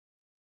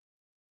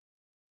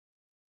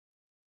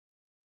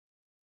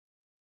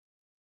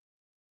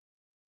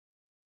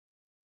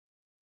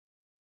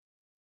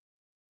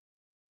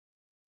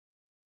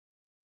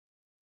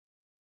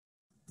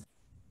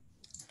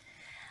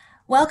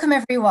Welcome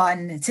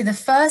everyone to the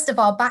first of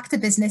our Back to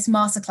Business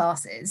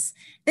Masterclasses.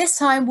 This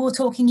time we're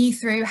talking you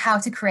through how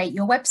to create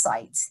your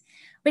website.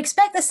 We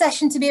expect the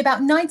session to be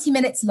about 90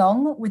 minutes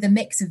long with a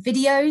mix of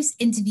videos,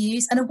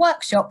 interviews and a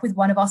workshop with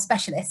one of our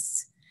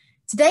specialists.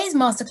 Today's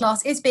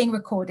masterclass is being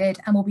recorded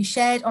and will be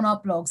shared on our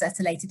blogs at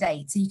a later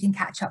date, so you can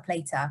catch up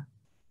later.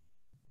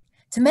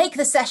 To make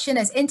the session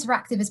as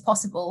interactive as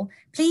possible,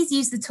 please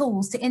use the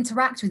tools to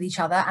interact with each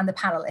other and the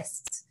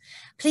panelists.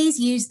 Please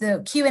use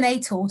the Q&A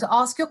tool to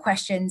ask your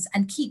questions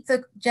and keep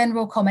the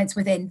general comments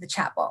within the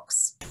chat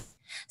box.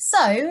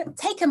 So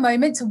take a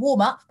moment to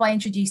warm up by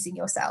introducing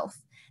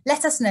yourself.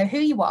 Let us know who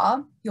you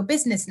are, your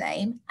business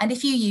name, and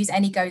if you use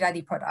any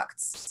GoDaddy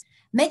products.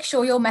 Make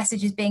sure your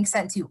message is being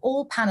sent to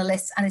all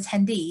panelists and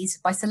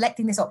attendees by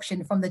selecting this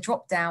option from the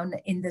drop-down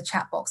in the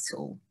chat box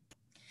tool.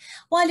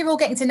 While you're all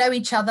getting to know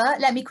each other,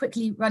 let me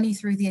quickly run you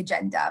through the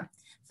agenda.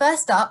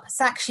 First up,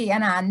 Sakshi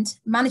Anand,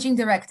 Managing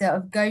Director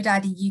of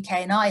GoDaddy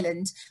UK and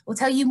Ireland, will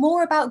tell you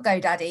more about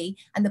GoDaddy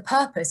and the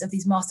purpose of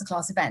these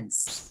masterclass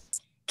events.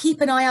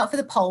 Keep an eye out for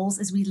the polls,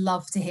 as we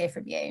love to hear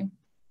from you.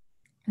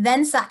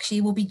 Then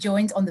Sakshi will be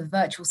joined on the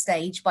virtual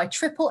stage by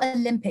triple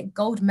Olympic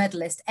gold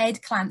medalist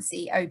Ed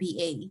Clancy,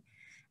 OBE.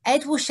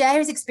 Ed will share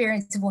his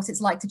experience of what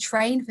it's like to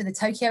train for the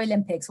Tokyo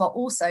Olympics while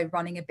also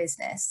running a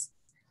business.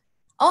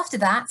 After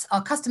that,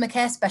 our customer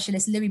care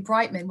specialist, Louis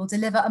Brightman, will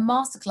deliver a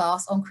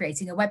masterclass on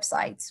creating a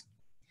website.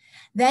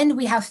 Then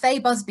we have Faye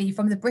Busby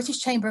from the British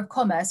Chamber of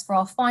Commerce for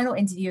our final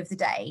interview of the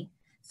day.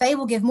 Faye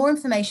will give more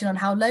information on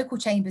how local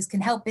chambers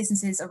can help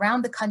businesses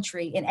around the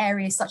country in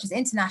areas such as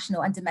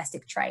international and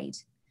domestic trade.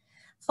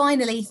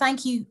 Finally,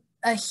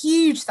 a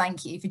huge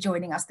thank you for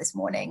joining us this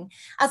morning.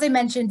 As I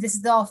mentioned, this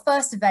is our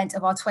first event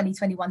of our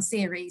 2021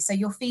 series, so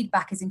your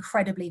feedback is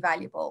incredibly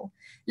valuable.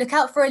 Look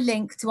out for a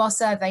link to our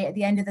survey at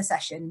the end of the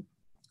session.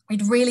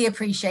 We'd really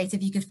appreciate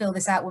if you could fill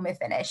this out when we're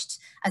finished,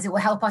 as it will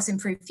help us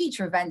improve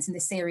future events in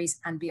this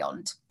series and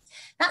beyond.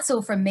 That's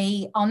all from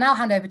me. I'll now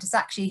hand over to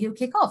Sakshi, who'll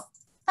kick off.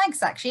 Thanks,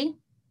 Sakshi.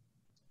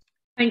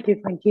 Thank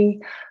you.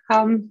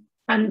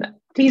 And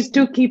please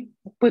do keep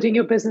putting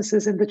your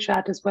businesses in the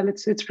chat as well.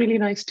 It's really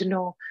nice to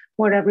know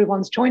where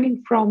everyone's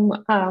joining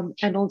from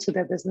and also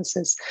their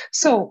businesses.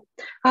 So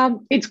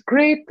it's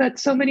great that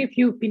so many of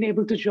you have been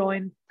able to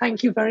join.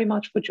 Thank you very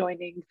much for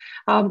joining.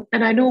 And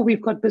I know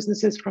we've got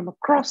businesses from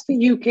across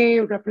the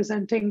UK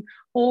representing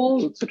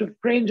all sort of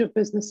range of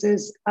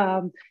businesses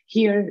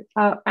here.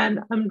 And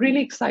I'm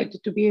really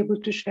excited to be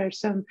able to share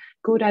some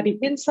GoDaddy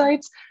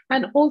insights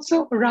and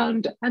also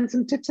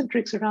some tips and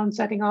tricks around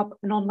setting up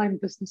an online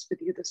business with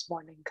you this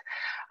morning.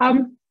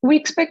 We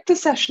expect the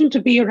session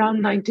to be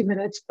around 90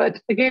 minutes,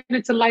 but again,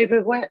 it's a live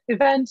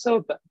event,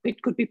 so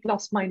it could be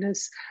plus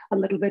minus a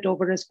little bit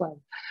over as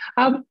well.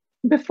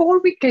 Before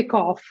we kick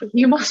off,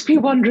 you must be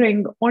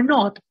wondering, or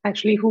not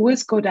actually, who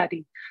is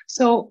GoDaddy?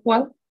 So,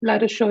 well,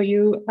 let us show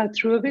you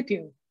through a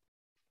video.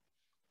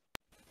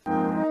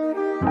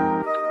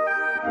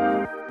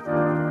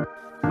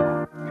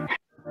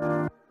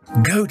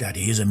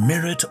 GoDaddy is a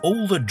mirror to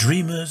all the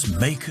dreamers,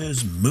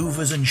 makers,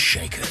 movers and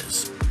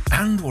shakers.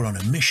 And we're on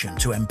a mission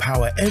to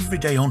empower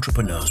everyday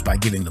entrepreneurs by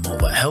giving them all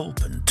the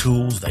help and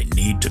tools they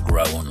need to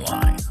grow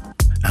online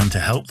and to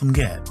help them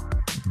get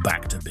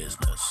back to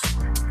business.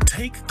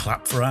 Take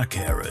Clap for Our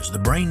Carers, the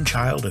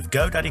brainchild of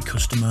GoDaddy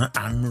customer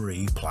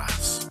Anne-Marie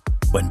Plass.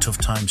 When tough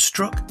times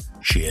struck,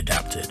 she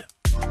adapted.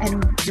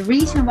 And the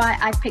reason why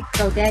I picked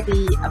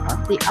GoDaddy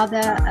above the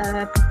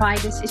other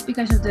providers is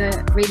because of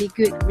the really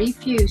good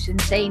reviews and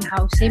saying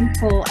how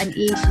simple and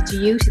easy to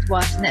use it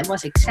was. And that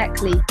was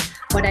exactly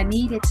what I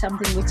needed,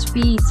 something with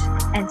speed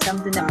and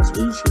something that was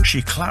easy.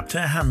 She clapped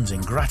her hands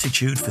in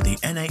gratitude for the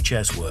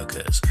NHS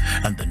workers,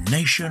 and the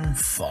nation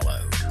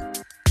followed.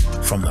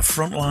 From the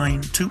front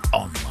line to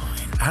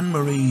online,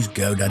 Anne-Marie's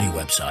GoDaddy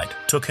website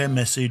took her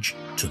message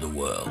to the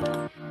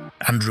world.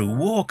 Andrew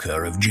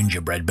Walker of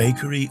Gingerbread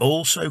Bakery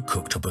also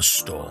cooked up a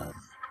storm.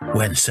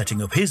 When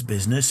setting up his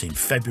business in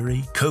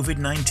February,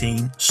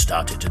 COVID-19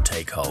 started to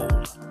take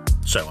hold.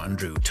 So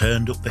Andrew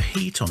turned up the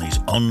heat on his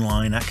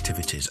online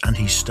activities and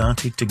he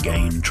started to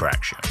gain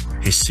traction.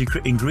 His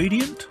secret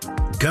ingredient?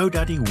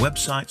 GoDaddy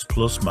Websites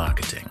Plus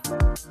Marketing.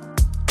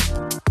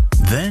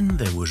 Then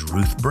there was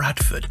Ruth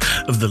Bradford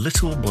of the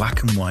Little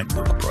Black and White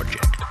Book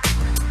Project.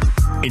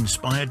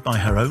 Inspired by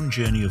her own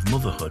journey of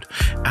motherhood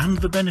and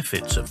the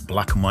benefits of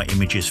black and white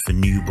images for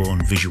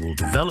newborn visual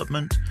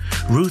development,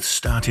 Ruth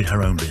started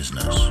her own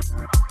business.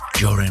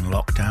 During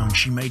lockdown,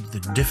 she made the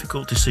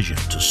difficult decision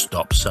to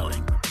stop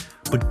selling,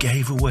 but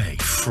gave away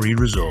free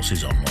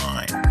resources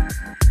online.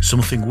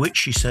 Something which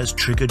she says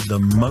triggered the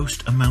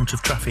most amount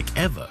of traffic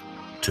ever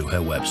to her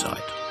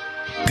website.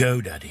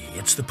 GoDaddy,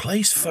 it's the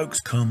place folks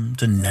come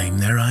to name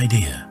their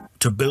idea,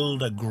 to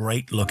build a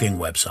great-looking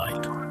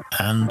website,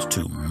 and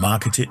to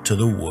market it to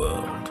the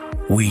world.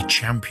 We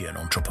champion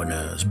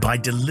entrepreneurs by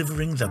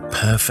delivering the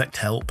perfect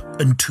help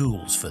and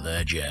tools for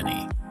their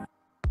journey.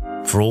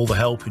 For all the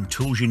help and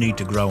tools you need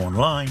to grow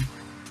online,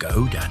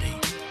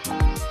 GoDaddy.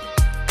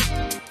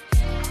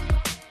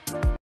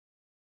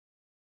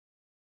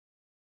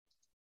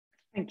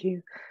 Thank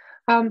you.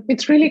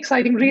 It's really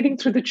exciting reading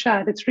through the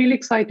chat. It's really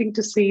exciting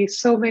to see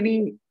so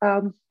many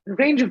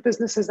range of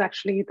businesses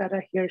actually that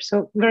are here.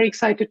 So very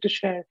excited to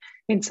share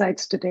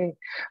insights today.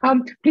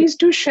 Please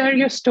do share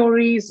your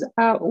stories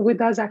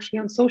with us actually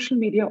on social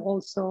media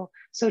also.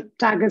 So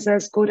tag us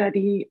as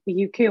GoDaddy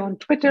UK on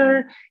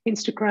Twitter.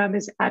 Instagram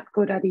is at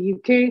GoDaddy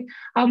UK.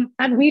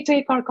 And we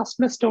take our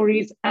customer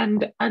stories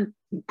and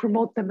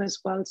promote them as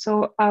well.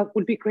 So it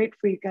would be great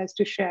for you guys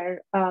to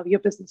share your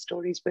business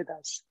stories with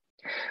us.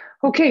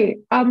 Okay,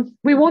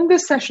 we want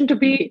this session to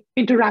be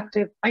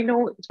interactive. I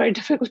know it's very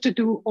difficult to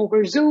do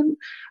over Zoom,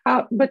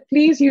 but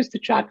please use the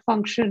chat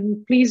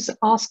function. Please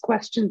ask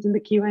questions in the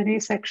Q&A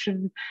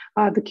section,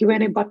 the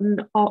Q&A button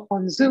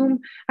on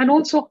Zoom. And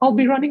also, I'll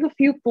be running a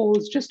few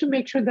polls just to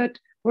make sure that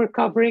we're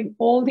covering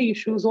all the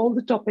issues, all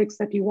the topics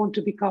that you want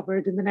to be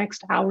covered in the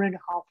next hour and a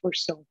half or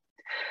so.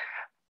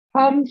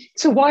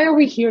 So why are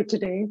we here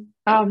today?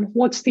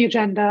 What's the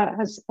agenda,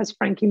 as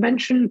Frankie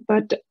mentioned,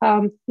 but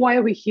why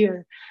are we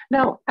here?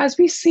 Now, as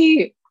we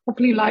see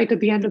hopefully light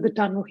at the end of the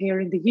tunnel here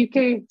in the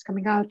UK, it's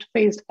coming out,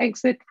 phased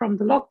exit from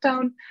the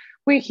lockdown,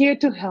 we're here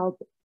to help.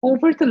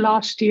 Over the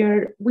last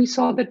year, we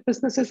saw that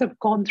businesses have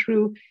gone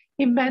through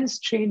immense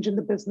change in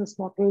the business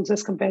models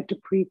as compared to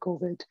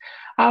pre-COVID.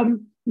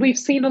 We've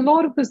seen a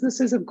lot of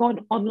businesses have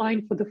gone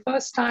online for the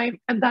first time,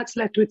 and that's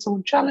led to its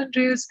own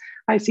challenges.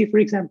 I see, for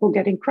example,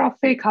 getting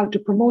traffic, how to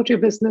promote your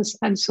business,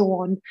 and so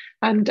on.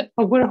 And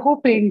we're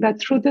hoping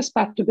that through this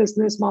Back to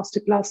Business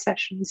Masterclass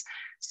sessions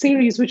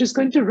series, which is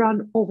going to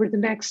run over the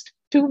next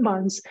 2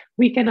 months,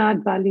 we can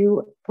add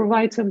value,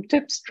 provide some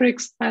tips,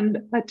 tricks,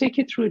 and take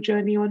you through a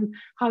journey on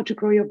how to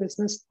grow your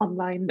business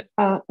online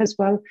as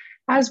well,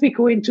 as we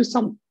go into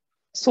some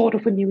sort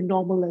of a new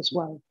normal as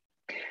well.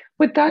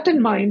 With that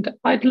in mind,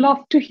 I'd love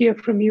to hear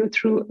from you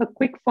through a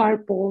quick fire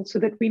poll so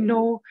that we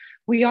know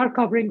we are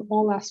covering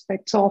all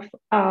aspects of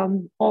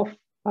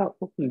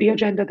the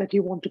agenda that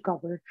you want to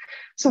cover.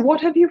 So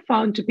what have you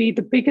found to be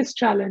the biggest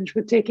challenge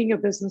with taking your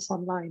business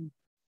online?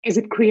 Is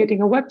it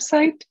creating a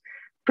website,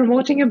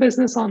 promoting your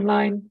business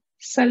online,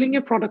 selling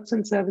your products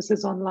and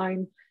services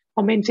online,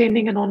 or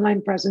maintaining an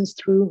online presence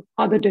through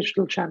other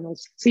digital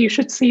channels? So you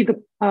should see the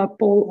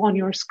poll on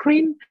your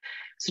screen.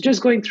 So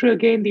just going through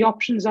again, the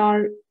options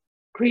are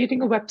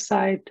creating a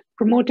website,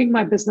 promoting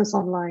my business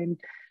online,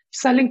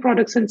 selling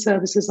products and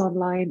services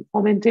online,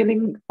 or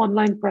maintaining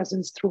online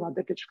presence through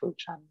other digital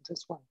channels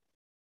as well.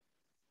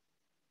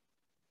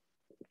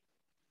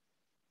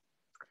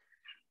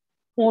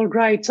 All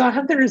right, so I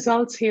have the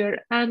results here,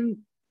 and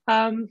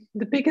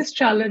the biggest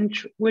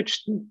challenge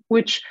which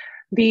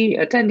the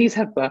attendees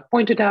have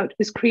pointed out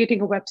is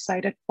creating a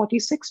website at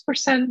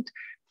 46%,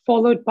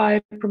 followed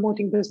by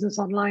promoting business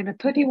online at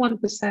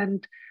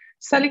 31%,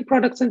 selling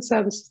products and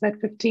services at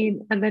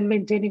 15%, and then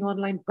maintaining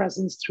online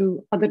presence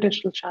through other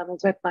digital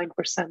channels at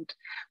 9%.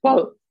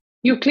 Well,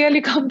 you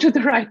clearly come to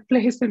the right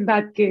place in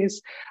that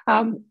case.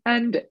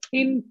 And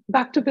in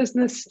Back to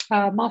Business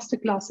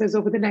masterclasses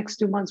over the next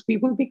 2 months, we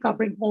will be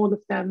covering all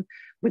of them,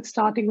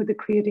 starting with the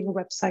creating a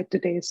website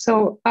today.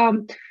 So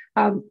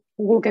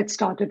we'll get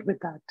started with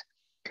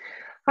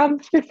that.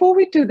 Before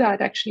we do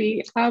that,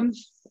 actually,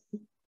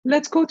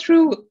 let's go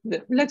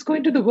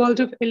into the world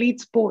of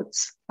elite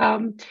sports.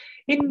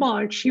 In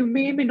March, you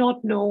may or may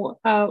not know,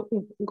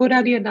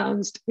 GoDaddy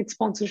announced its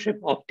sponsorship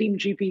of Team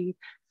GB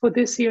for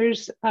this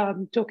year's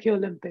Tokyo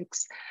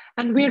Olympics.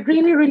 And we're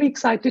really, really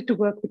excited to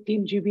work with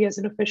Team GB as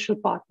an official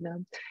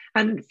partner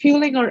and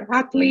fueling our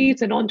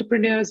athletes and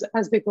entrepreneurs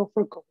as they go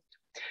for gold.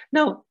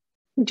 Now,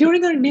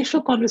 during our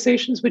initial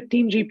conversations with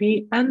Team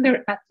GB and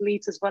their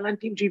athletes as well, and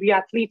Team GB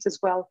athletes as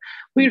well,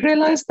 we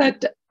realized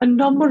that a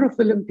number of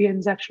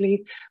Olympians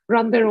actually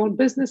run their own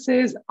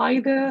businesses,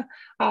 either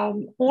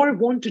or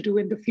want to do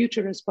in the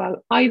future as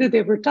well. Either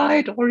they've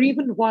retired or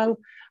even while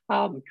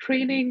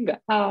training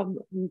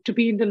to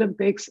be in the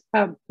Olympics,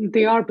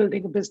 they are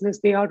building a business,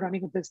 they are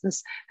running a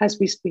business as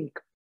we speak.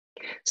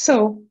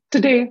 So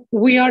today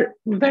we are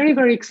very,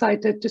 very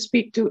excited to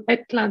speak to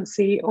Ed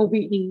Clancy,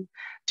 OBE,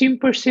 Team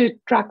Pursuit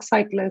track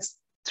cyclist,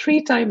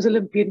 3 times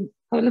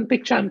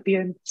Olympic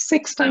champion,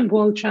 6-time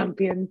world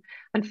champion,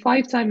 and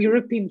 5-time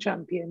European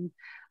champion,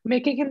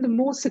 making him the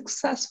most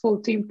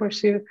successful Team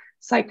Pursuit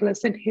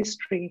cyclist in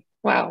history.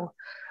 Wow.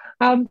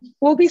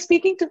 We'll be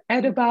speaking to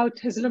Ed about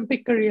his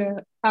Olympic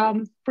career,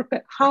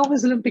 how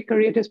his Olympic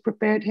career has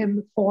prepared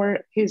him for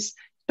his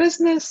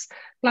business,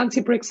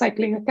 Clancy Brick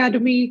Cycling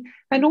Academy,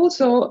 and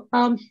also,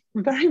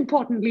 very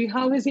importantly,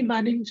 how is he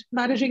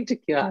managing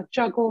to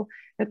juggle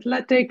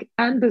athletic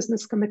and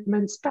business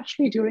commitments,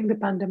 especially during the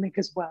pandemic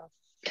as well.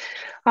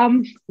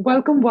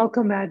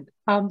 Welcome, Ed.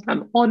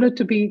 I'm honored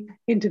to be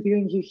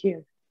interviewing you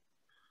here.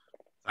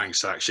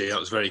 Thanks, actually. That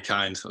was very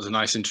kind. It was a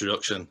nice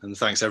introduction, and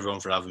thanks everyone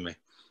for having me.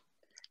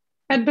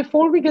 And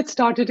before we get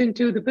started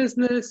into the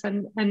business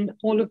and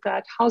all of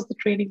that, how's the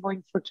training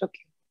going for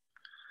Tokyo?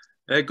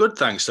 Good,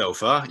 thanks so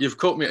far. You've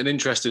caught me at an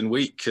interesting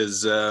week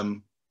because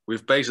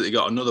we've basically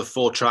got another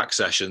 4 track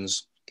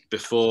sessions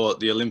before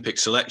the Olympic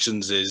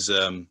selections is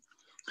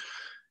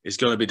is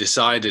going to be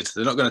decided.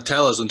 They're not going to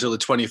tell us until the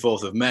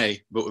 24th of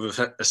May, but we've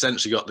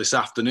essentially got this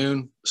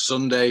afternoon,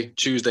 Sunday,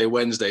 Tuesday,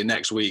 Wednesday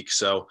next week.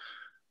 So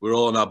we're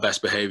all on our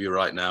best behavior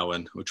right now,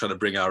 and we're trying to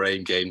bring our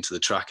aim game to the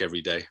track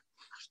every day.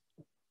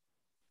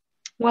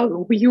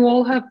 Well, you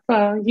all have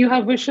you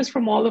have wishes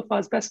from all of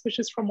us, best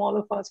wishes from all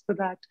of us for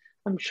that,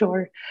 I'm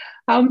sure.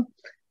 And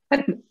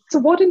so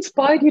what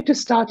inspired you to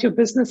start your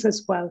business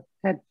as well,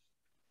 Ed?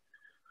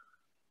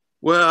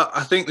 Well,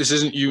 I think this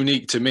isn't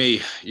unique to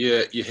me.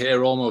 You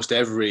hear almost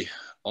every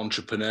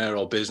entrepreneur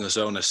or business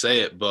owner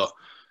say it, but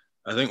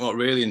I think what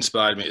really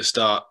inspired me to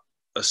start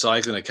a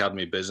cycling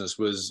academy business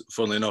was,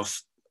 funnily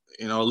enough,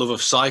 a love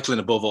of cycling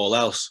above all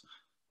else.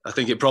 I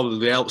think it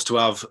probably helps to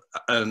have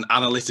an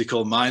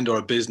analytical mind or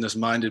a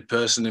business-minded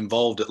person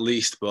involved at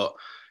least. But,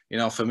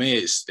 for me,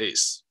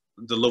 it's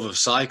the love of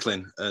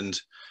cycling. And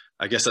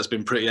I guess that's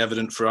been pretty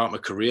evident throughout my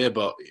career.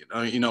 But,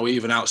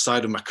 even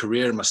outside of my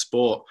career and my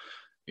sport,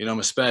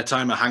 my spare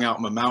time, I hang out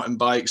on my mountain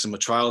bikes and my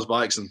trials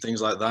bikes and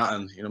things like that.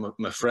 And,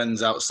 my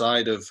friends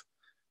outside of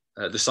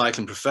the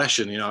cycling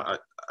profession,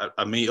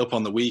 I meet up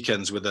on the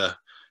weekends with a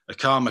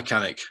car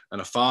mechanic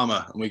and a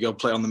farmer, and we go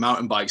play on the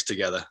mountain bikes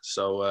together.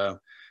 So,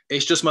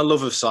 it's just my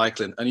love of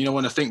cycling. And,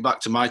 when I think back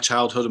to my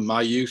childhood and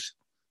my youth,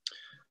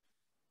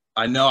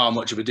 I know how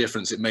much of a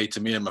difference it made to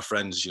me and my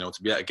friends, to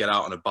be able to get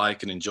out on a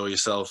bike and enjoy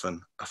yourself.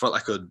 And I felt I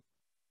could,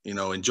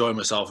 enjoy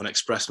myself and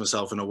express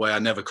myself in a way I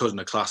never could in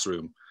a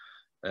classroom.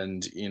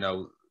 And,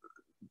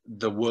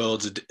 the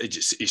world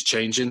is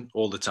changing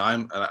all the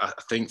time. And I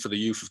think for the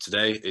youth of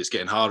today, it's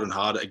getting harder and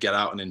harder to get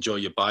out and enjoy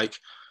your bike.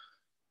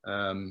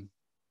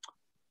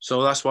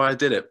 So that's why I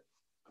did it.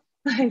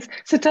 Nice.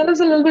 So tell us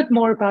a little bit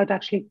more about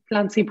actually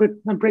Clancy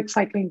Briggs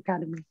Cycling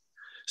Academy.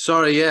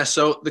 Sorry, yeah.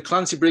 So the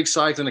Clancy Briggs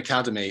Cycling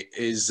Academy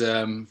is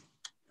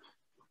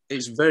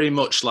it's very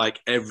much like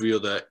every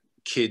other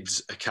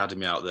kids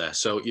academy out there.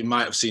 So you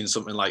might have seen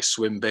something like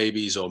Swim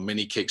Babies or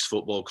Mini Kicks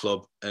Football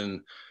Club,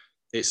 and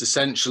it's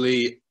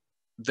essentially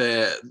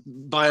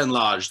by and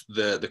large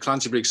the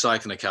Clancy Briggs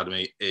Cycling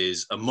Academy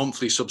is a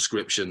monthly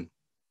subscription.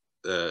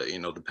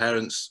 The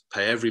parents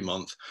pay every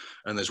month,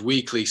 and there's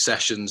weekly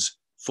sessions,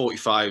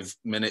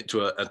 45-minute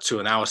to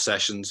an hour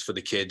sessions for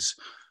the kids.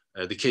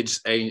 The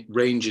kids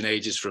range in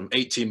ages from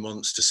 18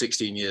 months to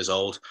 16 years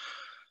old.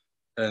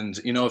 And,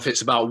 if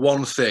it's about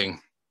one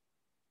thing,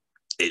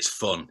 it's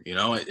fun.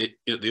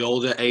 The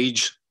older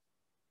age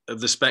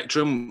of the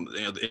spectrum,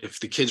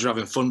 if the kids are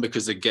having fun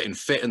because they're getting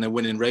fit and they're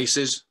winning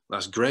races,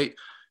 that's great.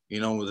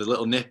 With the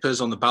little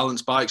nippers on the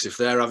balance bikes, if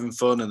they're having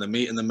fun and they're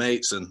meeting the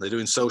mates and they're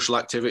doing social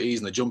activities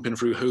and they're jumping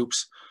through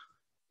hoops,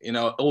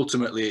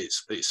 ultimately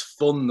it's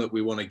fun that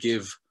we want to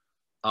give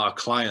our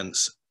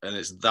clients, and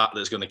it's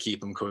that's going to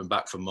keep them coming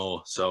back for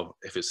more. So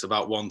if it's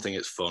about one thing,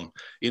 it's fun.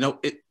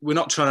 We're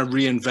not trying to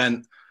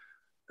reinvent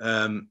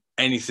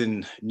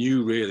anything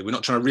new, really. We're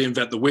not trying to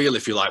reinvent the wheel,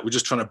 if you like. We're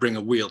just trying to bring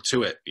a wheel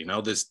to it.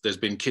 There's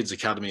been kids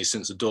academies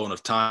since the dawn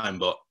of time,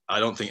 but I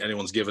don't think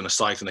anyone's given a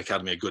cycling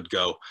academy a good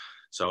go.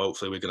 So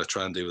hopefully we're going to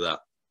try and do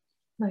that.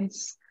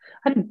 Nice.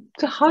 And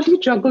so how do you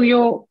juggle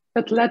your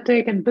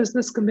athletic and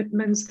business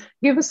commitments?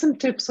 Give us some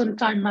tips on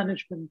time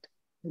management.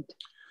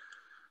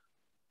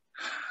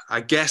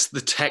 I guess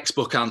the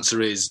textbook answer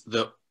is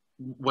that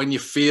when you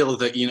feel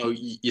that,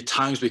 your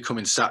time's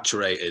becoming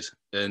saturated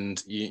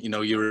and,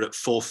 you're at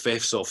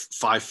 4/5 or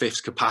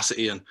 5/5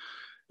 capacity, and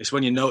it's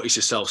when you notice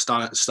yourself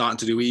starting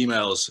to do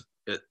emails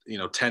at,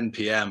 10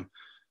 p.m.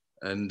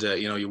 and,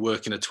 you're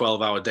working a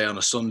 12-hour day on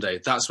a Sunday,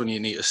 that's when you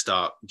need to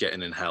start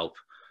getting in help.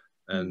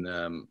 And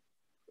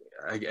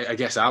I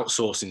guess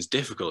outsourcing is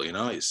difficult,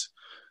 it's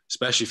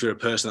especially if you're a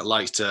person that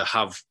likes to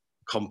have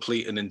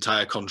complete and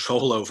entire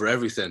control over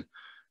everything.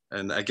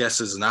 And I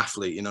guess as an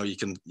athlete,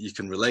 you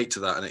can relate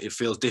to that, and it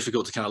feels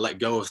difficult to kind of let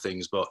go of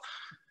things. But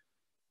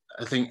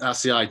I think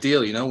that's the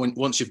ideal,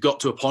 once you've got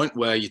to a point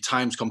where your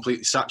time's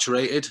completely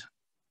saturated,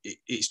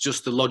 it's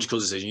just the logical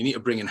decision. You need to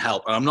bring in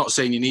help. And I'm not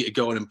saying you need to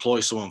go and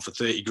employ someone for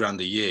 30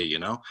 grand a year,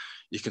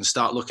 you can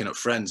start looking at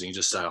friends and you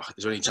just say,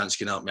 is there any chance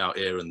you can help me out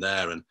here and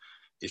there? And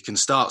you can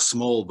start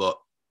small, but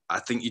I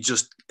think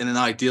in an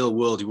ideal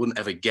world, you wouldn't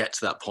ever get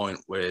to that point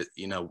where,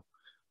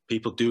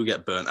 people do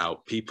get burnt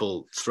out.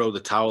 People throw the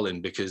towel in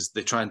because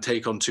they try and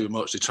take on too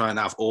much. They try and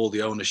have all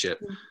the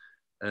ownership.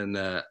 And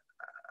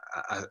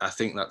I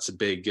think that's a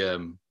big,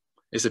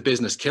 it's a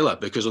business killer,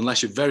 because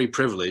unless you're very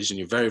privileged and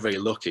you're very, very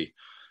lucky,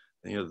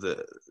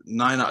 the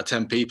 9 out of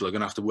 10 people are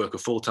going to have to work a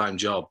full-time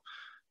job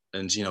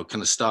and, kind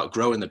of start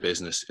growing the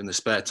business in the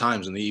spare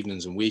times and the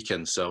evenings and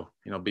weekends. So,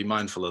 be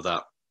mindful of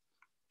that.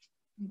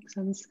 Makes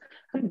sense.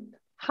 And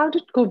how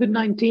did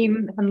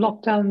COVID-19 and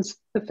lockdowns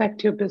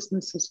affect your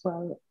business as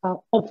well?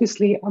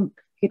 Obviously,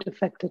 it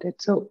affected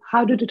it. So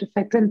how did it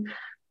affect, and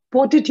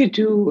what did you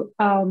do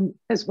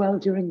as well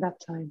during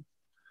that time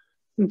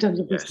in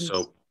terms of business?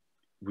 So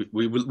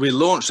we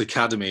launched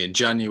Academy in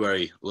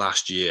January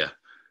last year.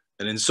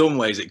 And in some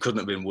ways, it couldn't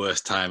have been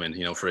worse timing,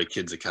 for a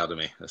kids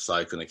academy, a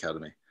cycling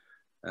academy.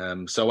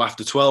 So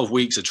after 12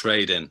 weeks of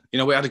trading,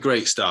 we had a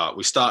great start.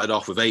 We started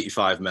off with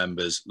 85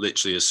 members,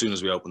 literally as soon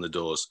as we opened the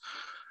doors.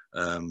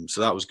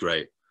 So that was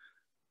great.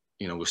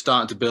 you know, we're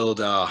starting to build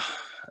our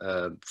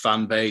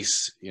fan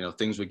base. You know,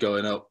 things were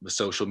going up. The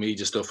social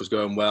media stuff was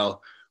going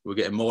well. We were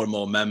getting more and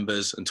more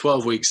members. And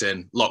 12 weeks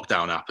in,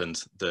 lockdown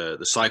happened. The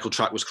cycle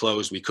track was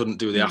closed. We couldn't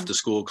do the after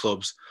school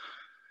clubs.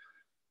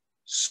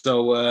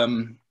 So,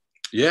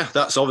 yeah,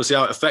 that's obviously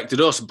how it affected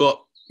us.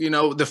 But, you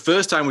know, the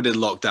first time we did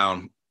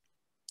lockdown,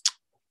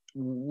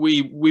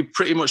 we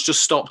pretty much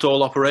just stopped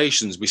all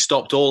operations. We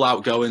stopped all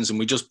outgoings and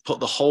we just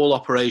put the whole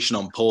operation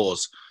on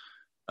pause.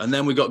 And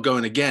then we got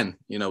going again,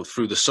 you know,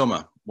 through the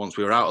summer once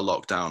we were out of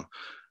lockdown.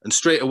 And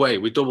straight away,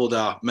 we doubled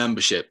our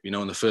membership, you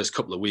know, in the first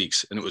couple of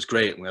weeks. And it was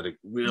great. We had a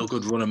real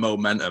good run of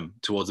momentum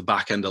towards the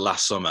back end of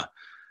last summer,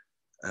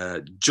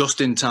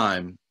 just in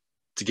time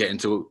to get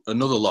into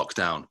another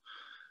lockdown.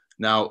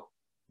 Now,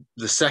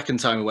 the second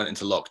time we went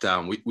into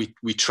lockdown,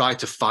 we tried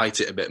to fight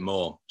it a bit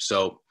more.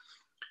 So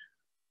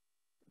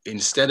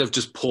instead of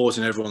just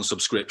pausing everyone's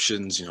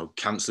subscriptions, you know,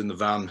 cancelling the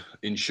van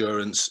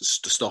insurance,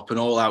 stopping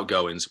all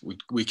outgoings,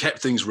 we kept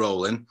things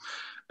rolling.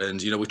 And,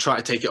 you know, we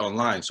tried to take it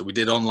online. So we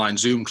did online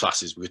Zoom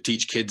classes. We would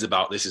teach kids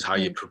about this is how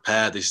you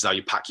prepare. This is how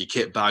you pack your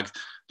kit bag.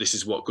 This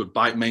is what good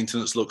bike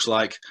maintenance looks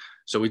like.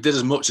 So we did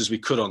as much as we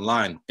could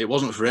online. It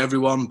wasn't for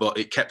everyone, but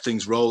it kept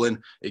things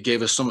rolling. It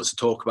gave us something to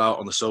talk about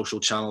on the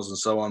social channels and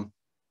so on.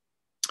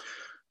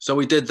 So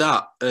we did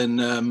that. And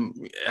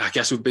I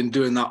guess we've been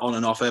doing that on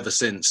and off ever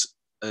since.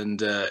 And,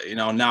 you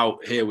know, now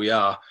here we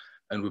are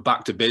and we're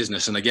back to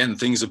business. And again,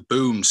 things have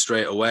boomed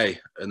straight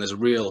away. And there's a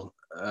real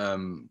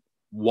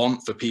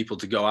want for people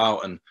to go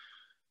out and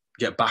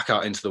get back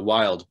out into the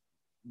wild.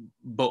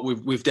 But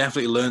we've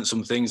definitely learned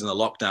some things in the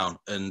lockdown,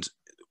 and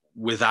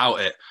without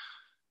it,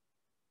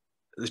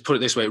 let's put it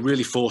this way, it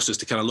really forced us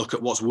to kind of look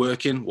at what's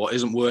working, what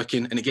isn't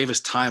working. And it gave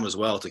us time as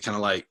well to kind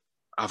of like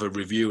have a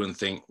review and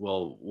think,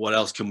 well, what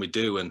else can we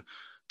do? And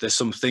there's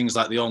some things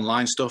like the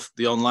online stuff,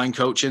 the online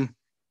coaching,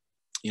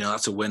 you know,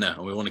 that's a winner,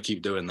 and we want to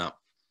keep doing that.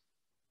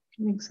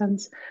 Makes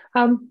sense.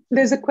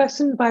 There's a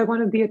question by one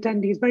of the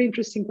attendees, very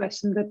interesting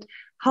question, that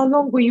how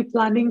long were you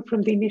planning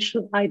from the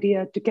initial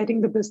idea to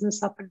getting the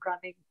business up and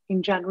running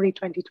in January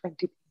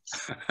 2020?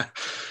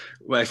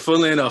 Well,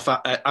 funnily enough,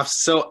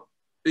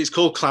 it's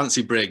called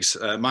Clancy Briggs.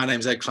 My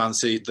name's Ed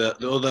Clancy.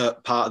 The other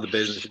part of the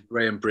business is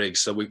Graham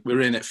Briggs. So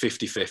we're in at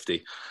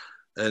 50-50.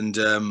 And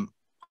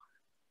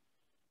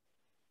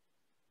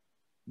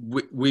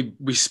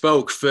we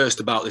spoke first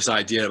about this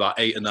idea about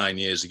 8 or 9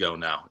 years ago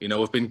now. You know,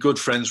 we've been good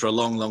friends for a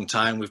long, long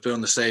time. We've been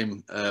on the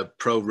same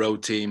pro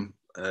road team.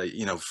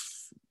 You know,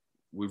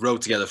 we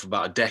rode together for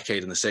about a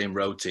decade in the same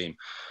road team.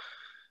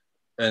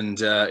 And,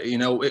 you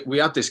know, we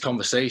had this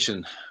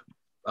conversation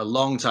a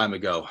long time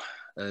ago.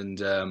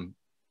 And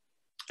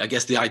I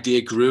guess the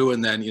idea grew,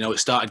 and then, you know, it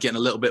started getting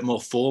a little bit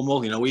more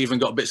formal. You know, we even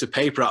got bits of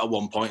paper out at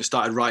one point and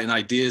started writing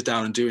ideas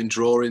down and doing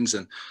drawings.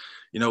 And,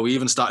 you know, we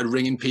even started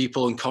ringing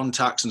people and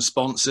contacts and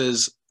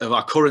sponsors of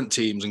our current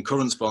teams and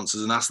current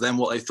sponsors and asked them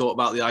what they thought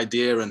about the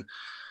idea. And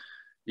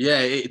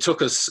yeah, it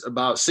took us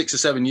about 6 or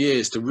 7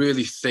 years to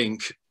really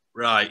think,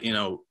 right, you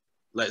know,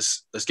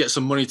 let's get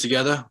some money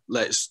together.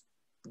 Let's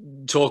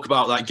talk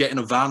about like getting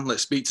a van.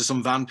 Let's speak to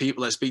some van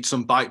people. Let's speak to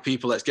some bike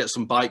people. Let's get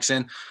some bikes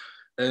in.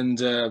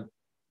 And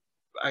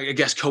I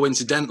guess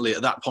coincidentally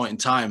at that point in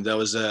time, there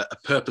was a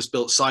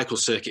purpose-built cycle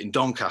circuit in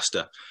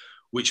Doncaster,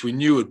 which we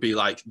knew would be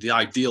like the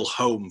ideal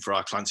home for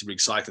our Clancy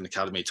Briggs Cycling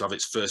Academy to have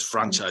its first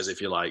franchise,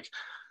 if you like.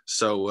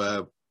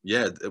 So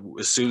yeah,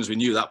 as soon as we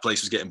knew that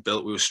place was getting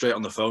built, we were straight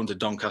on the phone to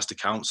Doncaster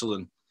Council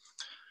and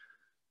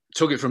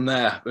took it from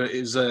there. But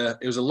it was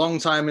a long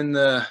time in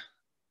the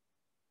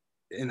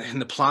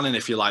planning,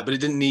 if you like, but it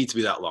didn't need to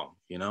be that long.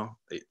 You know,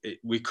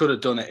 we could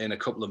have done it in a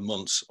couple of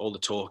months, all the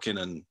talking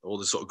and all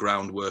the sort of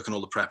groundwork and all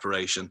the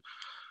preparation.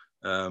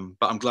 But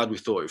I'm glad we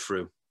thought it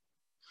through.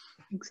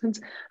 Makes sense.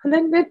 And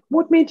then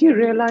what made you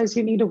realize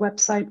you need a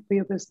website for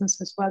your business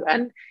as well?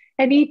 And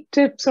any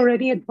tips or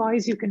any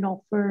advice you can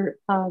offer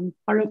our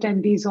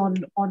attendees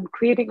on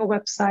creating a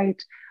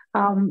website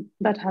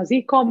that has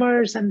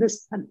e-commerce and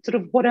this and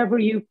sort of whatever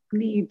you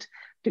need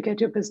to get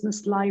your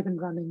business live and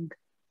running?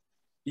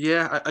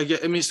 Yeah, I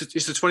mean, it's the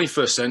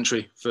 21st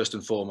century, first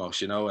and foremost,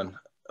 you know, and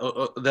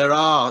there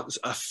are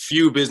a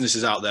few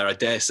businesses out there, I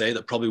dare say,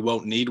 that probably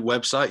won't need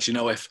websites, you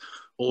know, if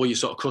all your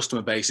sort of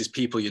customer base is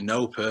people you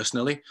know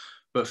personally.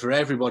 But for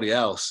everybody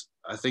else,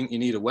 I think you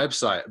need a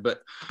website.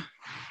 But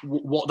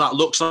what that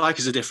looks like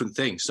is a different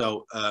thing.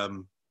 So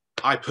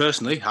I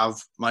personally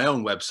have my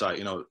own website,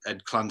 you know,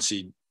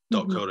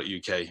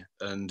 edclancy.co.uk,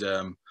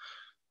 and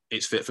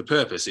it's fit for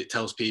purpose. It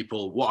tells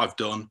people what I've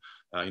done,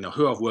 you know,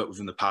 who I've worked with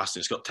in the past,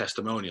 and it's got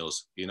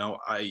testimonials. You know,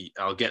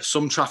 I'll get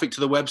some traffic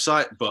to the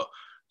website, but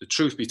the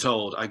truth be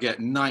told, I get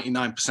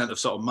 99% of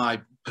sort of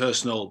my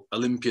personal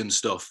Olympian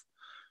stuff.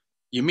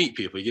 You meet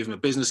people, you give them a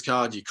business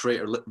card, you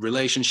create a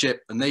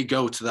relationship, and they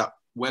go to that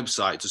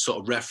website to sort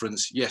of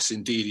reference, yes,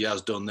 indeed, he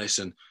has done this.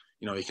 And,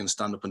 you know, he can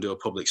stand up and do a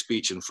public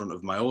speech in front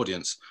of my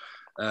audience.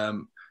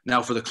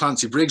 Now, for the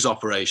Clancy Briggs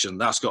operation,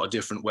 that's got a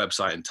different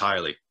website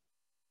entirely.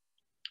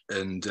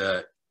 And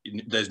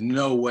there's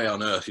no way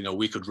on earth, you know,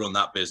 we could run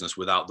that business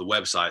without the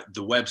website.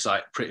 The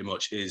website pretty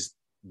much is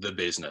the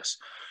business.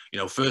 You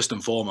know, first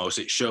and foremost,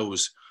 it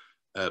shows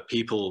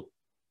people,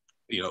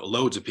 you know,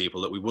 loads of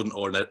people that we wouldn't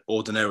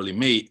ordinarily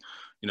meet.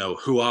 You know,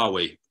 who are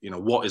we? You know,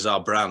 what is our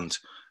brand?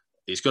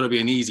 It's got to be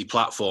an easy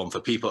platform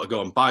for people to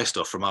go and buy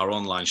stuff from our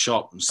online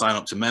shop and sign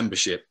up to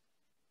membership.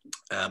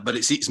 But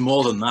it's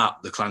more than that,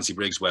 the Clancy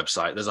Briggs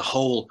website. There's a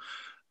whole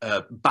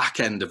back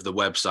end of the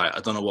website. I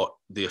don't know what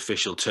the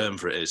official term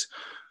for it is.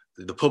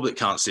 The public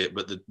can't see it,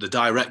 but the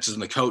directors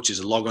and the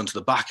coaches log onto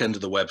the back end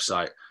of the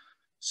website.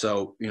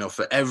 So, you know,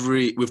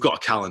 we've got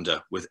a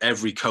calendar with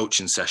every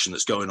coaching session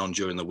that's going on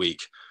during the week.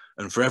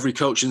 And for every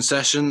coaching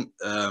session,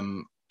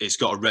 it's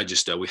got a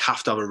register. We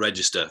have to have a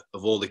register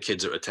of all the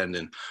kids that are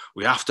attending.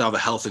 We have to have a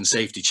health and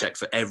safety check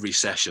for every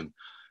session.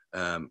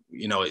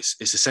 You know, it's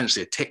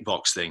essentially a tick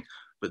box thing,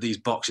 but these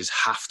boxes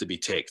have to be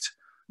ticked.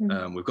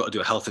 We've got to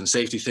do a health and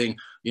safety thing.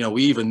 You know,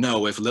 we even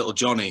know if little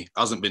Johnny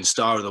hasn't been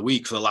star of the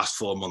week for the last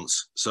 4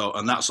 months. So,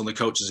 and that's on the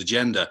coach's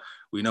agenda.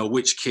 We know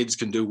which kids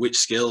can do which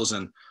skills.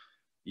 And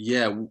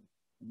yeah,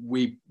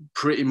 we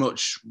pretty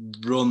much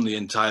run the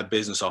entire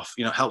business off,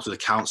 you know, helps with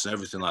accounts and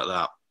everything like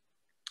that.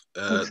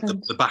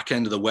 The back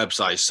end of the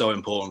website is so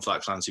important for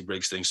that Clancy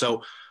Briggs thing.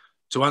 So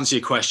to answer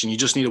your question, you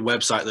just need a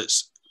website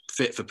that's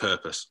fit for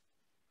purpose.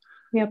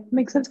 Yeah,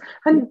 makes sense.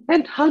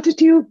 And how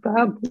did you,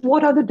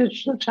 what other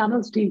digital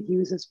channels do you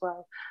use as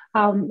well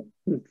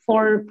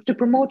to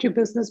promote your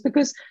business?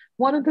 Because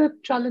one of the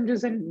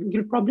challenges, and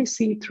you'll probably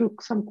see through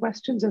some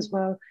questions as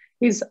well,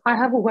 is I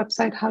have a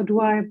website, how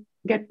do I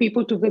get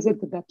people to visit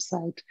the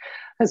website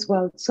as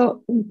well?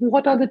 So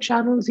what other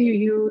channels do you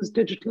use,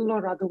 digital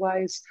or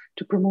otherwise,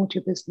 to promote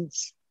your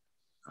business?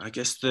 I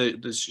guess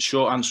the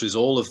short answer is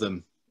all of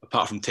them,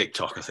 apart from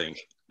TikTok, I think.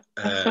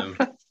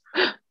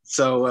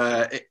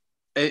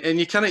 And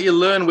you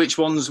learn which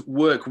ones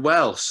work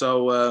well.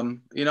 So,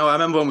 you know, I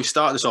remember when we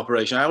started this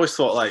operation, I always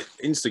thought like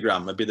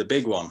Instagram would be the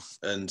big one.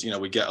 And, you know,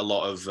 we get a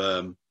lot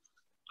of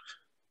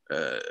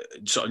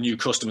sort of new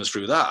customers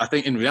through that. I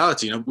think in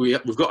reality, you know,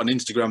 we've got an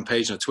Instagram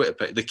page and a Twitter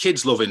page. The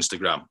kids love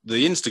Instagram.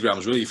 The Instagram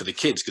is really for the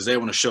kids because they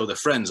want to show their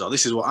friends, oh,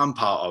 this is what I'm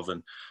part of.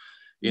 And,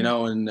 you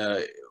know, and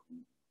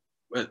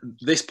at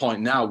this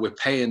point now we're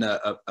paying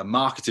a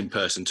marketing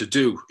person to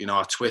do, you know,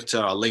 our Twitter,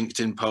 our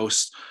LinkedIn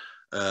posts.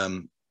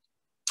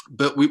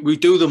 But we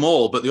do them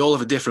all, but they all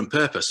have a different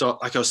purpose. So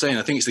like I was saying,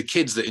 I think it's the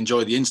kids that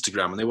enjoy the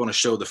Instagram and they want to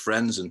show their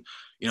friends, and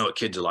you know what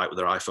kids are like with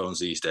their iPhones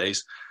these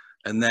days.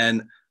 And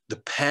then the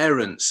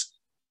parents,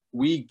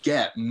 we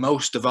get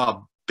most of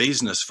our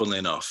business, funnily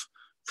enough,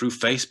 through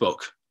Facebook.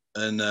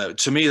 And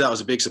to me, that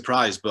was a big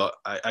surprise. But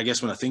I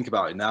guess when I think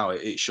about it now,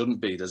 it shouldn't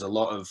be. There's a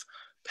lot of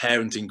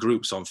parenting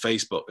groups on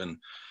Facebook. And,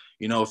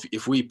 you know,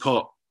 if we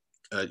put,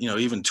 you know,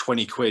 even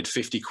 20 quid,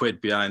 50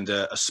 quid behind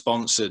a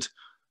sponsored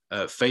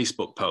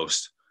Facebook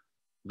post,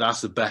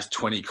 that's the best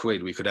 20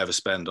 quid we could ever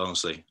spend,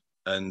 honestly.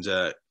 And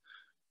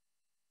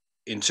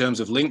in terms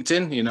of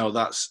LinkedIn, you know,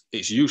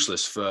 it's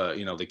useless for,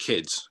 you know, the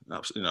kids.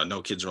 You know,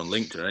 no kids are on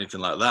LinkedIn or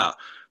anything like that.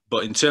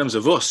 But in terms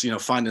of us, you know,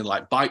 finding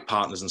like bike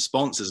partners and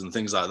sponsors and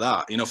things like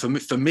that, you know,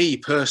 for me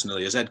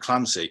personally, as Ed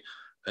Clancy,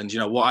 and, you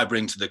know, what I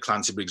bring to the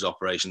Clancy Briggs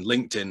operation,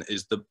 LinkedIn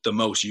is the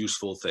most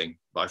useful thing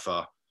by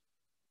far.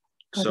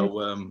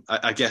 So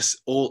I guess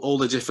all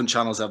the different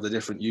channels have the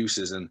different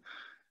uses, and,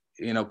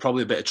 you know,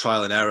 probably a bit of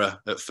trial and error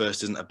at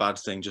first isn't a bad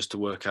thing, just to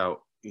work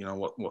out, you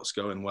know, what's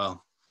going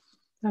well.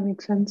 That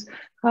makes sense.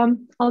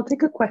 I'll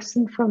take a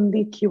question from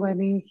the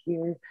Q&A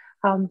here.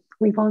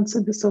 We've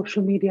answered the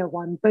social media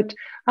one, but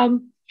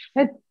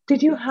Ed,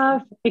 did you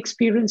have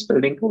experience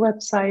building a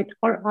website,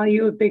 or are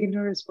you a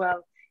beginner as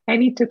well?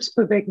 Any tips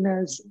for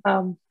beginners?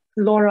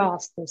 Laura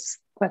asked this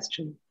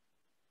question.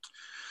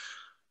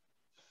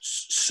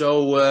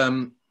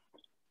 So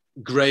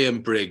Graham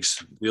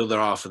Briggs, the other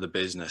half of the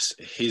business,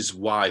 his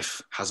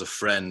wife has a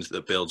friend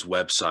that builds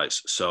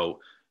websites. So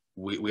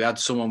we had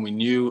someone we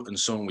knew and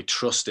someone we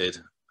trusted.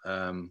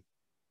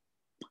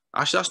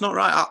 Actually, that's not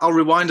right. I'll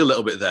rewind a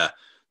little bit there.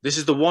 This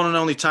is the one and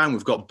only time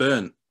we've got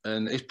burnt.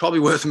 And it's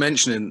probably worth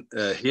mentioning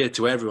here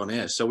to everyone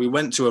here. So we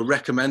went to a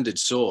recommended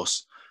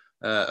source,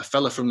 a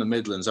fella from the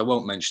Midlands. I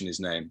won't mention his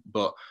name,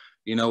 but,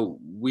 you know,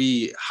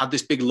 we had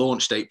this big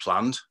launch date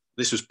planned.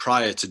 This was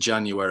prior to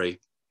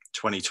January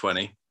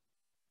 2020.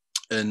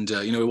 And,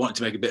 you know, we wanted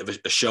to make a bit of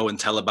a show and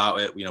tell about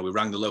it. You know, we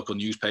rang the local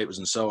newspapers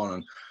and so on.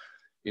 And,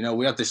 you know,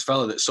 we had this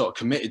fella that sort of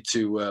committed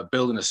to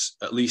building us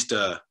at least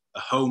a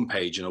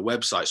homepage and a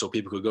website so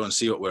people could go and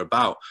see what we're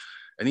about.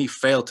 And he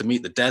failed to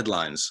meet the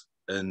deadlines.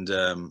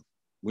 And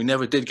we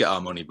never did get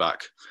our money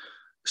back.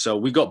 So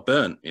we got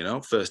burnt, you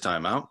know, first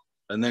time out.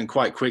 And then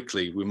quite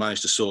quickly, we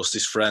managed to source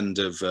this friend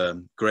of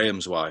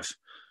Graham's wife.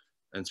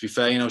 And to be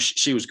fair, you know,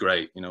 she was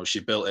great. You know,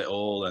 she built it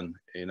all. And,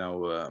 you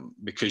know,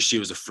 because she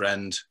was a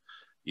friend,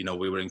 you know,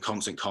 we were in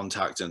constant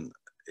contact. And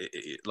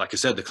like I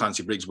said, the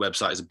Clancy Briggs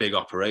website is a big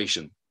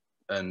operation.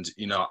 And,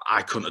 you know,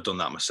 I couldn't have done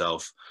that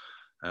myself.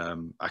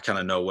 I kind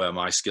of know where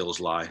my skills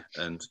lie.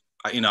 And,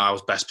 you know, I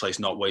was best placed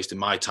not wasting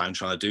my time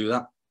trying to do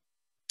that.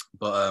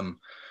 But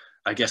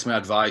I guess my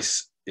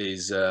advice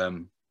is,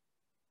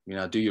 you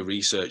know, do your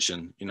research.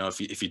 And, you know,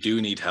 if you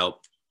do need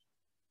help,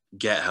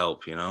 get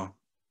help, you know.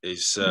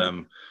 It's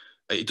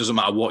it doesn't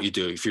matter what you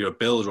do. If you're a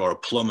builder or a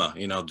plumber,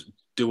 you know,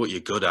 do what you're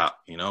good at,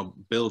 you know,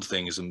 build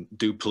things and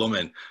do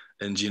plumbing,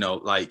 and, you know,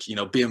 like, you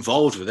know, be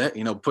involved with it,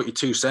 you know, put your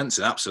 2 cents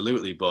in,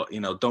 absolutely. But, you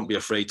know, don't be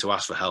afraid to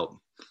ask for help.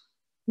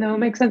 No,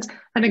 makes sense.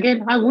 And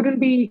again, I wouldn't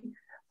be,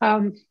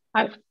 I'm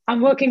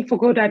working for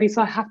GoDaddy,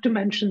 so I have to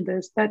mention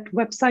this, that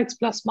Websites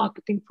Plus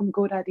Marketing from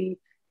GoDaddy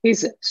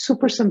is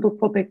super simple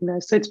for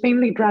beginners. So it's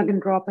mainly drag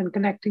and drop and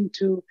connecting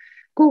to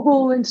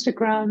Google,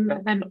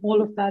 Instagram, and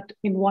all of that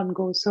in one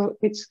go. So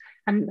it's,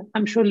 and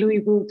I'm sure Louis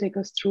will take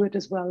us through it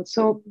as well.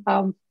 So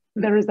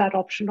there is that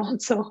option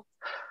also.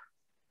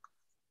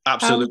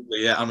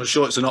 Absolutely, yeah. I'm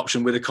sure it's an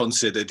option we'd have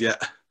considered, yeah.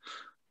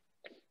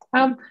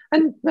 And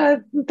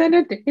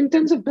then in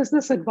terms of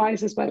business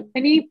advice as well,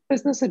 any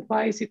business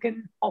advice you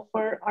can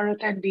offer our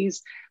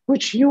attendees,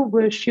 which you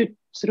wish you'd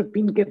sort of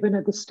been given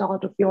at the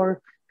start of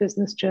your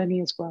business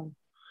journey as well?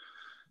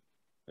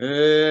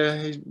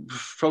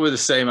 Probably the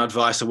same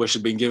advice I wish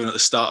I'd been given at the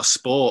start of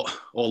sport,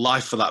 or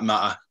life for that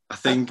matter. I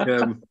think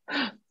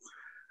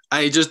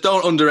I just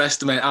don't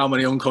underestimate how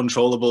many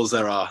uncontrollables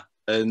there are.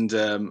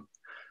 And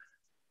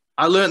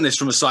I learned this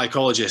from a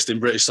psychologist in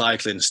British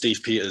cycling, Steve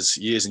Peters,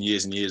 years and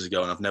years and years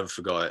ago, and I've never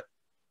forgot it.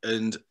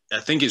 And I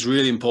think it's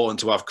really important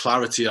to have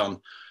clarity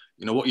on,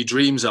 you know, what your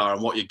dreams are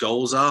and what your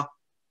goals are.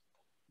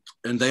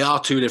 And they are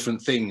 2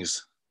 different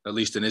things, at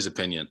least in his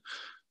opinion.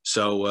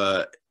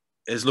 So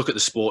let's look at the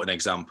sporting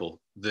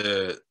example.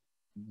 The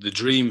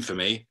dream for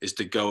me is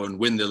to go and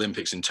win the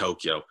Olympics in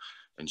Tokyo.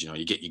 And, you know,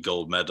 you get your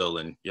gold medal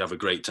and you have a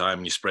great time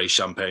and you spray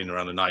champagne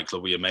around a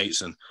nightclub with your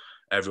mates and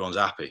everyone's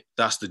happy.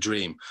 That's the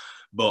dream.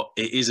 But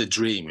it is a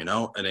dream, you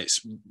know, and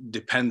it's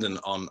dependent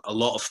on a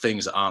lot of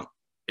things that aren't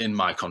in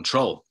my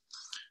control.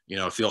 You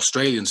know, if the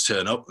Australians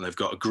turn up and they've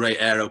got a great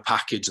aero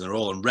package and they're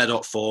all in red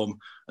hot form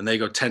and they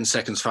go 10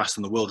 seconds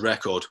faster than the world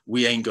record,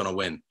 we ain't going to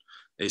win.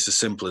 It's as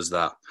simple as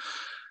that.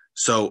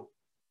 So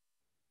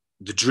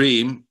the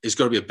dream is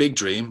going to be a big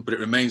dream, but it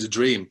remains a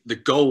dream. The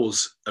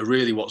goals are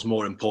really what's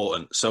more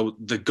important. So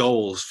the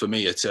goals for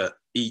me are to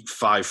eat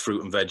 5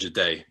 fruit and veg a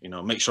day, you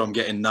know, make sure I'm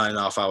getting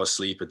 9.5 hours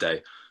sleep a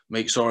day.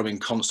 Make sure I'm in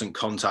constant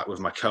contact with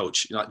my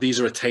coach. You know, these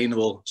are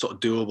attainable, sort of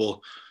doable,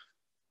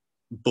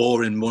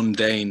 boring,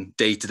 mundane,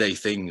 day-to-day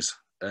things.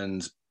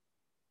 And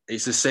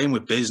it's the same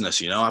with business.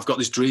 You know, I've got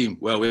this dream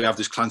where we have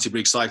this Clancy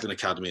Briggs Cycling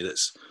Academy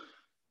that's,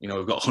 you know,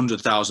 we've got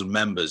 100,000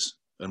 members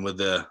and with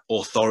the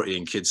authority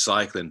in kids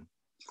cycling.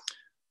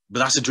 But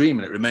that's a dream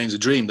and it remains a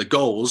dream. The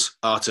goals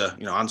are to,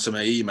 you know, answer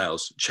my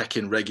emails, check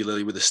in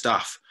regularly with the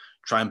staff,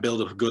 try and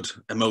build up a good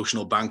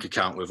emotional bank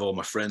account with all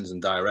my friends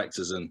and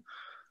directors. And,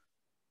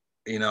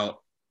 you know,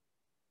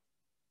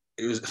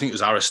 I think it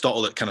was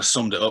Aristotle that kind of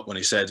summed it up when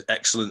he said,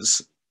 excellence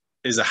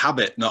is a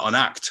habit, not an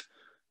act.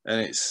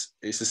 And it's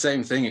the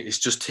same thing. It's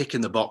just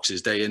ticking the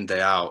boxes day in, day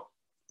out.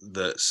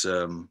 That's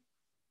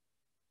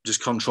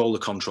just control the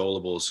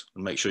controllables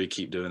and make sure you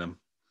keep doing them.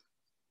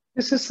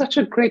 This is such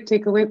a great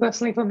takeaway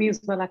personally for me as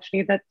well,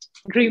 actually, that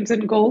dreams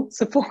and goals.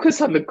 So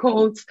focus on the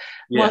goals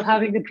while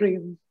having a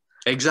dream.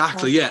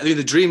 Exactly. Yeah. I mean,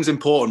 the dream's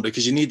important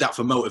because you need that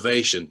for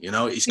motivation. You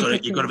know, you've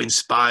got to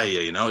inspire you,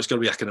 you know, it's got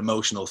to be like an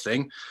emotional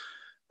thing.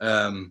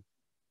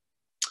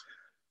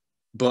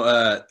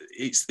 But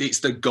it's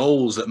the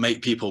goals that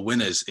make people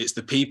winners. It's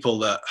the people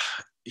that,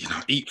 you know,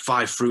 eat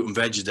 5 fruit and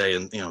veg a day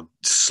and, you know,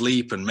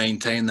 sleep and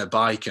maintain their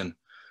bike and,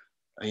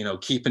 you know,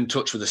 keep in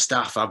touch with the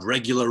staff, have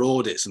regular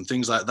audits and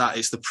things like that.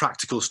 It's the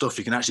practical stuff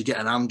you can actually get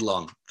an handle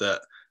on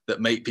that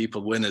make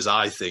people winners,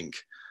 I think.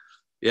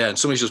 Yeah, and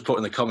somebody's just put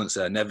in the comments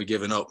there, never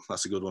giving up.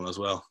 That's a good one as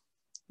well.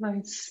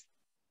 Nice.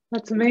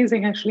 That's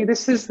amazing, actually.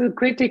 This is a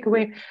great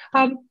takeaway.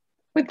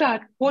 With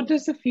that, what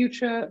does the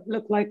future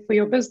look like for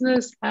your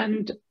business?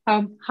 And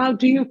how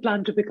do you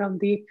plan to become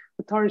the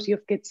authority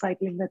of kids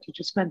cycling that you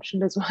just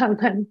mentioned as well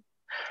then?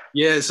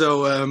 Yeah,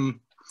 so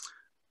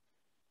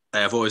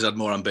I've always had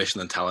more ambition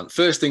than talent.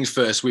 First things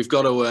first, we've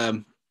got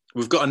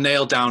to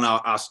nail down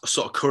our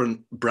sort of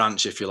current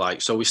branch, if you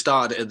like. So we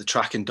started at the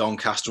track in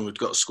Doncaster and we've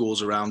got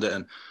schools around it.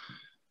 And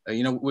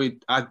you know,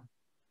 I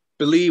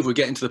believe we're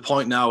getting to the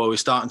point now where we're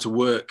starting to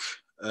work.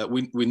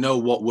 We know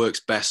what works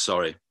best.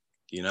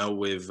 You know,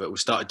 we've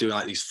started doing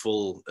like these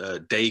full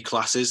day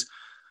classes,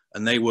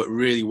 and they work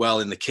really well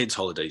in the kids'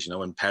 holidays. You know,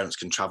 when parents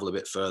can travel a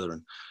bit further.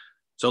 And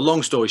so,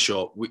 long story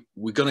short,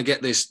 we're going to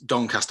get this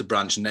Doncaster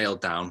branch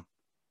nailed down,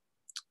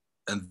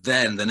 and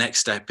then the next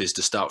step is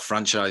to start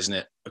franchising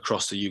it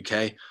across the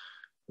UK.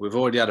 We've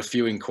already had a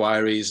few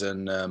inquiries,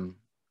 and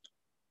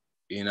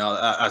you know,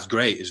 that's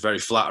great. It's very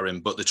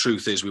flattering. But the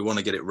truth is we want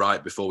to get it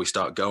right before we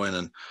start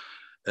going.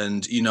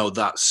 And you know,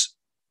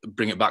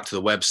 bring it back to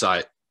the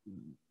website.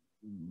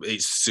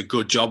 It's a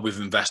good job we've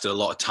invested a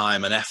lot of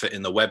time and effort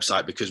in the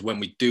website, because when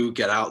we do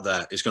get out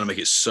there, it's going to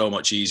make it so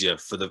much easier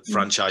for the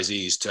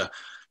franchisees to,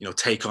 you know,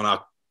 take on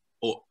our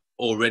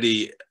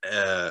already,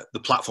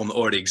 the platform that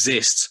already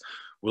exists.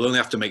 We'll only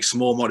have to make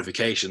small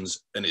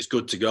modifications and it's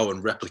good to go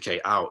and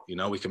replicate out. You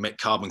know, we can make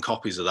carbon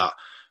copies of that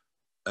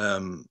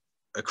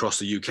across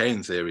the UK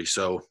in theory.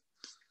 So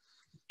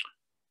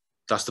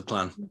that's the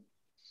plan.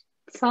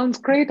 Sounds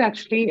great,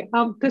 actually.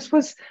 This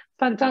was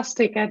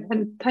fantastic.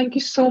 And thank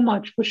you so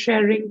much for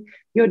sharing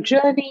your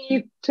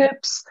journey,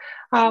 tips,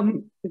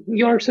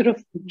 your sort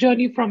of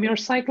journey from your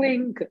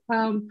cycling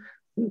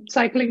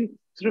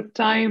sort of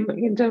time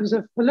in terms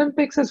of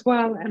Olympics as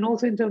well, and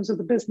also in terms of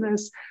the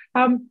business.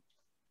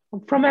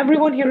 From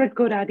everyone here at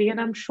GoDaddy, and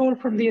I'm sure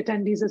from the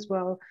attendees as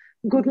well,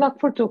 good luck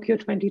for Tokyo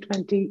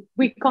 2020.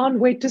 We can't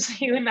wait to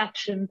see you in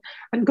action,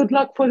 and good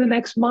luck for the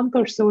next month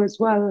or so as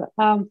well,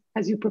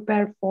 as you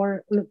prepare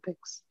for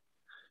Olympics.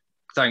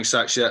 Thanks,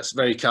 Sakshi. That's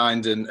very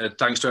kind, and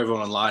thanks to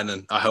everyone online.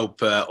 And I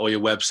hope all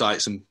your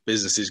websites and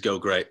businesses go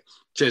great.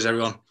 Cheers,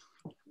 everyone.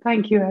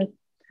 Thank you, Ed.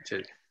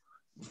 Cheers.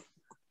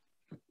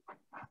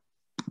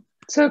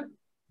 So,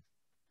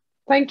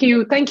 thank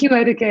you,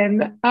 Ed,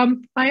 again.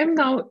 I am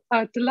now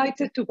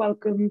delighted to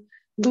welcome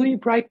Louis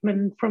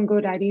Brightman from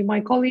GoDaddy.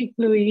 My colleague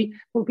Louis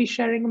will be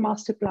sharing a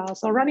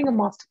masterclass, or running a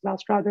masterclass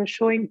rather,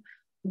 showing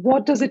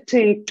what does it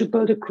take to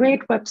build a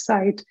great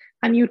website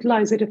and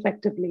utilize it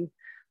effectively.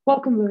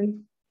 Welcome, Louis.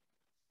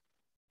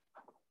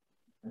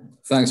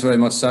 Thanks very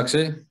much,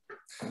 Sakshi.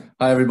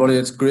 Hi, everybody.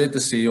 It's great to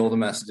see all the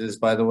messages,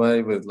 by the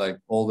way, with like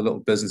all the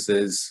little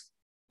businesses,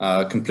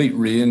 complete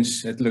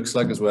range, it looks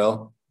like as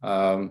well.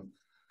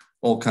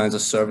 All kinds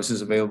of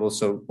services available.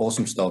 So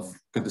awesome stuff.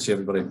 Good to see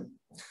everybody.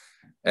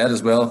 Ed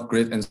as well.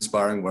 Great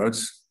inspiring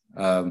words.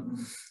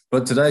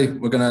 But today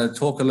we're going to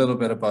talk a little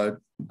bit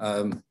about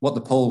what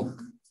the poll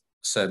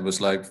said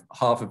was like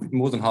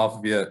more than half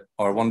of you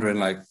are wondering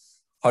like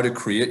how to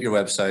create your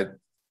website.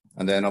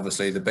 And then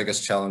obviously the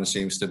biggest challenge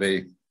seems to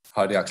be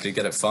how to actually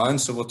get it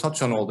found. So we'll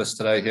touch on all this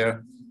today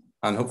here.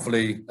 And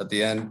hopefully at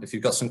the end, if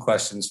you've got some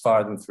questions,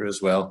 fire them through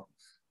as well.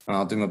 And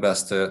I'll do my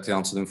best to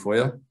answer them for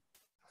you.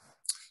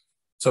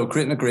 So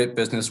creating a great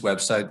business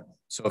website.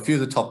 So a few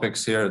of the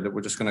topics here that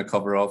we're just going to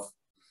cover off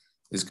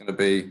is going to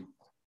be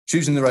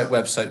choosing the right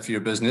website for your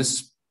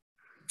business.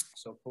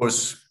 So of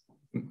course,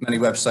 many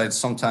websites,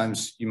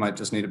 sometimes you might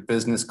just need a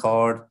business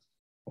card,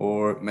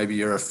 or maybe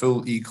you're a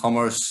full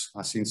e-commerce.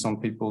 I've seen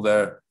some people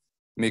there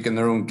making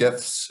their own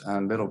gifts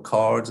and little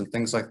cards and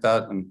things like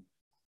that. And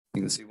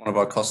you can see one of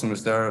our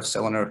customers there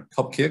selling her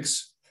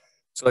cupcakes.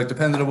 So like,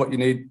 depending on what you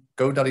need,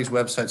 GoDaddy's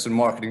website's a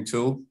marketing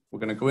tool. We're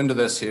going to go into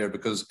this here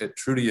because it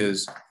truly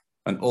is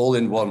an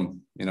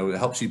all-in-one. You know, it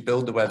helps you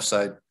build the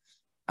website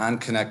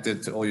and connect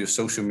it to all your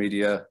social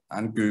media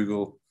and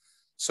Google.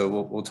 So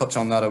we'll touch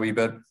on that a wee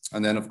bit.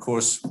 And then of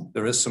course,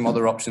 there is some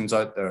other options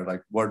out there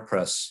like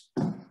WordPress,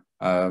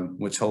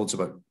 which holds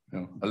about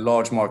a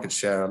large market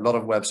share. A lot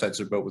of websites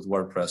are built with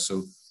WordPress.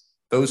 So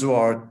those are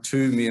our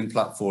two main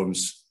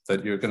platforms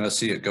that you're going to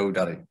see at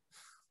GoDaddy: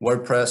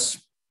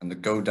 WordPress and the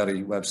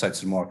GoDaddy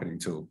websites and marketing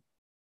tool.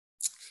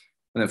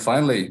 And then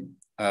finally,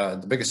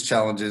 the biggest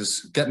challenge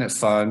is getting it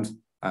found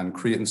and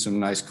creating some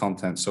nice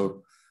content.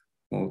 So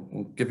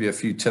we'll give you a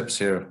few tips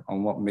here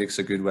on what makes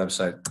a good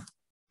website.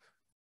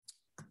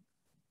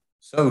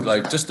 So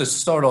like, just to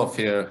start off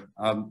here,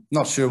 I'm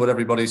not sure what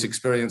everybody's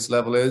experience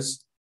level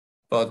is,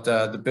 but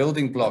the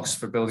building blocks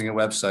for building a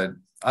website,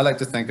 I like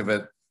to think of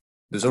it,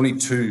 there's only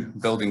two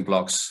building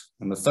blocks.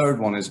 And the third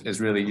one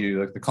is really you.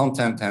 Like, the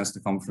content tends to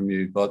come from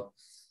you, but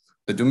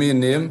the domain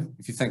name,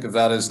 if you think of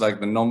that as like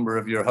the number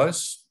of your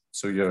house,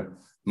 so your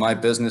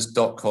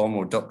mybusiness.com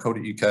or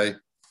 .co.uk,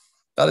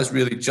 that is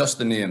really just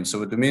the name.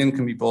 So a domain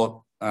can be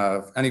bought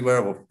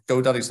anywhere. Well,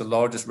 GoDaddy's the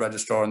largest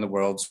registrar in the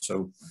world,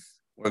 so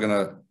we're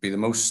going to be the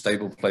most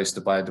stable place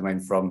to buy a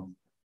domain from.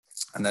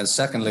 And then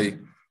secondly,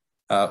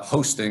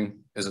 hosting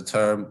is a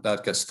term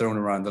that gets thrown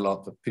around a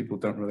lot, but people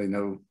don't really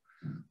know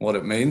what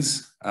it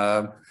means.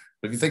 But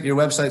if you think your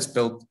website's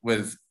built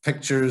with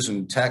pictures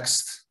and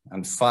text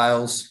and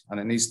files, and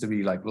it needs to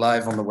be like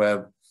live on the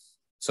web.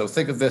 So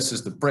think of this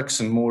as the bricks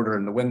and mortar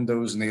and the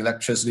windows and the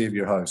electricity of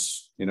your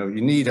house. You know,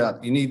 you need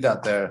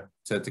that there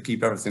to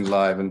keep everything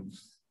live. And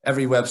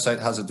every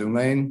website has a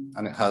domain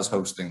and it has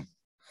hosting.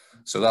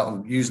 So that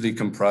will usually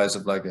comprise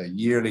of like a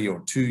yearly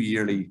or 2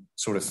 yearly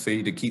sort of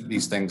fee to keep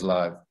these things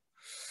live.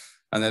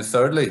 And then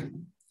thirdly,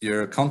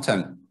 your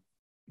content.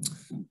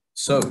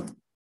 So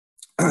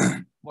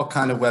what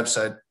kind of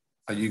website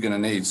are you going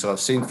to need? So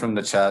I've seen from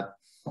the chat,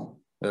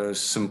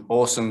 there's some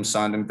awesome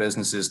sounding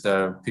businesses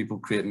there, people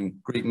creating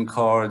greeting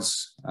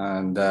cards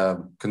and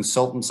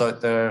consultants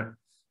out there,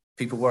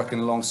 people working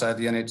alongside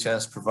the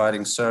NHS,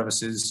 providing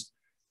services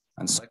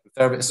and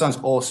psychotherapy. It sounds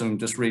awesome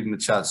just reading the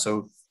chat.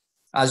 So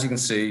as you can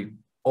see,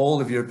 all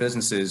of your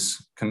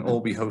businesses can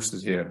all be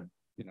hosted here.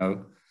 You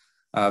know,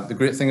 the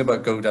great thing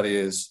about GoDaddy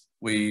is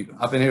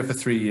I've been here for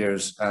 3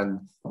 years, and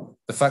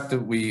the fact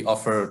that we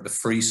offer the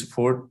free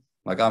support,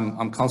 like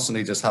I'm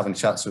constantly just having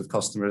chats with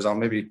customers. I'll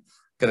maybe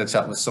get a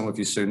chat with some of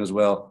you soon as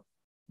well.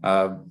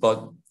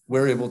 But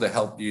we're able to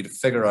help you to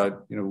figure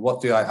out, you know,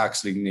 what do I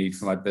actually need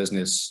for my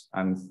business,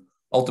 and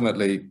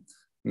ultimately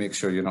make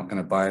sure you're not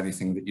going to buy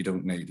anything that you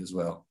don't need as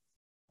well.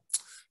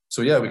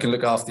 So yeah, we can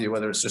look after you,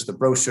 whether it's just a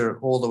brochure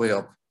all the way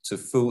up to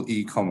full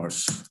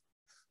e-commerce.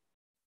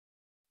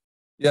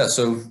 Yeah,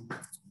 so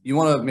you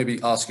want to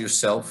maybe ask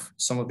yourself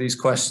some of these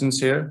questions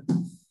here.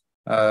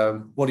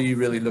 What are you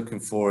really looking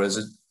for?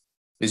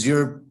 Is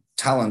your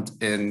talent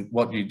in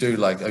what you do?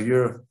 Like, are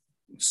your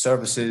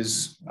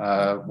services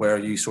where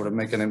you sort of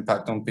make an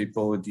impact on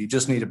people? Do you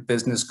just need a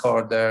business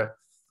card there?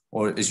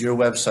 Or is your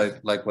website,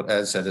 like what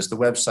Ed said, is the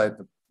website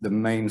the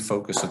main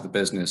focus of the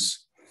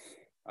business?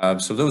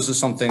 So those are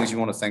some things you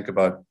want to think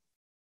about.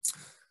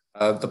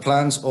 The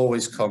plans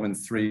always come in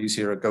threes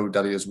here at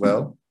GoDaddy as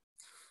well.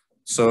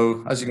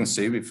 So as you can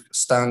see, we've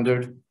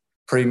standard,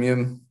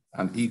 premium,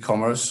 and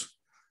e-commerce.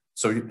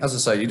 So as I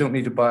say, you don't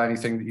need to buy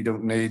anything that you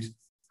don't need.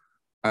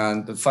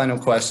 And the final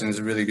question is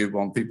a really good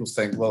one. People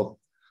think, well,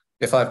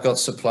 if I've got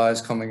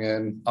supplies coming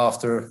in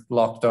after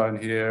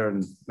lockdown here,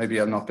 and maybe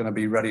I'm not going to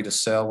be ready to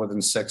sell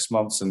within 6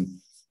 months, and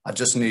I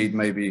just need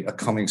maybe a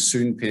coming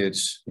soon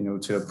page, you know,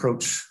 to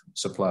approach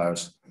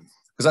suppliers.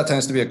 Because that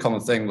tends to be a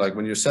common thing. Like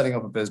when you're setting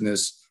up a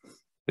business,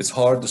 it's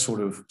hard to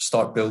sort of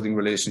start building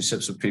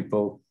relationships with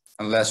people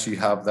unless you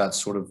have that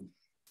sort of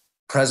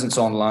presence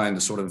online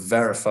to sort of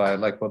verify,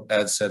 like what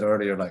Ed said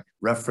earlier, like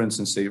reference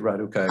and see, right,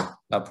 okay,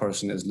 that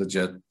person is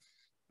legit.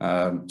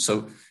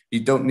 So you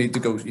don't need to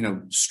go, you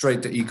know,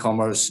 straight to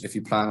e-commerce if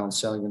you plan on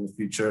selling in the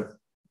future.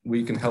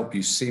 We can help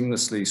you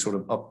seamlessly sort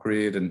of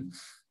upgrade and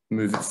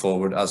move it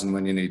forward as and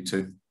when you need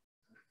to.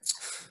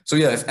 So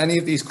yeah, if any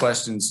of these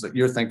questions that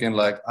you're thinking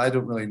like, I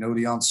don't really know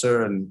the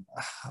answer and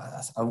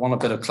I want a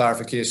bit of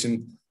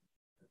clarification,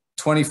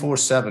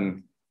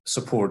 24/7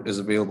 support is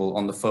available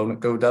on the phone at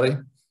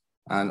GoDaddy.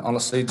 And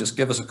honestly, just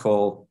give us a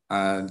call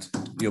and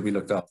you'll be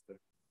looked after.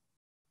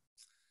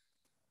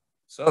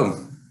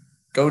 So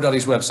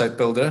GoDaddy's website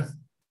builder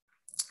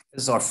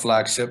is our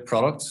flagship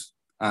product,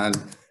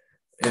 and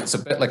it's a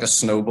bit like a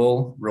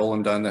snowball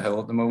rolling down the hill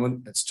at the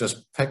moment. It's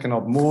just picking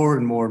up more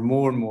and more and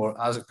more and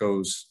more as it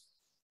goes.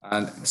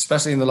 And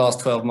especially in the last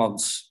 12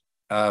 months,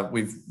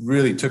 we've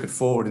really took it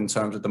forward in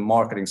terms of the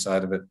marketing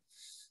side of it,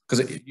 because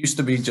it used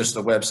to be just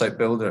a website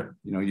builder.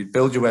 You know, you'd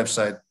build your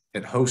website,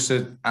 it hosts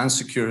it and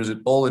secures it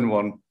all in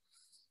one.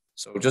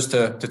 So just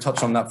to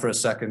touch on that for a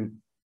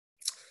second,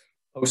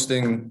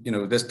 hosting, you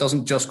know, this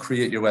doesn't just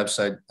create your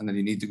website and then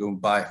you need to go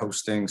and buy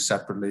hosting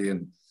separately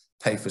and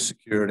pay for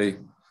security.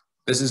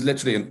 This is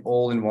literally an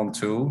all-in-one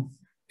tool,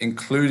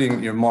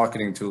 including your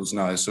marketing tools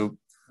now. So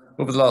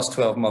over the last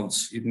 12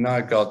 months, you've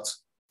now got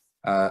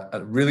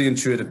a really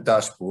intuitive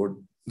dashboard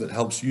that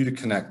helps you to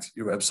connect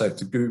your website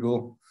to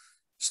Google,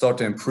 start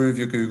to improve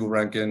your Google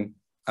ranking.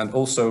 And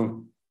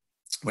also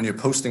when you're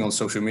posting on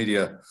social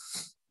media,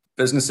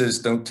 businesses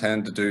don't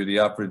tend to do the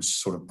average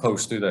sort of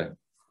post, do they?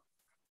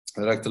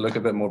 They like to look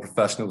a bit more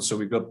professional. So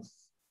we've got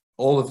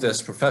all of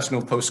this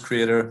professional post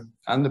creator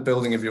and the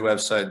building of your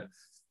website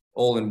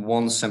all in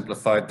one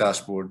simplified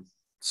dashboard.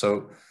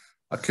 So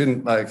I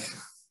couldn't, like,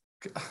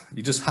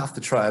 you just have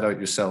to try it out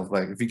yourself.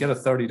 Like if you get a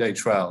 30-day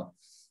trial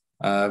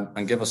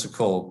and give us a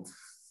call,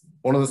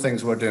 one of the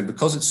things we're doing,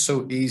 because it's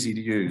so easy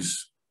to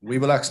use, we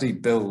will actually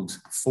build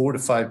 4 to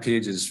 5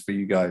 pages for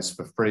you guys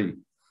for free.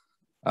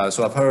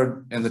 So I've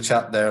heard in the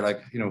chat there,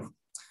 like, you know,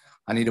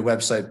 I need a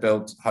website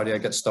built. How do I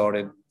get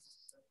started?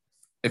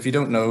 If you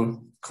don't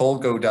know,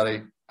 call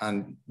GoDaddy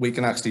and we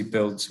can actually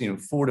build, you know,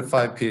 4 to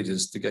 5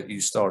 pages to get you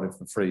started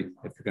for free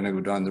if you're going to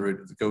go down the route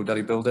of the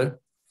GoDaddy builder.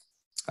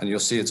 And you'll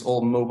see it's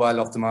all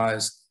mobile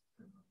optimized.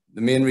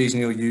 The main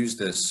reason you'll use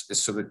this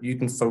is so that you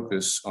can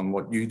focus on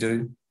what you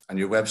do and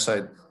your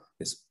website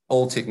is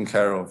all taken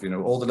care of, you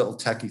know, all the little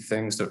techie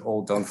things, they're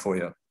all done for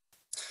you.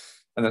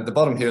 And at the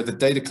bottom here, the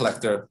data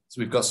collector, so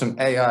we've got some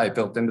AI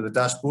built into the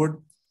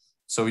dashboard.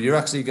 So you're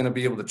actually going to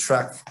be able to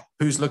track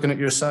who's looking at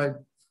your site,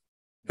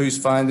 who's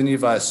finding you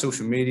via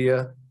social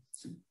media,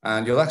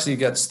 and you'll actually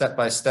get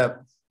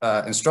step-by-step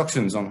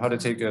instructions on how to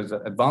take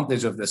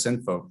advantage of this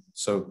info.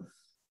 So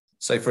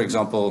say, for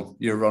example,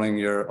 you're running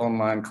your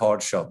online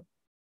card shop.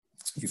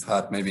 You've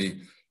had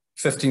maybe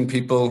 15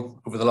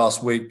 people over the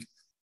last week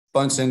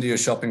bounce into your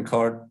shopping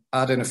cart,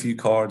 add in a few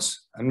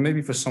cards, and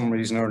maybe for some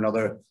reason or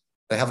another,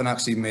 they haven't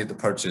actually made the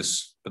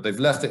purchase, but they've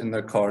left it in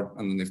their cart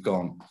and then they've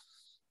gone.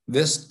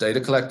 This data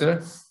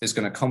collector is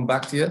going to come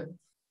back to you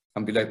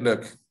and be like,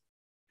 look,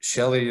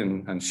 Shelley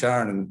and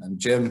Sharon and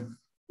Jim,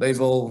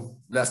 they've all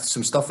left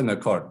some stuff in their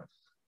cart.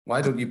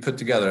 Why don't you put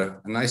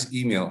together a nice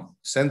email,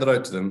 send it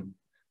out to them.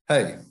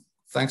 Hey,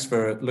 thanks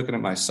for looking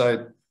at my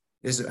site.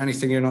 Is there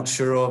anything you're not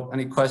sure of?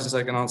 Any questions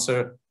I can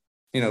answer?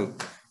 You know,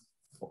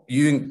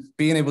 you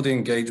being able to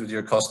engage with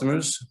your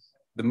customers,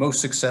 the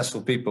most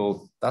successful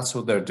people, that's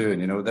what they're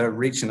doing. You know, they're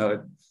reaching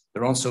out,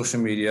 they're on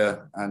social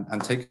media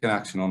and taking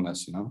action on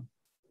this, you know.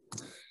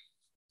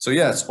 So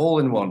yeah, it's all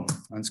in one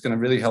and it's going to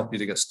really help you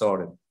to get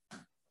started.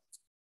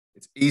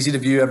 It's easy to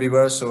view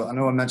everywhere. So I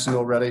know I mentioned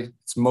already,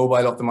 it's mobile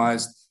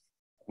optimized.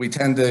 We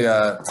tend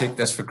to take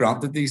this for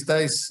granted these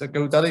days at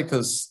GoDaddy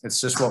because it's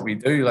just what we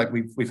do. Like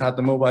we've had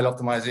the mobile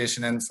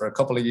optimization in for a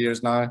couple of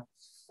years now,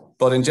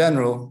 but in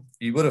general,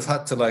 you would have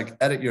had to like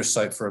edit your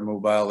site for a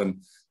mobile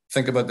and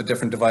think about the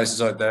different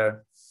devices out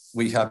there.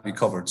 We have you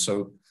covered.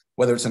 So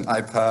whether it's an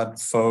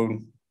iPad,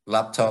 phone,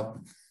 laptop,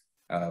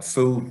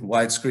 full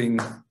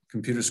widescreen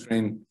computer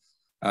screen,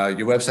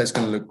 your website's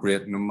going to look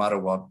great no matter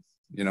what.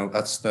 You know,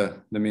 that's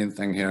the main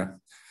thing here.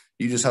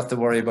 You just have to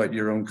worry about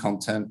your own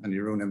content and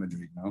your own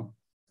imagery, you know?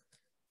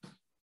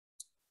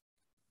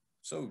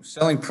 So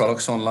selling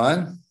products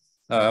online,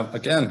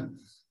 again,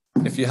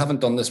 if you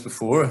haven't done this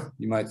before,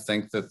 you might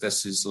think that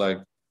this is like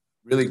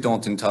really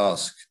daunting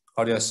task.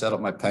 How do I set up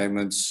my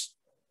payments?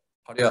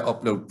 How do I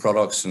upload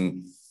products?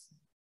 And,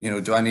 you know,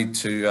 do I need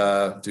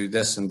to do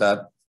this and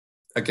that?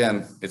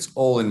 Again, it's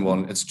all in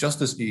one. It's just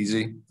as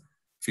easy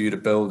for you to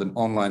build an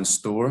online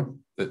store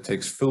that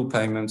takes full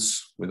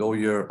payments with all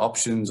your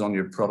options on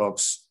your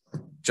products,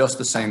 just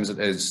the same as it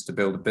is to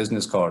build a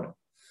business card,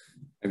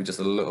 maybe just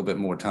a little bit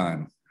more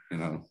time, you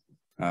know.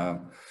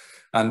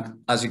 And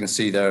as you can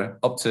see there,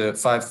 up to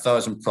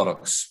 5,000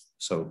 products.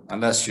 So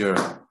unless you're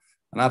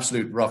an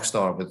absolute rock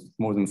star with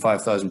more than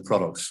 5,000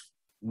 products,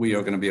 we are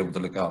going to be able to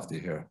look after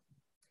you here.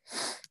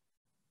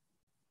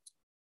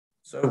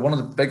 So one of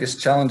the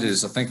biggest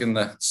challenges, I think in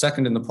the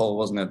second in the poll,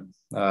 wasn't it?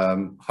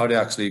 How to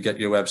actually get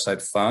your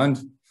website found.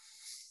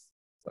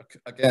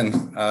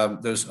 Again,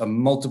 there's a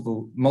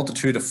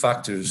multitude of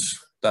factors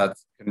that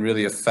can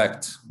really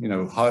affect, you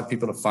know, how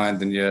people are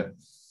finding you.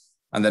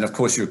 And then of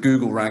course your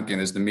Google ranking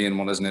is the main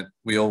one, isn't it?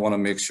 We all want to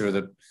make sure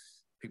that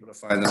people are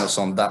finding us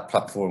on that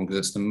platform because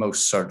it's the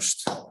most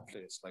searched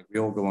place. Like we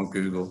all go on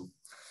Google.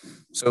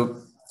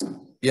 So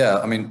yeah,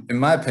 I mean, in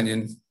my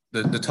opinion,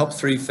 the top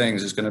three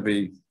things is going to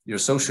be your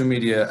social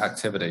media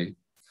activity.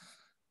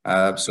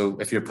 So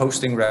if you're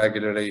posting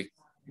regularly,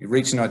 you're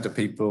reaching out to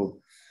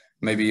people,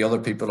 maybe other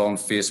people on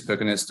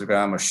Facebook and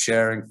Instagram are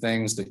sharing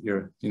things that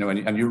you're, you know,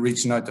 and you're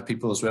reaching out to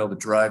people as well to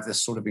drive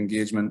this sort of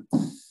engagement.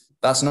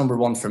 That's number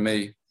one for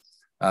me.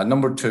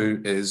 Number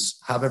two is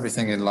have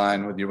everything in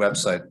line with your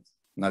website.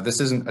 Now, this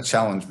isn't a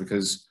challenge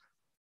because,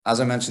 as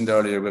I mentioned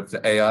earlier with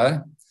the AI,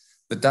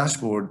 the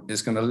dashboard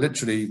is going to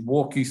literally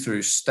walk you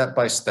through step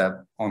by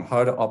step on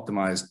how to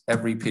optimize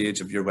every page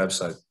of your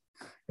website.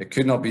 It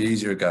could not be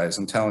easier, guys,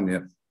 I'm telling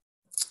you,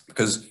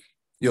 because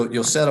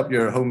you'll set up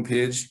your home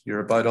page,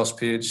 your About Us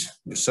page,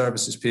 your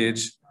services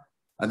page,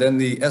 and then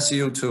the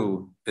SEO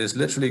tool is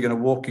literally going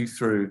to walk you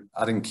through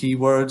adding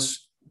keywords.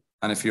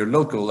 And if you're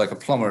local, like a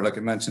plumber, like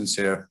it mentions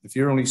here, if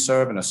you're only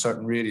serving a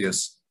certain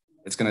radius,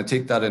 it's going to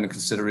take that into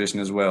consideration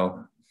as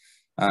well.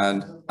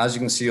 And as you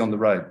can see on the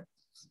right,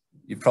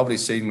 you've probably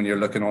seen when you're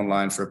looking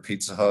online for a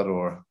Pizza Hut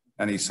or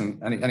any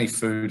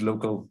food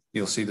local,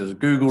 you'll see there's a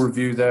Google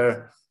review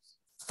there.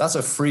 That's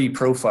a free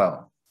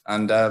profile.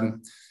 And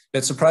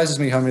it surprises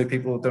me how many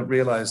people don't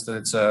realize that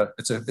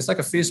it's like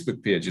a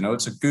Facebook page, you know,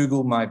 it's a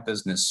Google My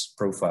Business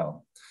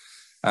profile.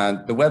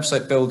 And the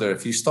website builder,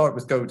 if you start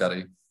with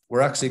GoDaddy, we're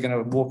actually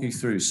going to walk you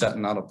through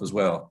setting that up as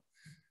well.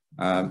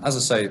 As I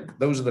say,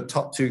 those are the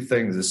top two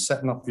things, is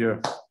setting up your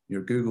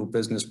Google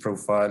business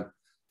profile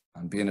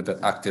and being a bit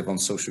active on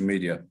social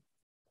media.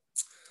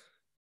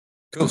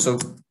 Cool, so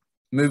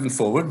moving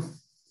forward,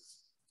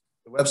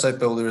 the website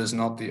builder is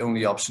not the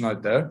only option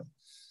out there.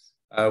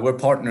 We're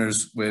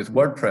partners with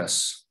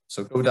WordPress.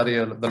 So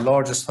GoDaddy are the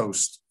largest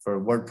host for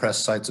WordPress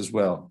sites as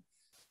well.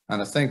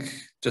 And I think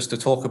just to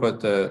talk about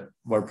the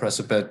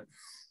WordPress a bit,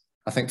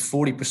 I think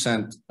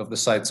 40% of the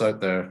sites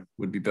out there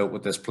would be built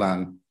with this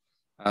plan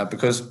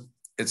because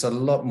it's a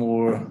lot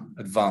more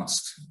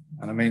advanced.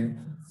 And I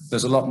mean,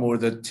 there's a lot more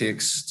that it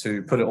takes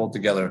to put it all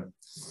together.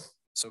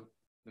 So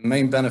the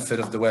main benefit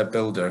of the web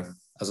builder,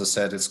 as I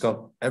said, it's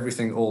got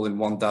everything all in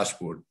one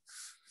dashboard.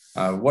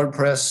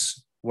 WordPress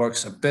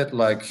works a bit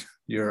like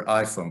your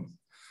iPhone.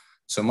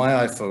 So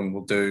my iPhone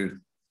will do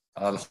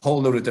a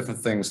whole load of different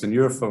things than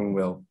your phone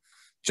will,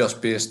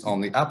 just based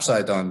on the apps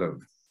I download.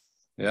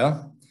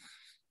 Yeah.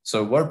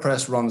 So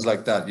WordPress runs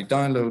like that. You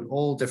download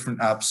all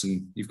different apps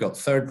and you've got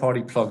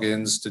third-party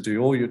plugins to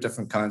do all your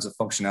different kinds of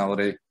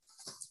functionality.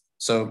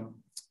 So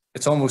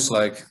it's almost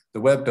like the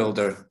web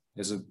builder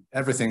is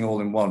everything all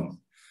in one.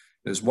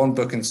 There's one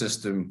booking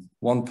system,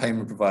 one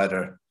payment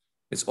provider.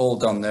 It's all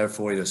done there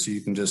for you, so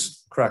you can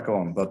just crack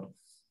on. But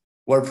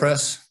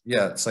WordPress,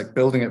 yeah, it's like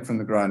building it from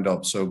the ground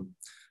up. So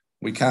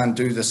we can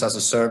do this as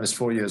a service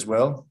for you as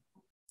well.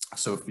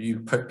 So if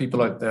you put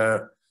people out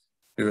there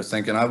who are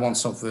thinking, I want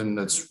something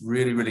that's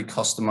really, really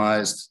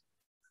customized,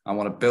 I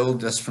want to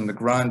build this from the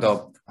ground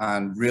up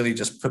and really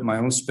just put my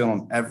own spin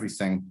on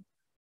everything,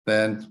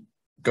 then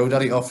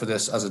GoDaddy offer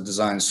this as a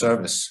design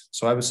service.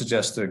 So I would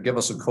suggest to give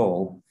us a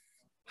call,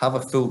 have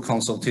a full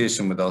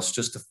consultation with us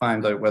just to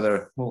find out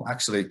whether, well,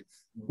 actually,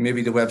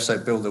 maybe the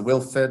website builder will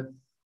fit,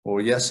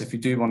 or yes, if you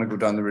do want to go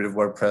down the route of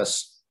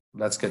WordPress,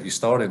 let's get you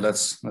started.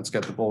 Let's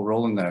get the ball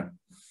rolling there.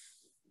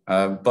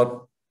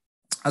 But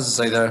as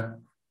I say there,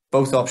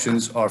 both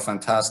options are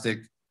fantastic.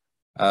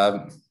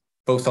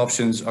 Both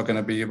options are going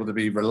to be able to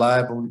be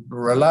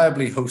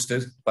reliably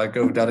hosted by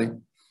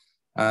GoDaddy.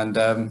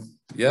 And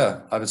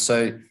yeah, I would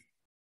say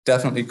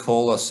definitely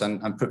call us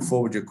and put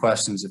forward your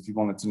questions if you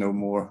wanted to know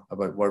more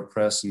about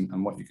WordPress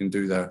and what you can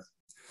do there.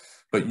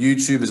 But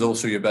YouTube is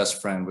also your best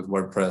friend with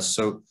WordPress.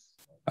 So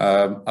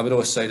I would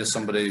always say to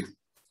somebody,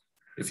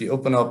 if you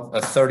open up a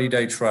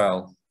 30-day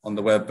trial on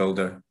the web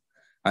builder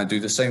and do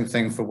the same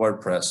thing for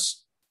WordPress,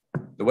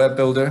 the web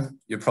builder,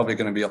 you're probably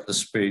going to be up to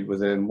speed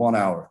within 1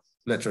 hour,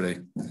 literally.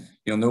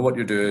 You'll know what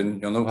you're doing.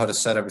 You'll know how to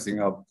set everything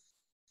up.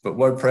 But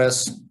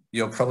WordPress,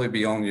 you'll probably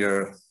be on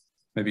your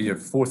maybe your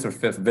 4th or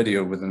 5th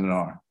video within an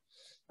hour,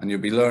 and you'll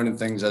be learning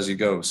things as you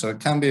go. So it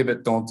can be a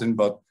bit daunting,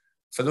 but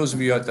for those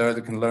of you out there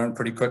that can learn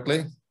pretty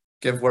quickly,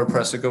 give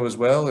WordPress a go as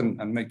well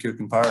and make your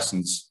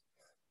comparisons.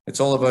 It's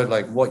all about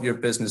like what your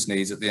business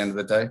needs at the end of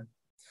the day.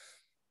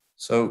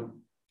 So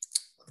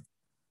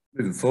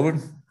moving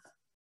forward,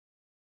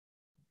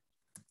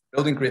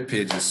 building great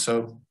pages.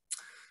 So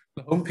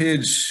the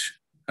homepage,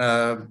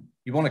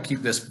 you want to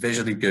keep this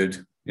visually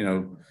good. You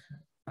know,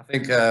 I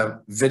think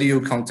video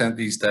content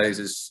these days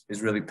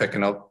is really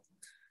picking up.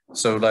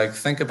 So like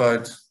think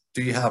about,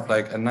 do you have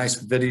like a nice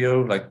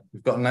video? Like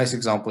we've got a nice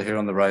example here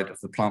on the right of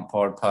the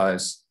plant-powered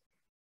pies.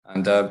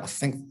 And I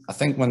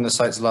think when the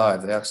site's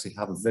live, they actually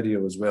have a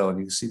video as well, and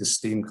you can see the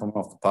steam coming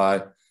off the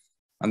pie.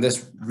 And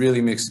this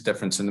really makes a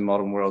difference in the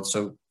modern world.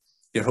 So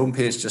your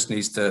homepage just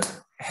needs to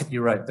hit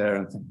you right there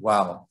and think,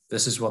 wow,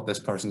 this is what this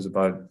person's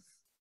about.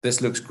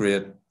 This looks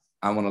great.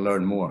 I want to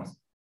learn more.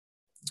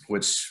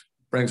 Which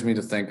brings me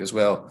to think as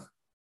well,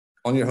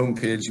 on your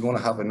homepage, you want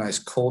to have a nice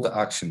call to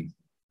action,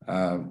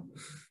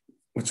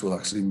 which we'll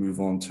actually move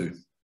on to.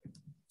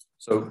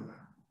 So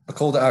a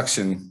call to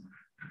action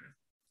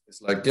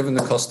is like giving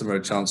the customer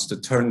a chance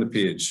to turn the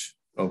page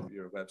of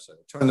your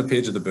website, turn the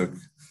page of the book,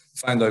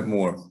 find out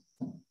more.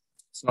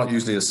 It's not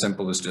usually as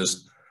simple as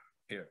just,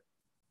 here,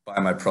 buy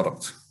my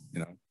product,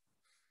 you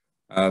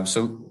know.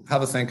 So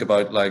have a think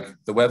about like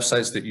the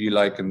websites that you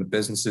like and the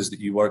businesses that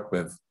you work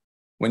with.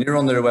 When you're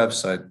on their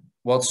website,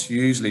 what's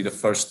usually the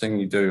first thing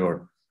you do,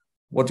 or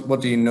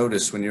what do you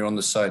notice when you're on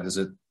the site?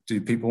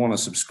 Do people want to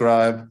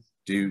subscribe?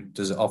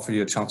 Does it offer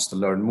you a chance to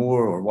learn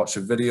more or watch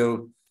a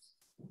video?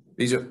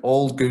 These are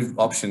all good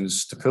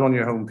options to put on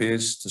your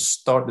homepage to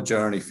start the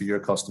journey for your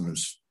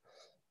customers.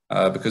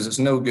 Because it's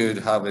no good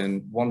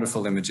having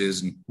wonderful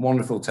images and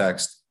wonderful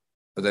text,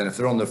 but then if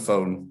they're on their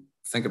phone,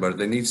 think about it,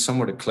 they need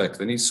somewhere to click,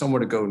 they need somewhere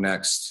to go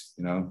next,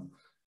 you know.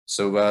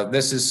 So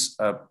this is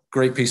a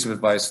great piece of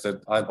advice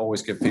that I'd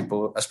always give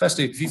people,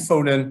 especially if you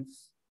phone in,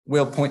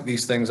 we'll point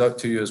these things out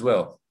to you as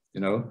well,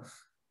 you know.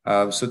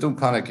 So don't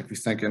panic if you're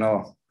thinking,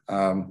 oh,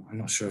 I'm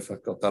not sure if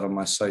I've got that on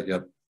my site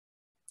yet.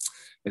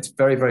 It's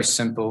very, very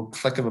simple.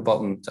 Click of a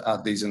button to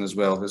add these in as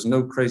well. There's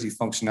no crazy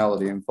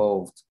functionality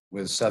involved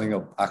with setting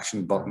up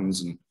action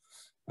buttons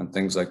and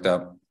things like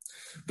that.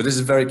 But this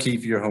is very key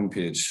for your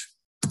homepage.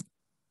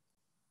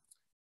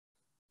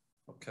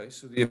 Okay,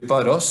 so the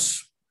About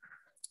Us,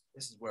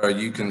 this is where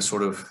you can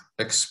sort of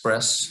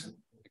express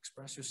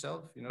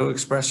yourself, you know,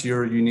 express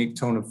your unique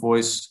tone of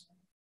voice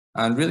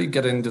and really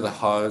get into the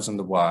hows and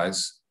the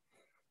whys.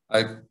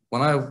 Like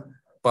when I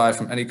buy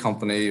from any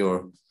company,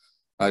 or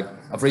like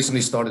I've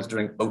recently started to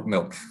drink oat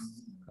milk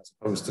as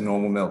opposed to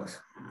normal milk.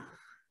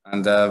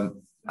 And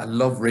I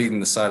love reading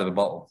the side of the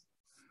bottle.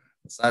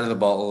 The side of the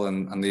bottle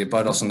and the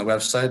About Us on the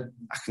website,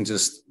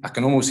 I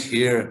can almost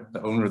hear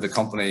the owner of the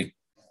company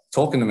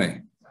talking to me.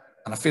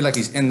 And I feel like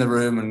he's in the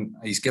room and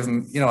he's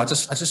giving, you know, I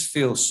just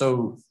feel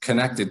so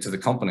connected to the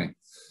company.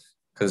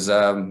 Because,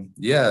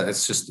 yeah,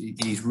 it's just,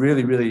 he's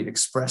really, really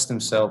expressed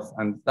himself.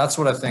 And that's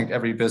what I think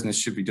every business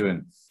should be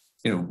doing.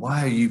 You know,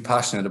 why are you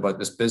passionate about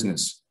this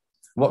business?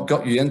 What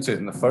got you into it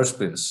in the first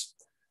place?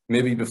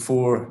 Maybe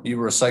before you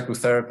were a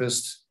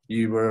psychotherapist,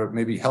 you were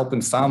maybe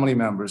helping family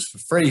members for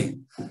free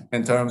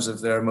in terms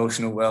of their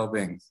emotional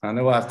well-being. I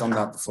know I've done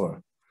that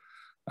before.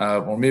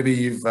 Or maybe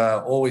you've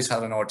always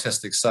had an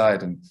artistic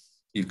side and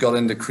you've got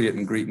into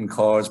creating greeting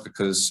cards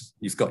because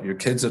you've got your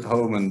kids at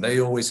home and they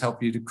always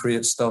help you to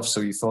create stuff.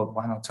 So you thought,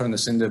 why not turn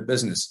this into a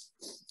business?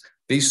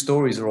 These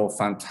stories are all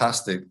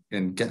fantastic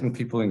in getting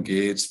people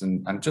engaged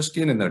and just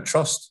gaining their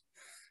trust,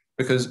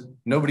 because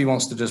nobody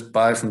wants to just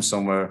buy from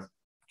somewhere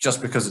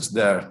just because it's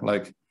there.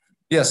 Like,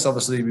 yes,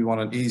 obviously we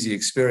want an easy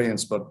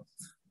experience, but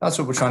that's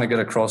what we're trying to get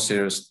across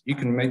here is you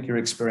can make your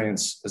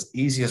experience as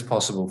easy as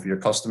possible for your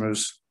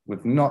customers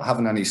with not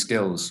having any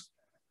skills.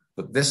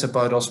 But this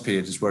About Us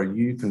page is where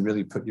you can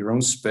really put your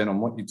own spin on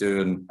what you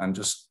do and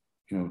just,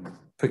 you know,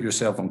 put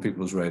yourself on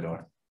people's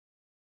radar.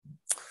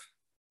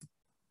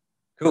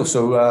 Cool.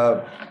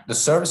 So the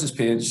services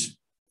page,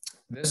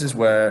 this is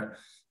where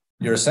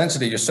you're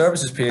essentially, your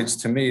services page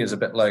to me is a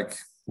bit like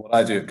what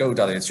I do at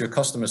GoDaddy. It's your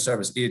customer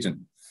service agent.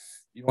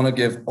 You want to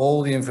give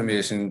all the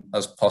information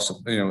as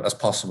possible, you know, as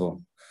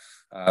possible.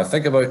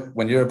 Think about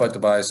when you're about to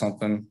buy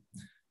something,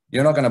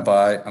 you're not going to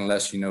buy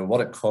unless you know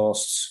what it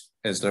costs.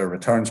 Is there a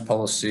returns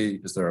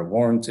policy? Is there a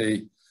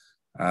warranty?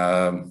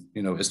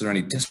 You know, is there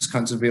any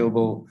discounts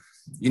available?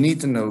 You need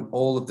to know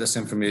all of this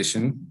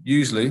information,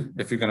 usually,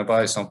 if you're going to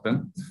buy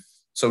something.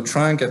 So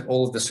try and get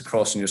all of this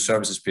across in your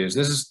services page.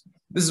 This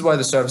is why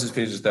the services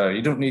page is there.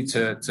 You don't need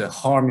to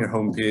harm your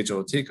homepage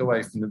or take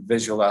away from the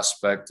visual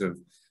aspect of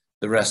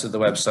the rest of the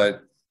website.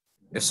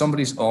 If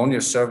somebody's on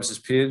your services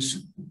page,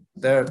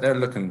 they're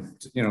looking,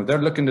 you know,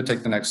 they're looking to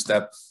take the next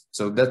step.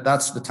 So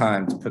that's the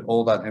time to put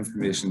all that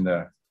information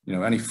there. You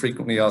know, any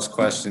frequently asked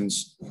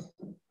questions.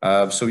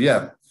 So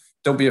yeah,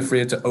 don't be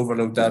afraid to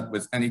overload that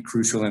with any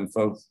crucial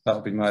info. That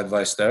would be my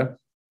advice there.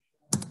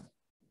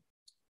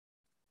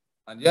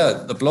 And yeah,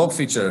 the blog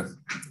feature,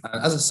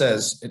 as it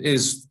says, it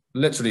is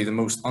literally the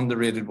most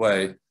underrated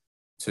way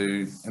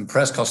to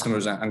impress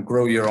customers and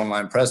grow your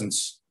online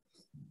presence,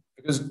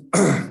 because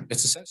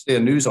it's essentially a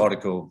news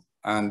article,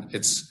 and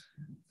it's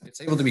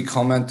able to be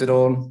commented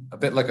on a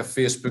bit like a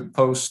Facebook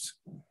post.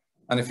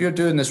 And if you're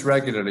doing this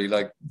regularly,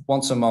 like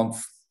once a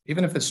month,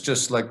 even if it's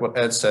just like what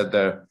Ed said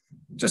there,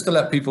 just to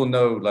let people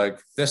know, like,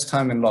 this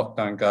time in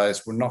lockdown,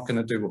 guys, we're not going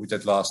to do what we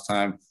did last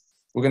time.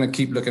 We're going to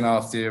keep looking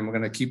after you, and we're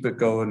going to keep it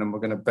going, and we're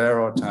going to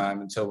bear our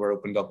time until we're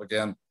opened up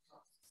again.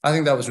 I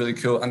think that was really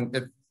cool.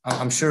 And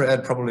I'm sure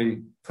Ed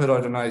probably put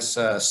out a nice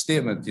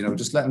statement, you know,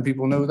 just letting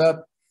people know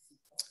that.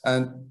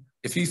 And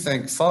if you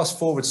think fast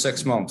forward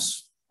 6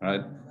 months,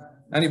 right,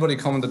 anybody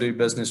coming to do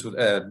business with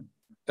Ed,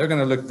 they're going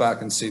to look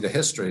back and see the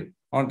history,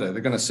 aren't they?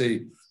 They're going to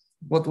see,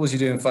 what was he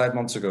doing 5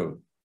 months ago?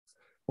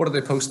 What did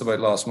they post about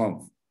last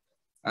month?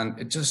 And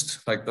it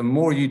just, like, the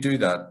more you do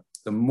that,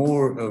 the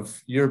more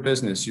of your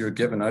business you're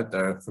giving out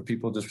there for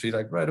people to be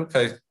like, right,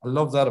 okay, I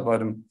love that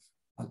about him.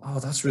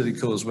 Oh, that's really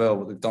cool as well,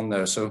 what they've done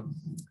there. So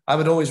I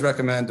would always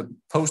recommend to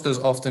post as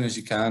often as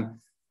you can,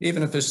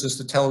 even if it's just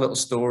to tell a little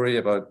story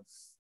about,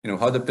 you know,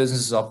 how the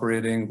business is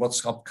operating,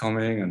 what's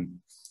upcoming,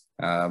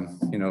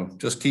 and, you know,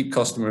 just keep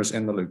customers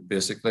in the loop,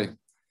 basically.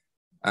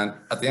 And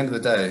at the end of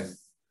the day,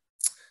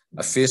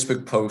 a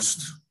Facebook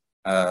post,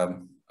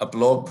 a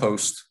blog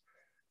post,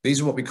 these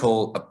are what we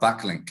call a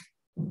backlink.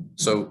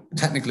 So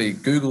technically,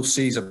 Google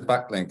sees a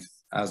backlink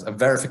as a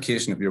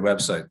verification of your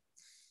website.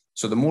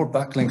 So the more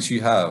backlinks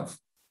you have,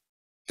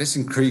 this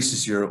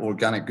increases your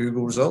organic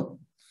Google result.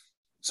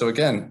 So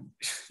again,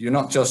 you're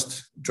not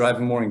just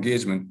driving more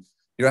engagement,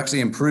 you're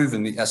actually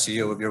improving the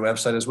SEO of your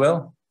website as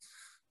well.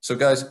 So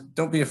guys,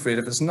 don't be afraid.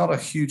 If it's not a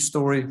huge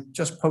story,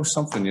 just post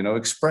something, you know,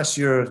 express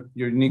your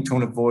unique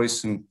tone of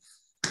voice and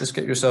just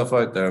get yourself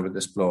out there with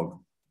this blog.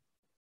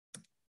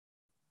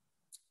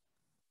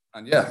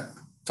 And yeah,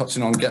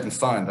 touching on getting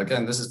found.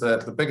 Again, this is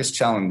the biggest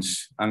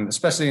challenge, and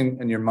especially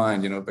in your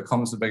mind, you know, it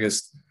becomes the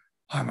biggest,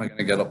 how am I going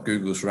to get up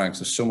Google's ranks?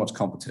 There's so much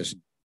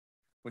competition,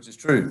 which is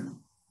true.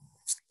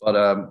 But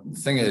the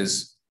thing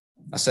is,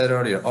 I said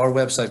earlier, our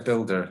website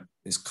builder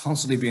is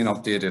constantly being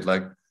updated.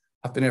 Like,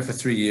 I've been here for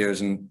 3 years,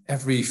 and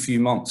every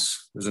few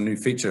months there's a new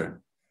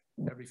feature.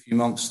 Every few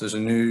months there's a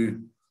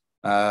new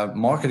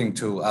marketing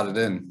tool added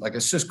in. Like,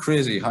 it's just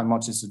crazy how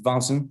much it's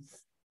advancing.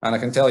 And I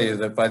can tell you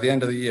that by the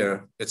end of the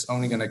year, it's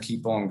only going to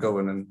keep on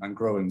going and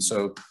growing.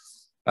 So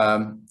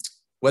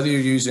whether you're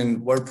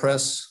using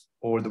WordPress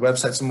or the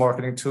website's a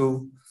marketing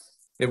tool,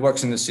 it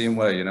works in the same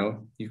way. You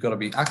know, you've got to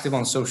be active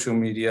on social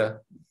media.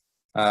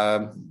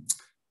 To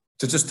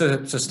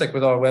stick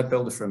with our web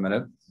builder for a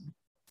minute,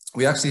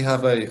 we actually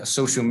have a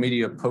social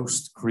media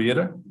post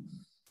creator.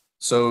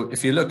 So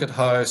if you look at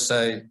how,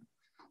 say,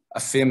 a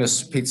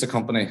famous pizza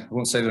company, I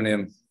won't say their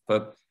name,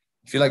 but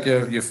if you like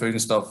your food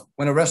and stuff,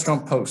 when a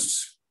restaurant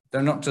posts,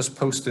 they're not just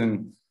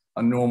posting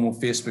a normal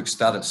Facebook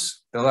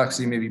status. They'll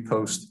actually maybe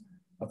post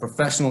a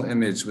professional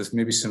image with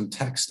maybe some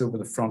text over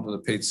the front of the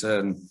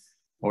pizza.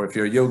 Or if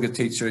you're a yoga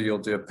teacher, you'll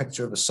do a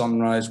picture of a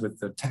sunrise with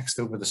the text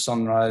over the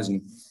sunrise.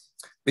 And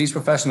these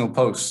professional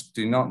posts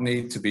do not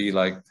need to be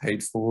like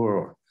paid for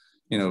or,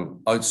 you know,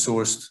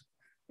 outsourced.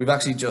 We've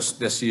actually just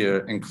this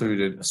year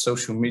included a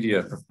social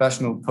media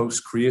professional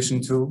post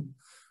creation tool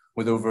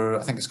with over,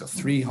 I think it's got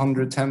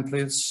 300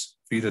 templates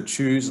for you to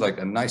choose like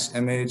a nice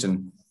image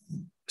and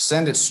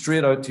send it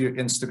straight out to your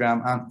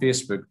Instagram and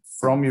Facebook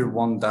from your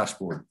one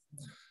dashboard.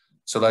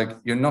 So like,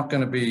 you're not going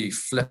to be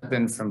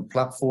flipping from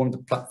platform to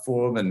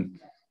platform and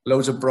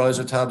loads of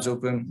browser tabs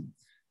open.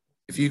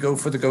 If you go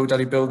for the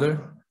GoDaddy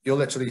Builder, you'll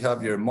literally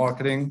have your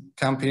marketing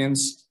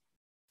campaigns,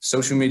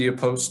 social media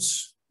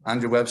posts,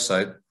 and your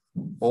website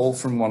all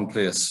from one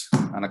place.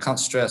 And I can't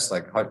stress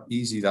like how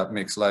easy that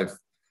makes life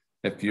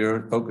if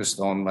you're focused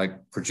on like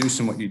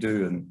producing what you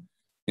do. And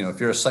you know,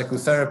 if you're a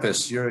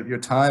psychotherapist, your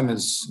time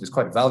is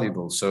quite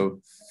valuable.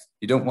 So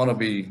you don't want to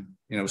be,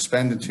 you know,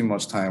 spending too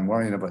much time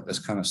worrying about this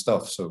kind of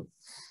stuff. So,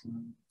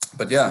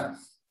 but yeah,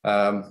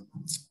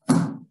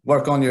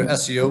 work on your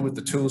SEO with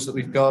the tools that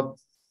we've got,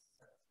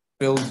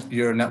 build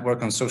your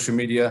network on social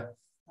media.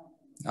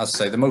 As I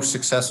say, the most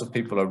successful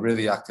people are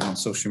really active on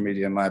social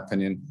media, in my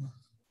opinion.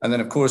 And then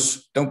of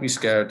course, don't be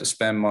scared to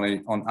spend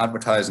money on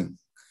advertising.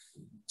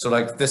 So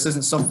like, this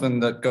isn't something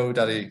that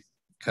GoDaddy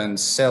can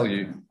sell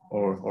you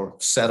or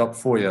set up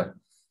for you.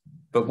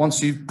 But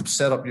once you've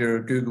set up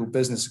your Google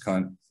business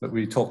account that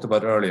we talked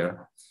about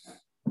earlier,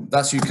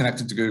 that's you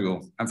connected to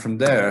Google. And from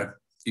there,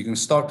 you can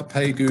start to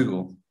pay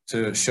Google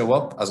to show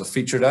up as a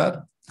featured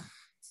ad.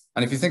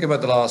 And if you think about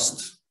the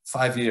last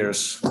 5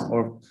 years,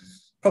 or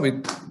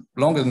probably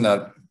longer than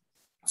that,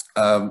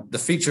 the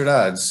featured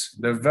ads,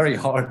 they're very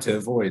hard to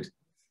avoid.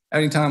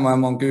 Anytime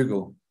I'm on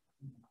Google,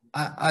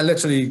 I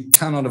literally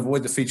cannot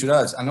avoid the featured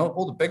ads. And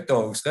all the big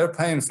dogs, they're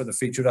paying for the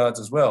featured ads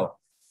as well.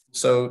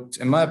 So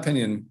in my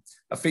opinion,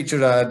 a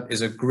featured ad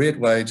is a great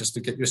way just to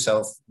get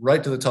yourself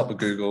right to the top of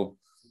Google.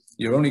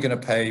 You're only going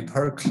to pay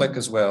per click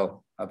as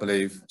well, I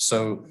believe.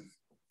 So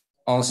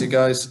honestly,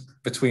 guys,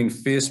 between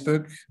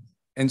Facebook,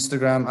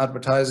 Instagram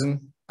advertising,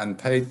 and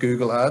paid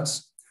Google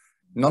ads,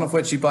 none of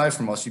which you buy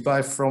from us, you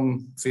buy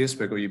from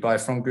Facebook or you buy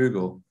from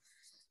Google,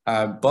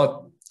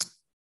 But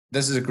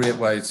this is a great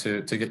way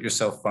to get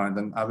yourself found.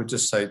 And I would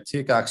just say,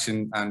 take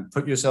action and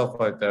put yourself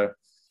out there.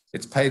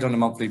 It's paid on a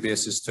monthly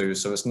basis too.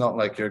 So it's not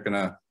like you're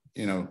gonna,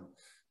 you know,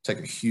 take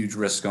a huge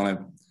risk on it.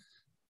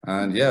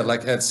 And yeah,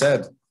 like Ed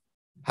said,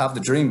 have the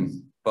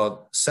dream,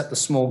 but set the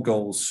small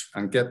goals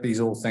and get these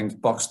old things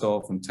boxed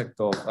off and ticked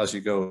off as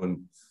you go,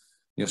 and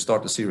you'll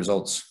start to see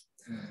results.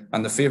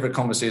 And the favorite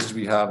conversations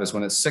we have is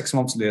when it's 6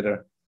 months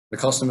later, the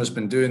customer's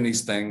been doing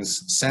these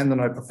things, sending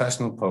out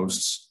professional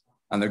posts,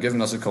 and they're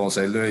giving us a call and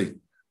say, Louis,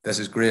 this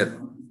is great.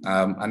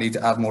 I need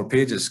to add more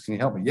pages. Can you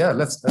help me? Yeah,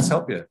 let's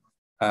help you.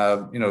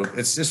 You know,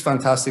 it's just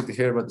fantastic to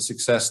hear about the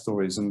success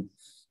stories, and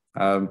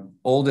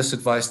all this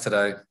advice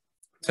today,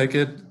 take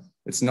it.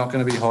 It's not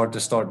going to be hard to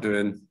start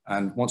doing.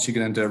 And once you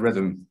get into a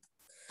rhythm,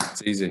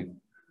 it's easy.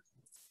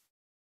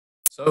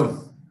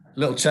 So,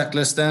 little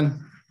checklist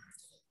then,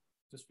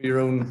 just for your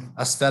own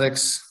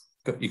aesthetics.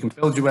 You can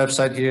build your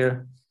website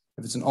here.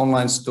 If it's an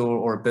online store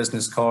or a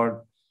business card,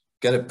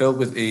 get it built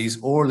with ease,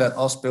 or let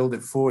us build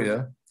it for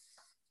you.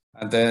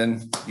 And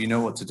then you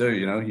know what to do.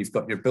 You know, you've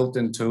got your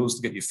built-in tools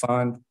to get you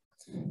found,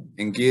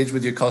 engage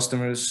with your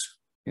customers,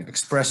 you know,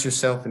 express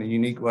yourself in a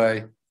unique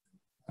way.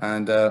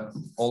 And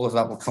all of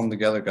that will come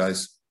together,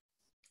 guys.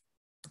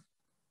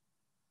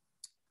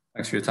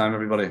 Thanks for your time,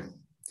 everybody.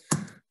 A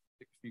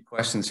few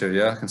questions here,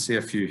 yeah? I can see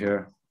a few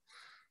here.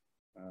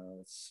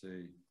 Let's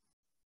see.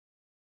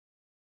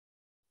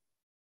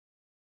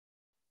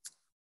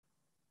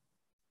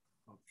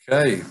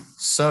 Okay,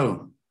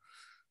 so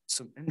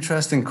some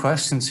interesting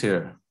questions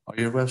here. Are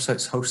your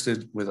websites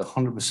hosted with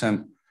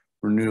 100%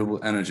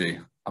 renewable energy?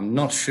 I'm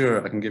not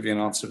sure I can give you an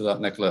answer to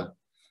that, Nicola.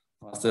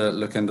 I'll have to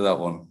look into that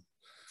one.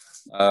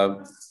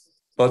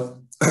 But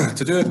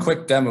to do a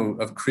quick demo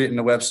of creating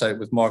a website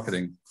with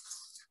marketing,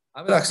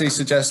 I would actually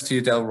suggest to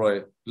you,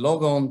 Delroy,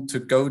 log on to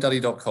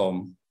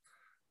GoDaddy.com.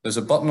 There's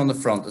a button on the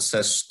front that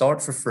says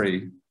start for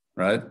free,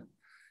 right?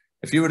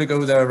 If you were to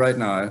go there right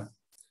now,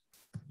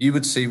 you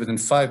would see within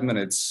 5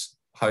 minutes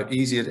how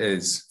easy it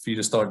is for you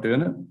to start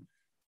doing it.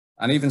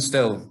 And even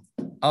still,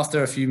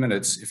 after a few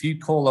minutes, if you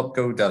call up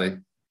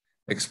GoDaddy,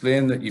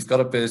 explain that you've got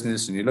a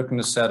business and you're looking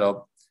to set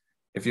up,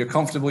 if you're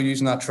comfortable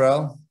using that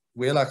trial,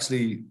 we'll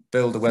actually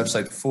build a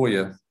website for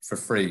you for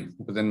free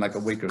within like a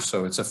week or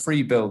so. It's a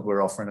free build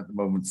we're offering at the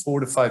moment, 4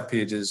 to 5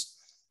 pages.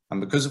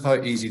 And because of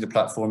how easy the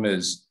platform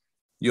is,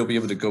 you'll be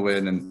able to go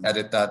in and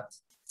edit that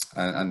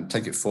and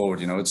take it forward.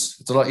 You know,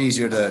 it's a lot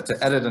easier to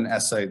edit an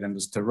essay than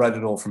just to write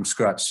it all from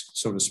scratch,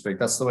 so to speak.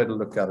 That's the way to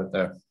look at it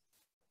there.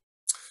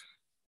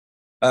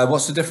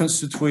 What's the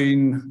difference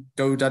between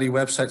GoDaddy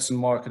websites and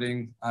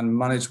marketing and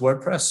managed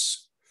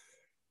WordPress?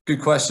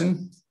 Good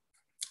question.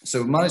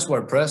 So managed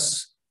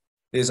WordPress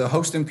is a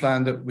hosting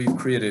plan that we've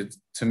created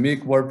to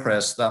make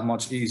WordPress that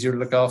much easier to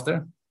look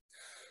after.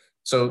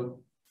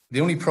 So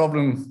the only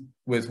problem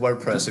with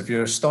WordPress, if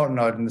you're starting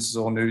out and this is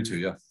all new to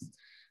you,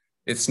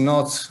 it's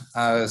not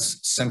as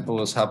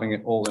simple as having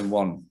it all in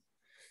one.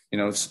 You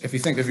know, if you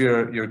think of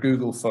your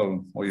Google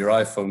phone or your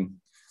iPhone,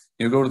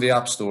 you go to the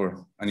App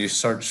Store and you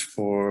search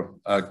for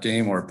a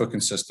game or a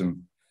booking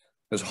system.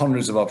 There's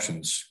hundreds of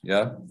options,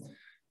 yeah?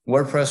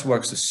 WordPress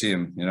works the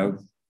same, you know?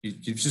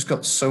 You've just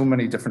got so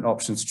many different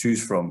options to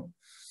choose from.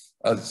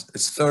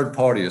 It's third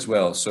party as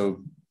well,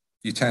 so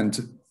you tend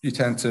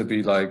to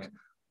be like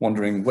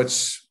wondering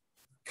which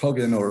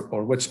plugin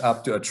or which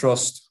app do I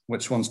trust,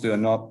 which ones do I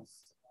not.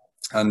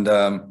 And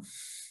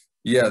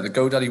yeah, the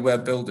GoDaddy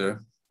Web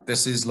Builder,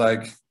 this is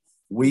like,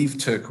 we've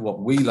took what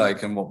we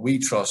like and what we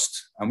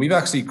trust, and we've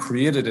actually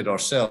created it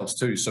ourselves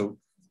too. So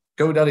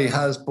GoDaddy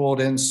has brought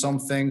in some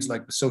things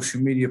like the social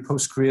media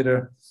post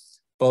creator,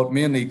 but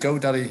mainly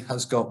GoDaddy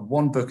has got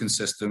one booking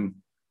system,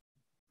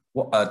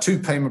 2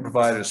 payment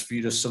providers for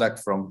you to select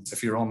from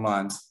if you're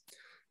online,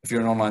 if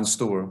you're an online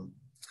store.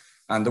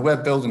 And the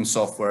web building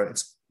software,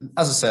 it's,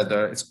 as I said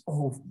there, it's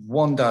all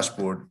one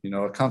dashboard. You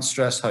know, I can't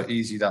stress how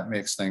easy that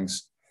makes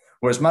things.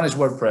 Whereas managed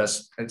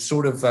WordPress, it's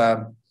sort of,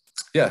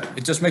 yeah,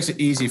 it just makes it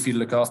easy for you to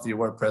look after your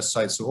WordPress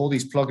site. So all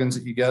these plugins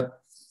that you get,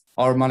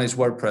 our managed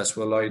WordPress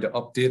will allow you to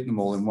update them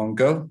all in one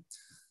go.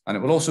 And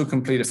it will also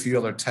complete a few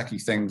other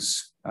techie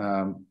things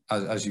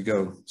as you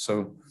go.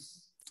 So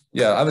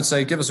yeah, I would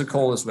say give us a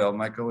call as well,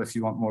 Michael, if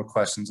you want more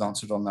questions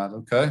answered on that,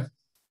 okay?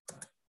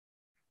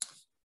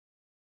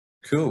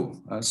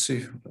 Cool, let's see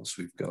what else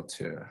we've got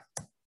here.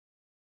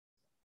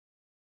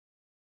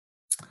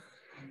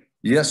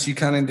 Yes, you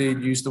can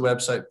indeed use the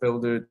website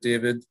builder,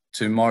 David,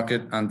 to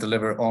market and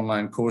deliver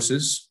online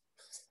courses.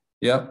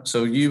 Yeah,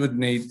 so you would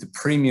need the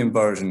premium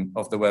version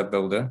of the web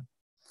builder.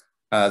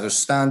 There's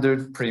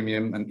standard,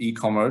 premium, and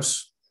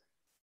e-commerce.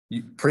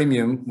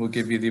 Premium will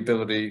give you the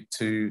ability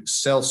to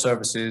sell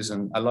services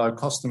and allow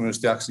customers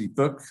to actually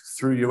book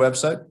through your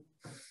website.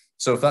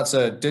 So if that's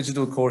a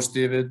digital course,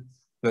 David,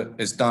 that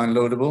is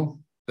downloadable,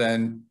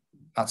 then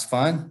that's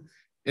fine.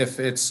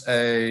 If it's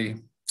a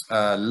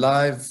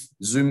live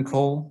Zoom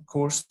call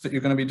course that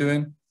you're going to be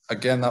doing,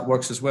 again, that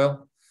works as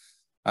well.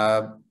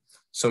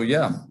 So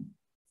yeah,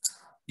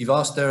 you've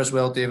asked there as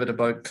well, David,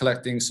 about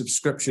collecting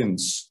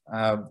subscriptions.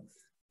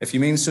 If you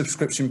mean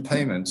subscription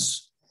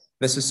payments,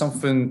 This is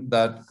something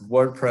that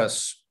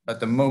WordPress at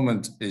the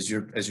moment is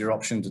your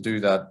option to do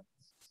that.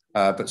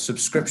 But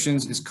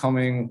subscriptions is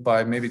coming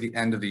by maybe the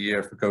end of the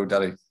year for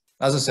GoDaddy.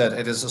 As I said,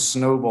 it is a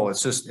snowball.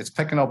 It's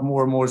picking up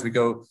more and more as we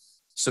go.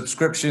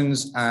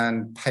 Subscriptions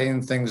and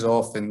paying things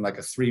off in like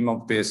a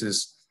 3-month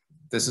basis.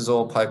 This is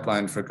all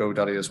pipelined for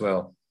GoDaddy as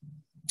well.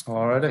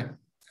 Alrighty.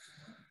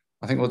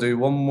 I think we'll do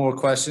one more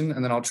question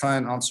and then I'll try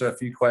and answer a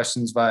few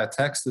questions via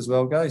text as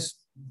well, guys.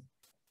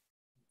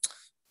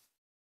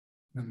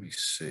 Let me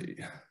see.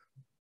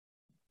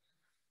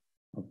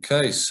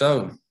 Okay,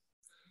 so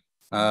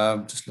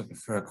just looking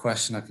for a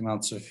question I can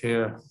answer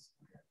here.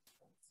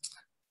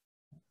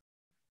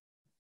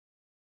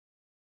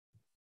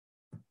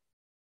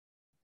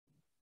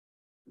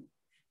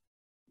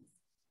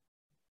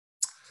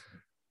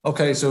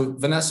 Okay, so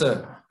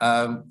Vanessa,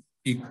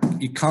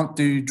 you can't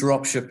do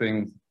drop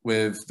shipping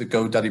with the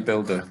GoDaddy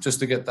builder, just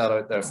to get that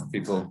out there for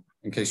people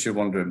in case you're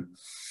wondering.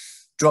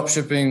 Drop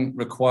shipping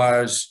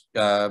requires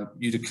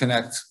you to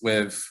connect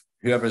with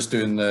whoever's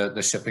doing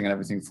the shipping and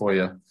everything for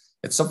you.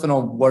 It's something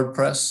on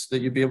WordPress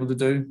that you'd be able to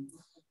do.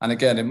 And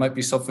again, it might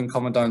be something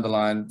coming down the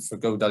line for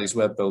GoDaddy's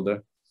web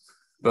builder.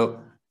 But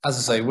as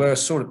I say, we're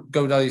sort of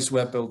GoDaddy's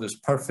web builder is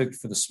perfect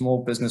for the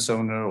small business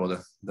owner or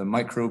the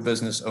micro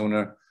business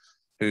owner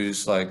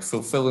who's like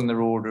fulfilling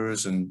their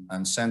orders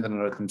and sending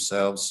it out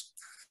themselves.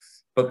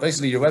 But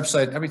basically your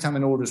website, every time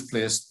an order is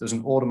placed, there's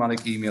an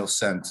automatic email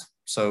sent.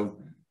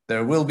 So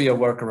there will be a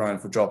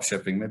workaround for drop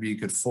shipping. Maybe you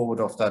could forward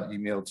off that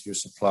email to your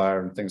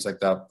supplier and things like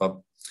that. But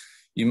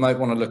you might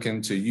want to look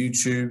into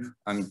YouTube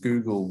and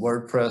Google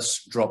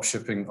WordPress drop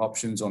shipping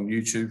options on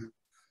YouTube.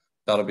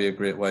 That'll be a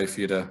great way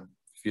for you to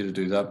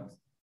do that.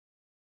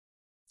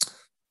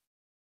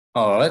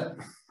 All right.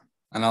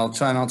 And I'll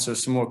try and answer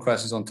some more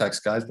questions on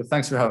text, guys. But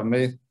thanks for having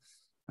me.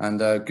 And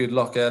good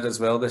luck, Ed, as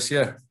well this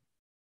year.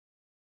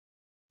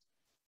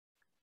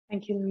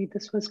 Thank you, Louis.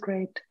 This was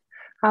great.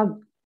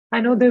 I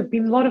know there have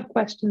been a lot of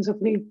questions.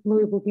 Hopefully,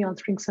 Louis will be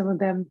answering some of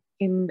them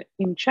in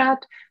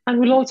chat. And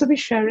we'll also be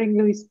sharing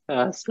Louis'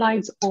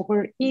 slides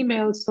over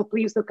email. So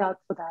please look out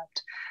for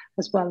that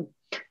as well.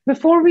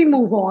 Before we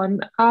move on,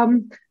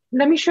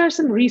 let me share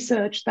some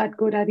research that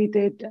GoDaddy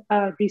did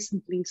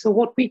recently. So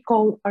what we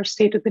call our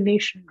State of the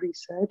Nation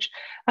research.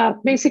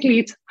 Basically,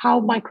 it's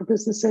how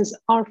microbusinesses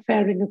are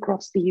faring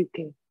across the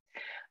UK.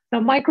 Now,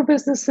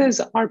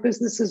 microbusinesses are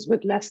businesses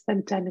with less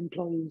than 10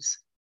 employees.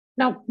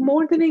 Now,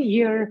 more than a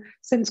year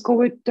since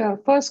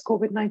first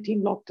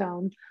COVID-19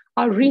 lockdown,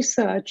 our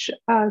research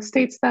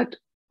states that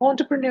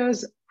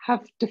entrepreneurs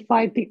have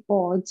defied the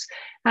odds,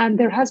 and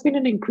there has been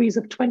an increase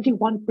of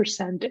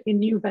 21% in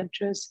new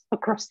ventures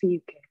across the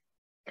UK.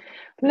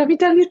 Let me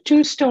tell you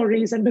 2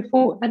 stories, and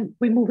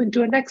we move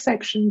into our next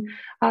section,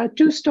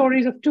 2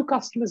 stories of 2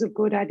 customers of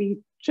GoDaddy,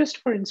 just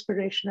for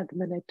inspiration at the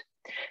minute.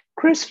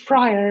 Chris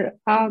Fryer,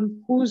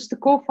 who's the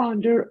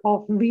co-founder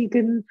of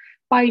vegan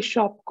pie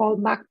shop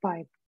called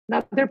Magpie.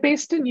 Now, they're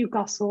based in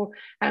Newcastle,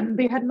 and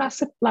they had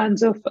massive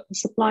plans of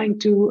supplying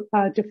to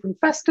different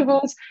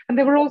festivals, and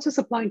they were also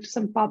supplying to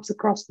some pubs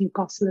across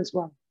Newcastle as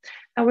well.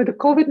 Now, with the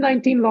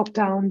COVID-19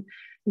 lockdown,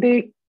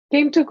 they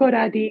came to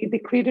GoDaddy, they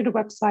created a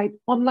website,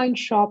 online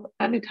shop,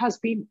 and it has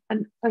been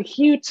a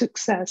huge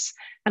success.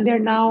 And they're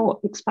now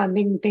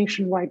expanding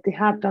nationwide. They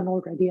have done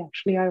already,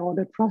 actually. I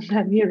ordered from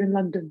them here in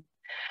London.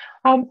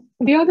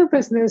 The other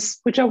business,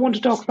 which I want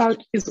to talk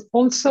about, is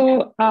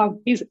also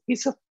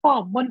is a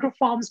farm, Munro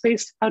Farms,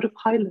 based out of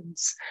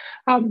Highlands.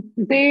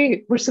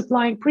 They were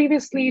supplying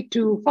previously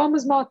to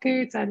farmers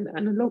markets and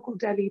a local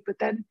deli, but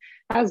then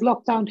as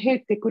lockdown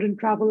hit, they couldn't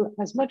travel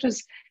as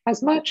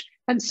much,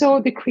 and so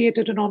they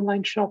created an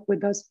online shop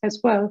with us as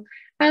well.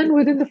 And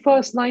within the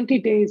first 90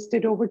 days,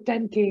 did over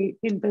 10K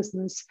in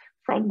business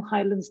from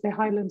Highlands, the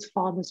Highlands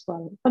farm as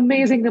well.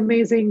 Amazing,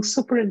 amazing,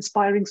 super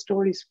inspiring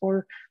stories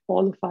for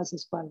all of us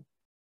as well.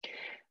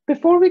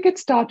 Before we get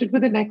started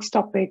with the next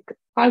topic,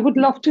 I would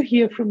love to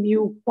hear from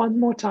you one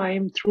more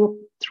time through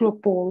a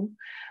poll.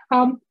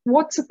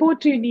 What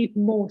support do you need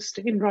most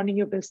in running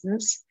your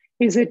business?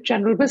 Is it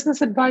general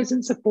business advice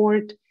and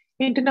support,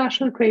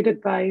 international trade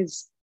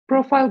advice,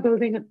 profile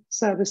building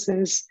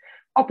services,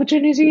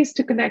 opportunities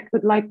to connect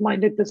with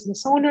like-minded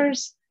business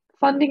owners,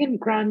 funding and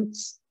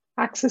grants,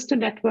 access to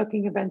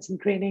networking events and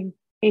training,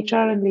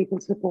 HR and legal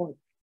support?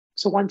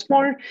 So once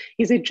more,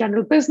 is it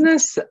general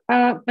business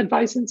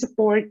advice and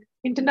support,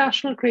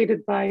 international trade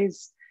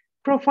advice,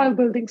 profile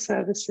building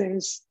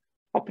services,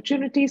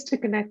 opportunities to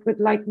connect with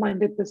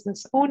like-minded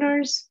business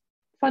owners,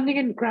 funding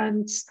and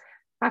grants,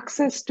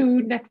 access to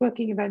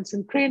networking events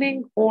and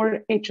training,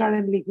 or HR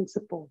and legal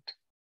support?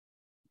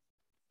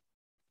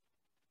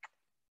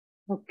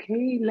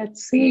 Okay,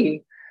 let's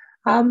see.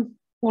 All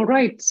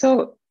right,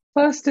 so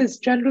first is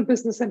general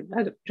business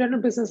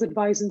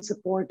advice and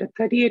support at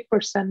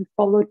 38%,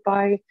 followed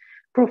by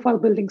profile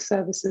building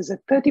services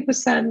at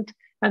 30%,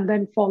 and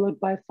then followed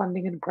by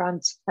funding and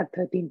grants at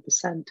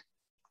 13%.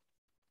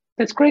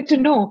 That's great to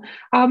know.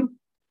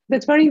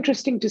 That's very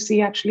interesting to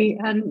see, actually.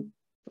 And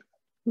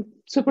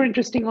super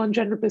interesting on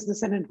general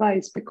business and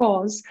advice,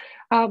 because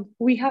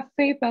we have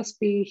Faye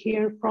Busby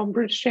here from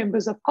British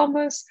Chambers of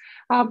Commerce,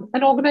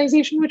 an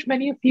organization which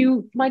many of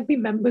you might be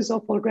members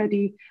of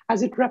already,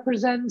 as it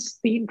represents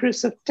the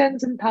interests of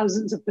tens and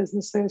thousands of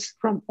businesses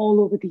from all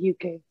over the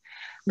UK.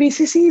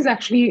 BCC is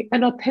actually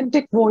an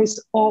authentic voice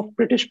of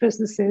British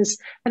businesses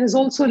and is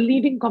also a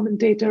leading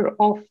commentator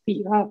of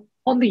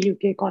on the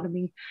UK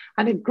economy.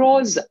 And it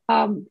draws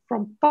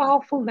from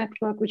powerful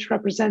network which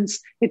represents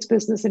its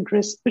business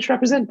interests, which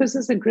represent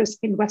business interests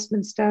in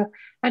Westminster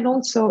and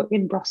also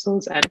in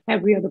Brussels and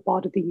every other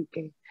part of the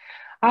UK.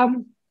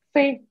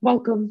 Faye,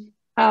 welcome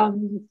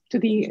to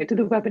the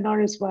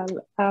webinar as well.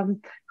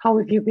 How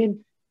have you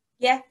been?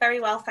 Yeah, very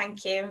well,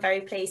 thank you. I'm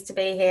very pleased to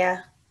be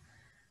here.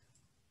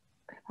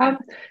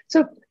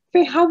 So,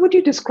 Faye, how would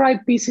you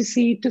describe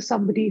BCC to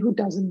somebody who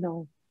doesn't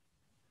know?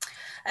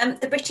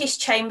 The British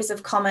Chambers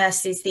of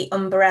Commerce is the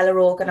umbrella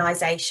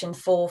organisation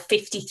for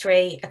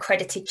 53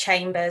 accredited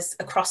chambers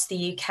across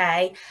the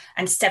UK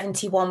and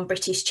 71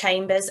 British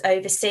chambers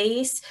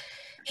overseas.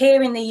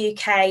 Here in the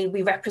UK,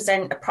 we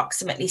represent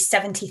approximately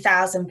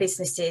 70,000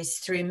 businesses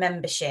through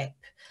membership.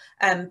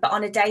 But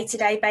on a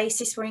day-to-day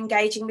basis, we're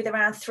engaging with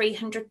around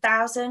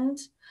 300,000.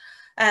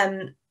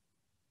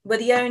 We're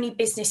the only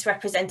business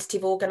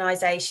representative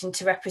organisation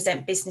to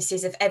represent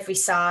businesses of every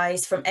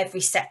size from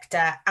every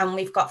sector, and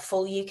we've got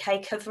full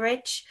UK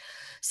coverage.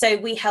 So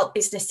we help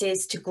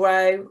businesses to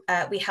grow,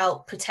 we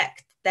help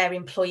protect their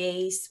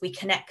employees, we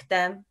connect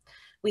them,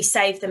 we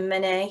save them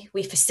money,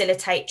 we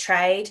facilitate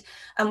trade,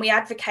 and we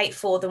advocate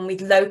for them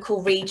with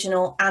local,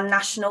 regional and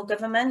national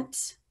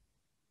government.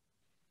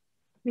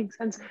 Makes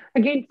sense.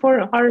 Again, for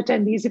our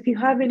attendees, if you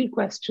have any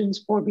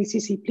questions for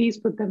BCC, please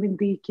put them in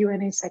the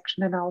Q&A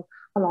section and I'll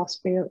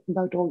ask Faye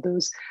about all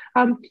those.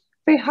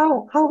 Faye,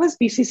 how has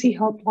BCC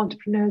helped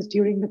entrepreneurs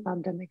during the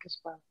pandemic as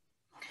well?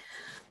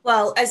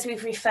 Well, as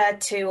we've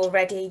referred to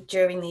already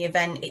during the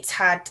event, it's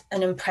had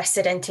an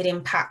unprecedented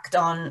impact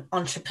on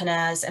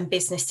entrepreneurs and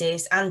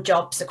businesses and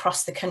jobs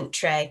across the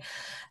country.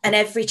 And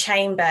every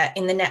chamber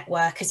in the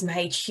network has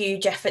made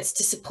huge efforts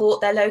to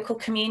support their local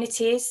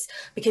communities,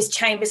 because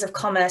chambers of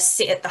commerce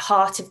sit at the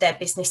heart of their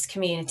business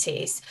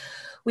communities.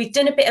 We've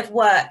done a bit of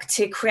work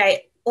to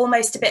create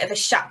almost a bit of a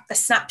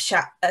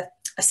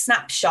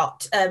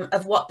snapshot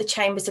of what the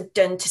chambers have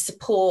done to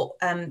support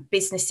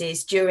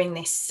businesses during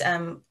this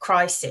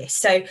crisis.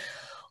 So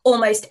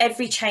almost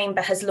every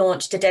chamber has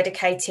launched a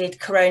dedicated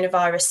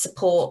coronavirus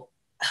support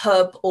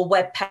hub or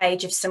web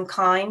page of some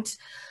kind.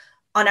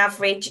 On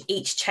average,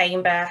 each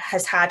chamber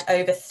has had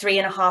over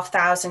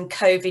 3,500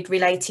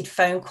 COVID-related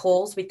phone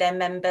calls with their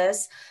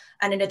members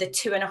and another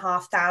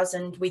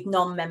 2,500 with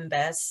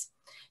non-members.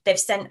 They've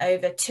sent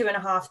over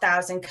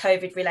 2,500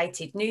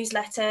 COVID-related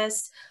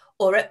newsletters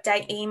or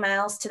update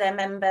emails to their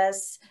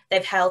members.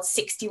 They've held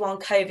 61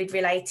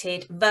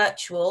 COVID-related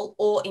virtual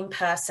or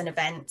in-person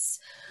events,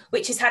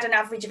 which has had an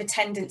average of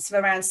attendance of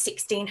around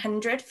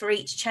 1,600 for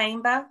each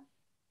chamber.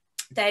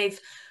 They've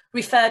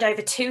referred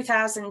over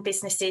 2,000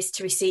 businesses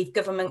to receive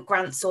government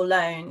grants or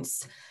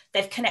loans.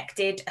 They've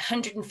connected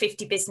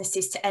 150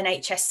 businesses to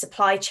NHS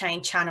supply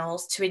chain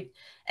channels to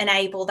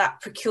enable that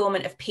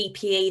procurement of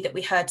PPE that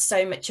we heard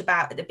so much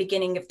about at the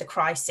beginning of the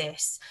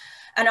crisis.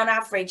 And on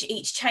average,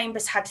 each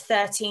chamber's had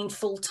 13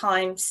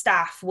 full-time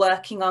staff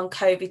working on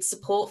COVID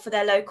support for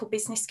their local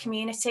business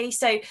community.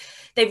 So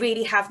they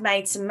really have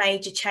made some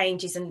major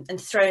changes and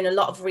thrown a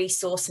lot of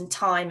resource and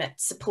time at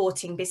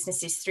supporting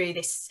businesses through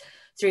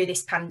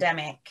this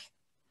pandemic.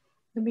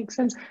 That makes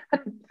sense.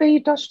 Faye,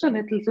 you touched on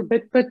it a little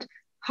bit, but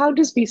how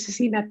does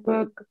BCC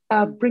Network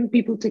bring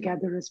people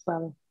together as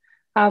well?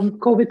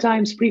 COVID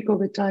times,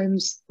 pre-COVID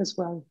times as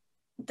well.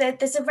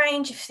 There's a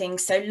range of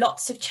things. So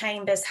lots of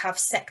chambers have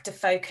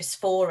sector-focused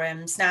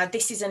forums. Now,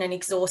 this isn't an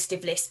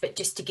exhaustive list, but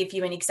just to give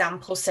you an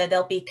example, so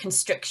there'll be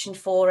construction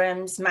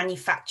forums,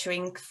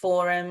 manufacturing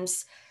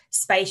forums,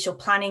 spatial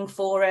planning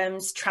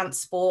forums,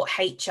 transport,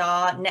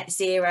 HR, net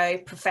zero,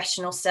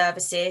 professional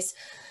services.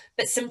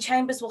 But some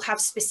chambers will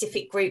have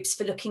specific groups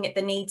for looking at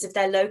the needs of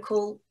their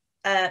local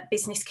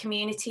business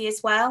community as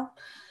well.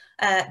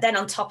 Then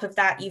on top of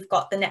that, you've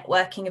got the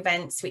networking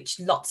events, which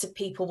lots of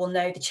people will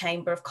know the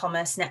Chamber of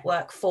Commerce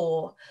network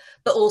for,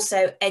 but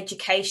also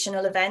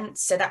educational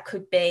events. So that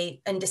could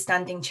be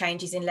understanding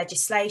changes in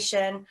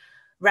legislation,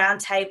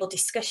 roundtable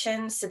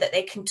discussions so that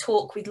they can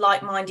talk with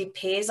like-minded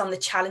peers on the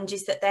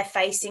challenges that they're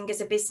facing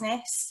as a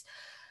business.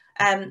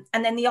 And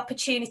then the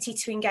opportunity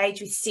to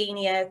engage with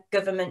senior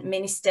government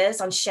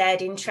ministers on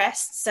shared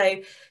interests.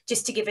 So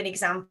just to give an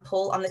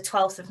example, on the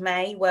 12th of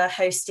May, we're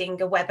hosting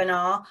a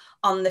webinar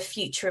on the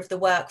future of the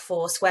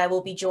workforce where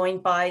we'll be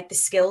joined by the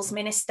Skills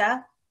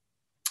Minister.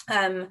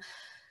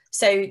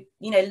 So,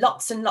 you know,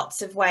 lots and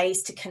lots of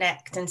ways to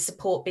connect and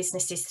support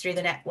businesses through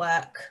the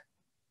network.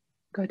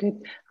 Got it.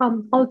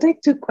 I'll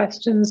take two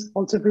questions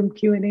also from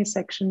Q&A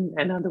section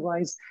and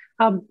otherwise.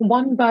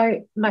 One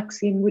by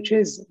Maxine, which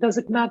is, does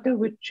it matter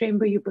which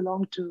chamber you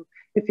belong to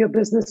if your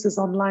business is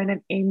online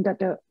and aimed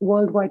at a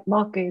worldwide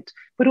market?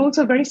 But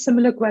also a very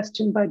similar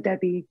question by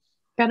Debbie.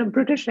 can a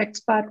British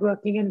expat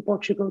working in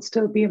Portugal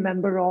still be a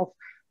member of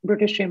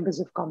British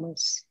Chambers of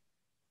Commerce?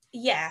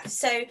 Yeah,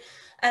 so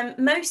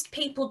most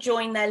people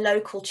join their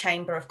local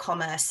Chamber of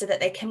Commerce so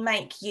that they can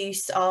make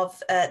use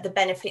of the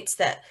benefits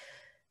that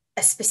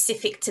are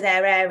specific to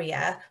their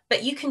area,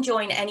 but you can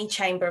join any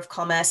Chamber of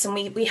Commerce, and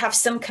we have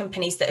some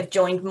companies that have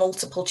joined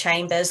multiple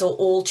chambers or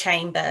all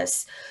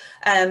chambers.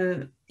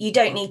 You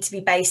don't need to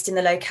be based in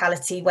the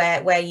locality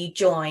where you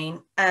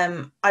join.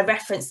 I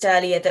referenced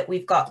earlier that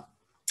we've got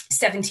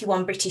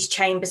 71 British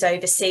chambers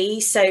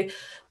overseas, so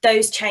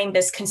those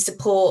chambers can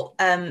support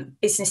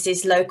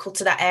businesses local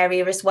to that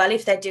area as well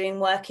if they're doing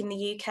work in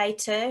the UK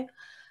too.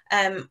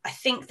 I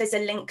think there's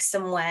a link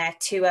somewhere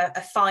to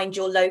a Find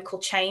Your Local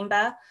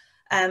Chamber.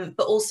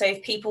 But also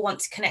if people want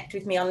to connect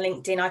with me on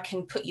LinkedIn, I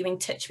can put you in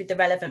touch with the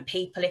relevant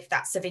people if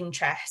that's of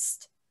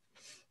interest.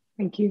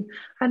 Thank you.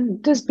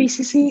 And does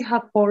BCC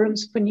have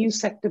forums for new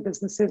sector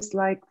businesses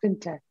like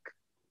FinTech?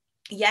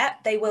 Yeah,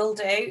 they will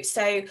do.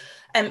 So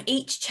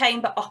each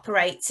chamber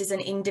operates as an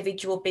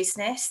individual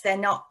business. They're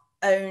not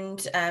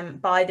owned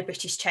by the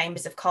British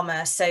Chambers of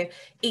Commerce. So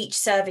each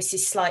service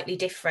is slightly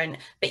different.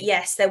 But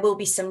yes, there will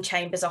be some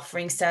chambers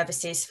offering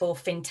services for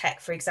FinTech,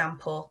 for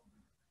example.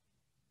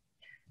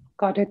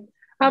 Got it.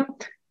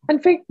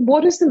 And Vic,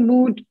 what is the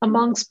mood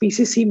amongst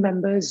BCC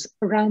members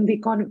around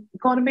the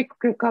economic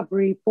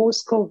recovery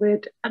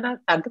post-COVID and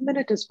at the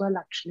minute as well,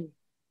 actually?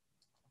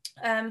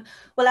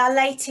 Well, our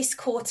latest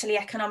quarterly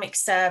economic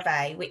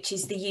survey, which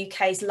is the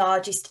UK's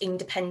largest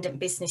independent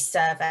business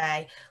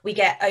survey, we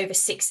get over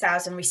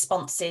 6,000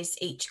 responses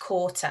each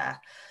quarter,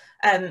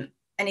 and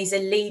is a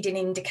leading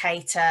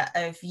indicator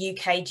of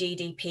UK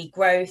GDP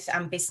growth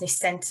and business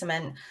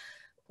sentiment.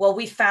 Well,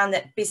 we found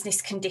that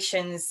business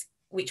conditions,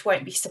 which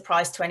won't be a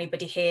surprise to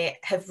anybody here,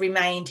 have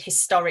remained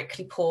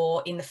historically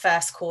poor in the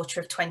first quarter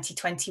of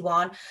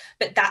 2021,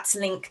 but that's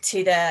linked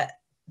to the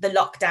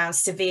lockdown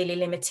severely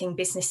limiting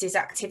businesses'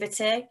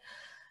 activity.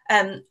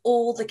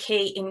 All the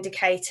key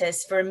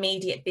indicators for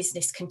immediate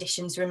business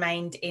conditions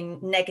remained in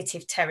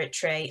negative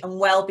territory and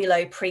well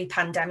below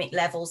pre-pandemic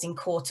levels in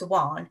quarter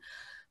one,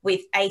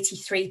 with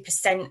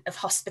 83% of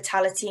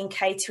hospitality and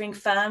catering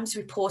firms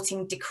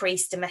reporting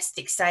decreased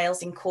domestic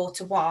sales in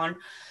quarter one.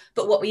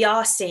 But what we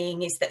are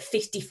seeing is that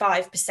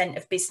 55%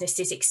 of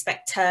businesses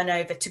expect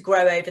turnover to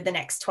grow over the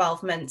next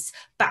 12 months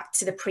back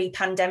to the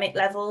pre-pandemic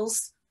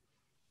levels.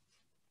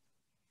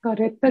 Got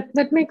it.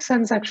 That makes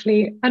sense,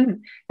 actually.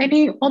 And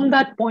on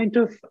that point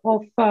of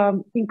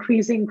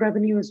increasing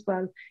revenue as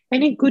well,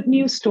 any good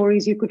news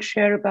stories you could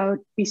share about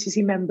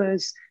BCC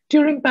members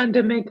during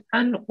pandemic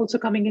and also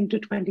coming into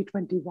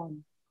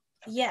 2021?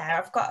 Yeah,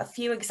 I've got a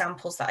few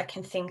examples that I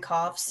can think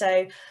of.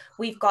 So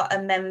we've got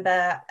a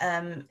member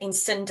in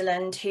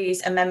Sunderland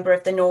who's a member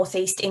of the North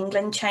East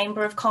England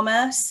Chamber of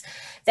Commerce.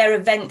 They're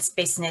events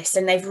business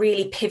and they've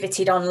really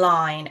pivoted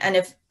online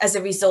and as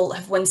a result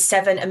have won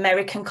 7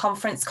 American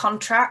conference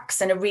contracts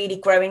and are really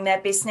growing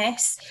their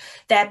business.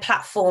 Their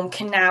platform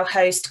can now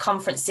host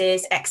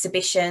conferences,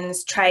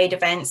 exhibitions, trade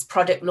events,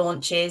 product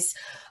launches,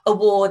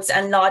 awards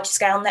and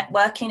large-scale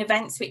networking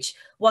events, which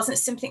wasn't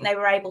something they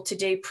were able to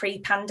do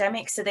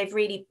pre-pandemic. So they've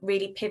really,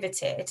 really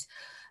pivoted.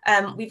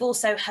 We've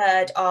also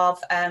heard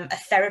of a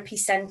therapy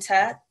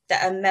centre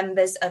that are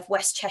members of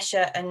West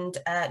Cheshire and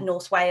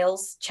North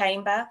Wales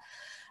Chamber.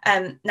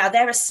 Now,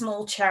 they're a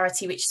small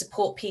charity which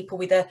support people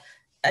with a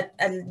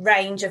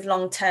range of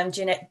long-term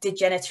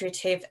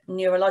degenerative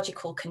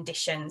neurological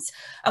conditions.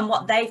 And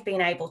what they've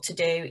been able to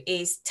do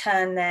is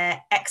turn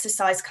their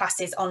exercise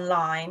classes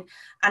online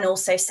and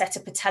also set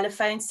up a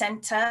telephone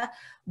centre.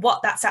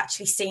 What that's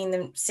actually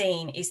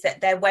seen is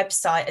that their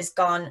website has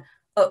gone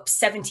up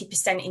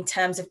 70% in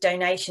terms of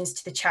donations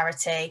to the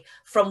charity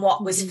from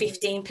what was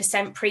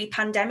 15%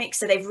 pre-pandemic.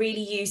 So they've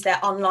really used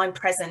their online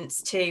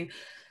presence to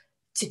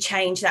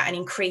change that and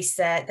increase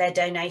their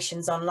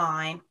donations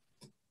online.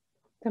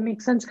 That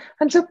makes sense.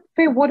 And so,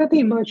 Faye, what are the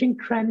emerging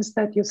trends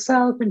that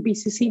yourself and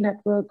BCC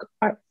Network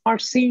are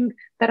seeing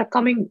that are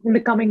coming in the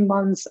coming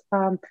months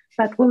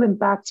that will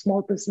impact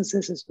small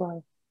businesses as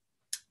well?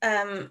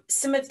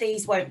 Some of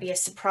these won't be a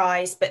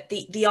surprise, but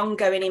the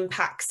ongoing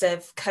impacts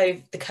of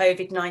the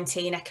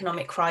COVID-19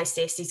 economic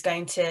crisis is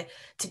going to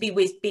be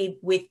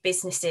with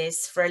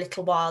businesses for a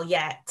little while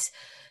yet.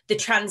 The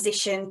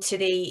transition to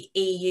the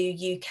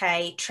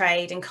EU-UK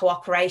trade and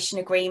cooperation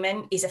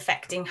agreement is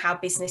affecting how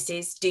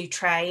businesses do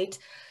trade.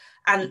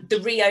 And the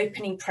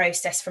reopening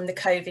process from the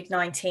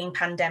COVID-19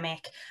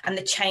 pandemic and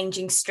the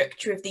changing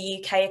structure of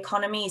the UK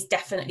economy is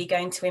definitely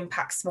going to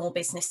impact small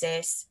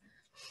businesses.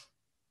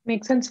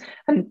 Makes sense.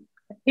 And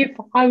if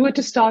I were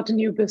to start a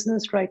new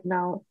business right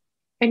now,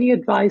 any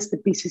advice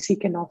that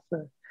BCC can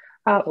offer?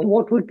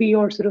 What would be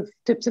your sort of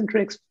tips and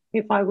tricks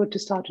if I were to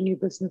start a new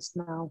business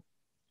now?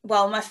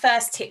 Well, my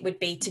first tip would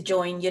be to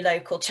join your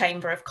local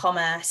Chamber of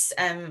Commerce.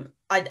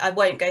 I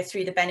won't go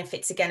through the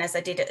benefits again as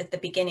I did at the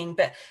beginning,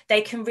 but they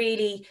can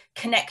really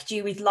connect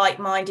you with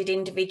like-minded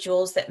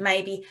individuals that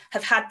maybe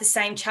have had the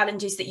same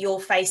challenges that you're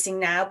facing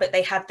now, but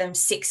they had them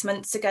 6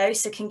 months ago.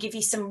 So can give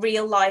you some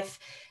real life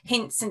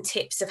hints and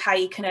tips of how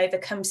you can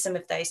overcome some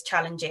of those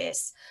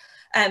challenges.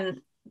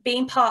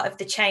 Being part of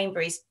the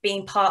chamber is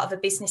being part of a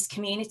business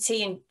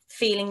community and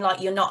feeling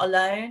like you're not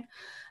alone.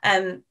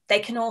 They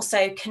can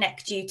also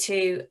connect you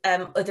to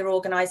other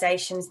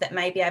organisations that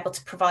may be able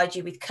to provide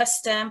you with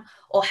custom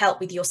or help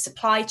with your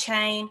supply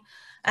chain,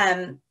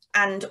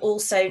 and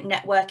also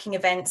networking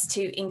events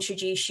to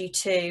introduce you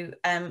to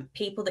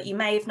people that you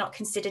may have not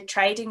considered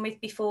trading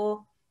with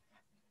before.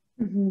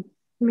 Mm-hmm.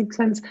 Makes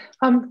sense.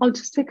 I'll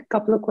just take a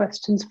couple of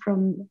questions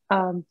from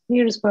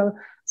here as well.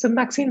 So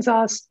Maxine's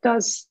asked,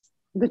 does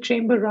the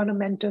chamber run a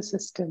mentor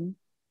system?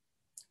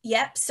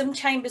 Yep, some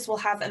chambers will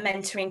have a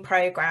mentoring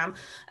program.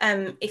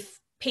 If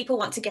people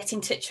want to get in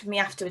touch with me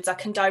afterwards, I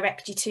can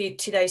direct you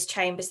to those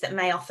chambers that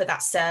may offer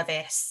that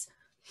service.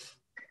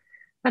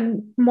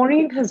 And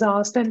Maureen has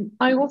asked, and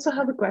I also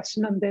have a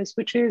question on this,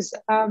 which is,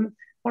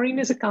 Maureen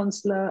is a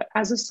counsellor.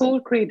 As a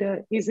sole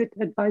trader, is it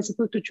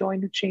advisable to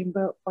join a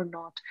chamber or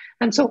not?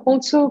 And so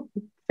also,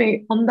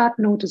 Faye, on that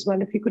note as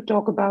well, if you could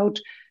talk about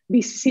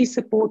BCC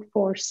support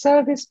for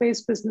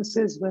service-based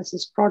businesses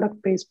versus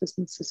product-based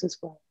businesses as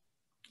well.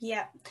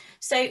 Yeah,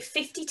 so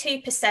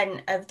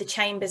 52% of the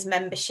Chamber's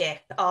membership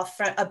are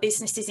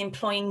businesses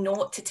employing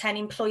 0 to 10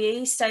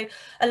 employees. So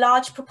a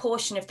large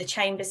proportion of the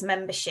Chamber's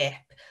membership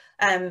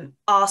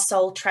are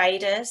sole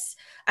traders.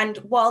 And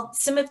while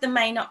some of them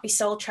may not be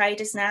sole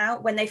traders now,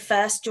 when they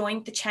first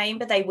joined the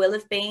Chamber, they will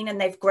have been, and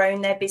they've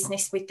grown their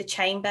business with the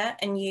Chamber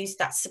and used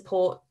that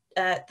support,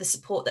 the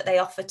support that they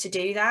offer to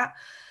do that.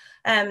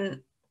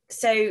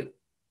 So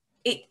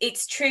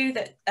it's true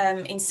that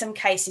in some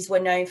cases we're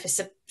known for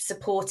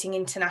supporting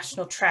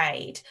international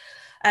trade,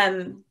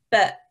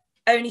 but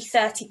only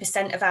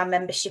 30% of our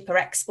membership are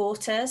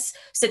exporters.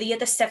 So the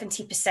other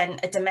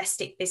 70% are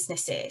domestic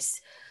businesses.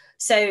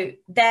 So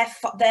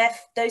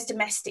those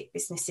domestic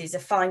businesses are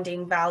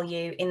finding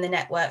value in the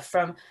network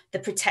from the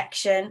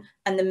protection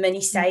and the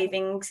money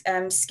savings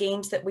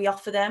schemes that we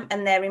offer them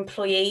and their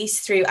employees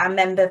through our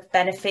member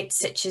benefits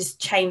such as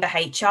Chamber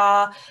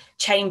HR,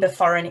 Chamber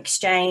Foreign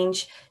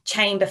Exchange,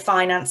 Chamber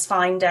Finance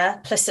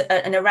Finder, plus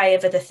an array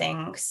of other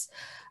things.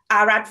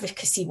 Our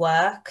advocacy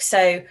work,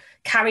 so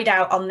carried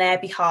out on their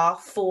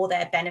behalf for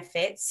their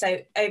benefits.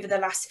 So over the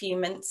last few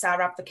months,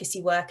 our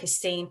advocacy work has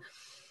seen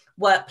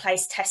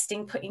workplace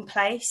testing put in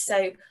place.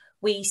 So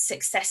we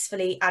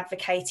successfully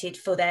advocated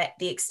for the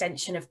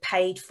extension of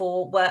paid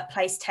for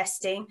workplace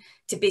testing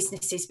to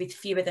businesses with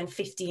fewer than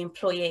 50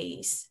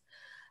 employees.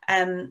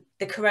 The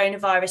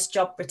coronavirus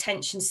job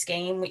retention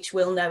scheme, which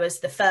we'll know as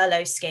the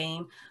furlough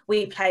scheme,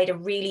 we played a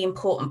really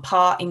important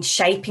part in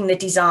shaping the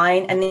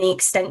design and the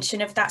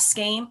extension of that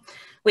scheme,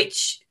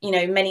 which, you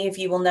know, many of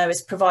you will know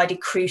has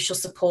provided crucial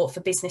support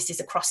for businesses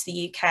across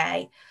the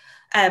UK.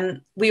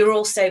 We were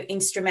also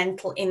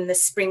instrumental in the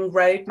spring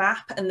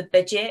roadmap and the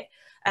budget.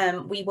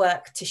 We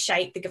work to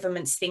shape the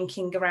government's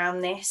thinking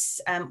around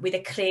this with a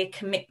clear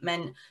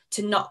commitment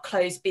to not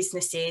close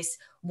businesses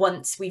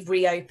once we've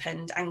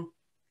reopened and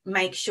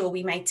make sure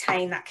we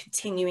maintain that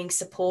continuing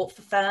support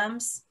for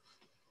firms.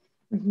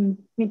 Mm-hmm.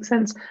 Makes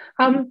sense.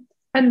 And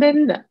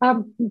then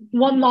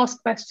one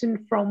last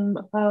question from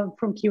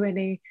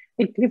Q&A.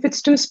 If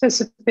it's too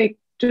specific,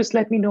 just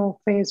let me know,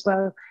 Faye, as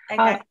well.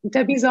 Okay.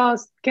 Debbie's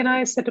asked, can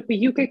I set up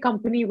a UK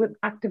company with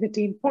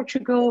activity in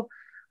Portugal?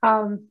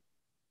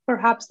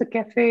 Perhaps the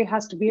cafe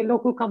has to be a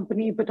local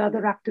company, but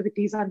other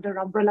activities under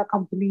umbrella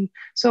company.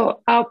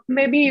 So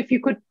maybe if you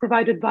could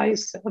provide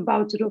advice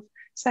about sort of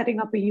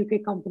setting up a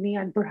UK company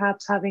and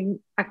perhaps having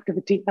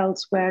activity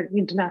elsewhere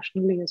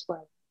internationally as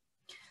well.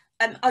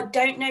 I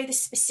don't know the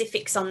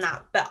specifics on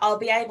that, but I'll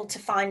be able to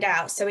find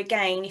out. So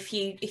again, if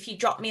you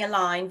drop me a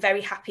line,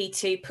 very happy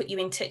to put you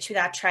in touch with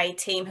our trade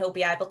team who'll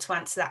be able to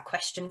answer that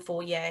question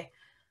for you.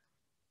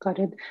 Got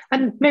it.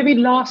 And maybe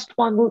last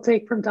one we'll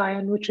take from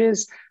Diane, which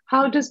is,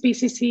 how does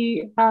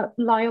BCC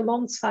lie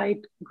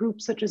alongside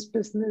groups such as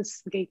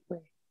Business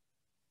Gateway?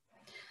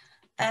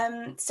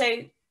 So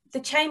the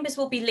chambers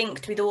will be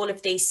linked with all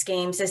of these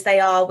schemes as they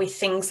are with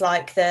things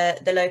like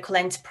the local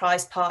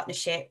enterprise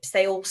partnerships.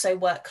 They also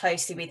work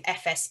closely with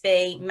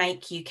FSB,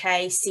 Make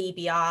UK,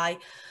 CBI.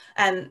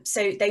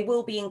 So they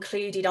will be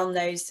included on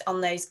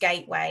those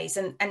gateways.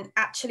 And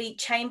actually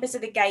chambers are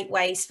the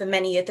gateways for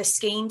many other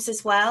schemes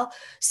as well.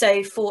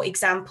 So for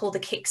example, the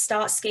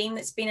Kickstart scheme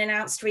that's been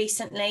announced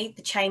recently,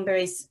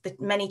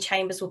 many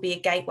chambers will be a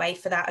gateway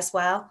for that as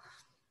well.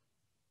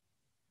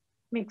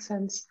 Makes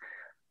sense.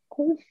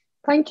 Cool.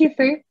 Thank you,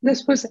 Faye.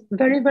 This was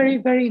very, very,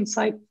 very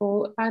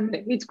insightful. And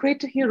it's great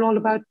to hear all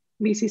about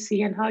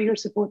BCC and how you're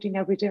supporting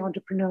everyday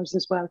entrepreneurs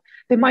as well.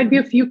 There might be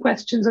a few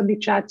questions on the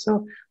chat,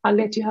 so I'll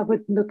let you have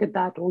a look at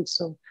that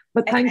also.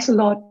 But Okay. Thanks a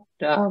lot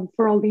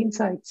for all the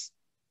insights.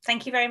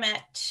 Thank you very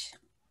much.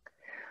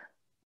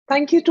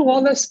 Thank you to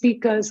all the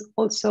speakers,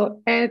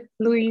 also Ed,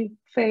 Louis,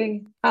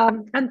 Faye,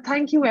 and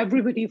thank you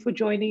everybody for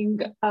joining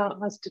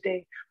us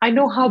today. I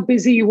know how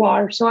busy you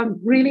are, so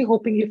I'm really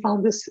hoping you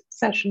found this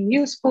session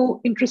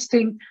useful,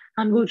 interesting,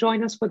 and will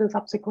join us for the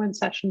subsequent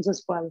sessions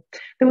as well.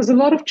 There was a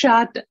lot of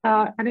chat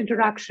and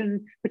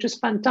interaction, which is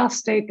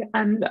fantastic,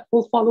 and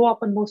we'll follow up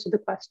on most of the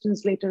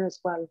questions later as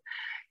well.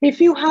 If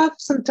you have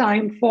some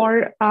time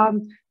for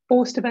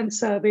post-event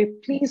survey.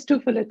 Please do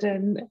fill it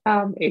in.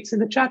 It's in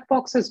the chat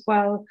box as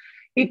well.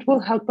 It will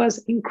help us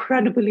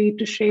incredibly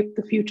to shape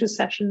the future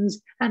sessions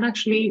and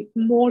actually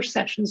more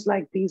sessions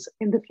like these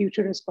in the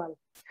future as well.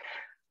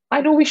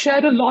 I know we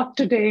shared a lot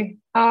today,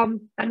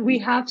 and we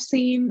have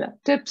seen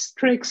tips,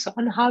 tricks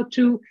on how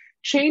to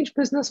change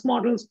business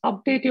models,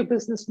 update your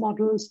business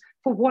models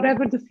for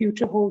whatever the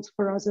future holds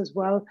for us as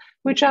well,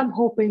 which I'm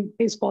hoping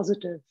is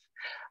positive.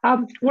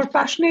 We're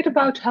passionate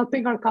about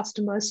helping our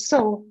customers.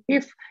 So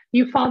if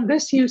you found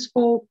this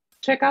useful,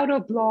 check out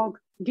our blog,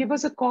 give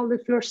us a call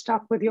if you're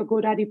stuck with your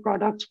GoDaddy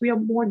products. We are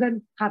more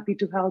than happy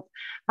to help.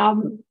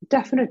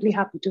 Definitely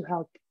happy to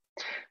help.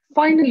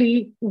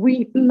 Finally,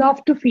 we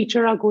love to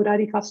feature our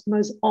GoDaddy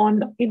customers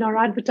in our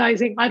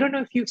advertising. I don't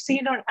know if you've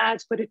seen our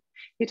ads, but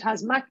it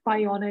has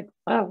Magpie on it,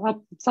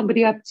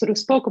 somebody I sort of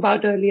spoke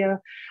about earlier.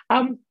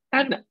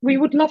 And we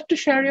would love to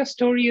share your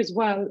story as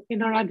well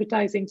in our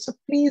advertising. So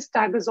please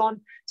tag us on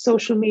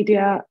social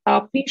media.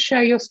 Please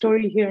share your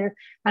story here.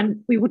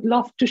 And we would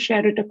love to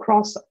share it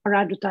across our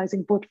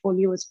advertising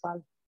portfolio as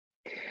well.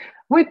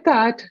 With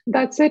that,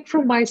 that's it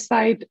from my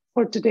side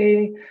for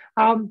today.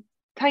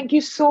 Thank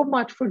you so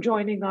much for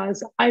joining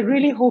us. I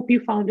really hope you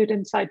found it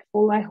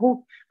insightful.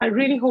 I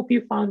really hope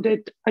you found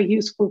it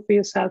useful for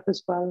yourself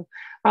as well.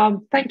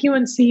 Thank you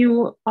and see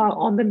you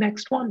on the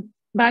next one.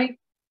 Bye.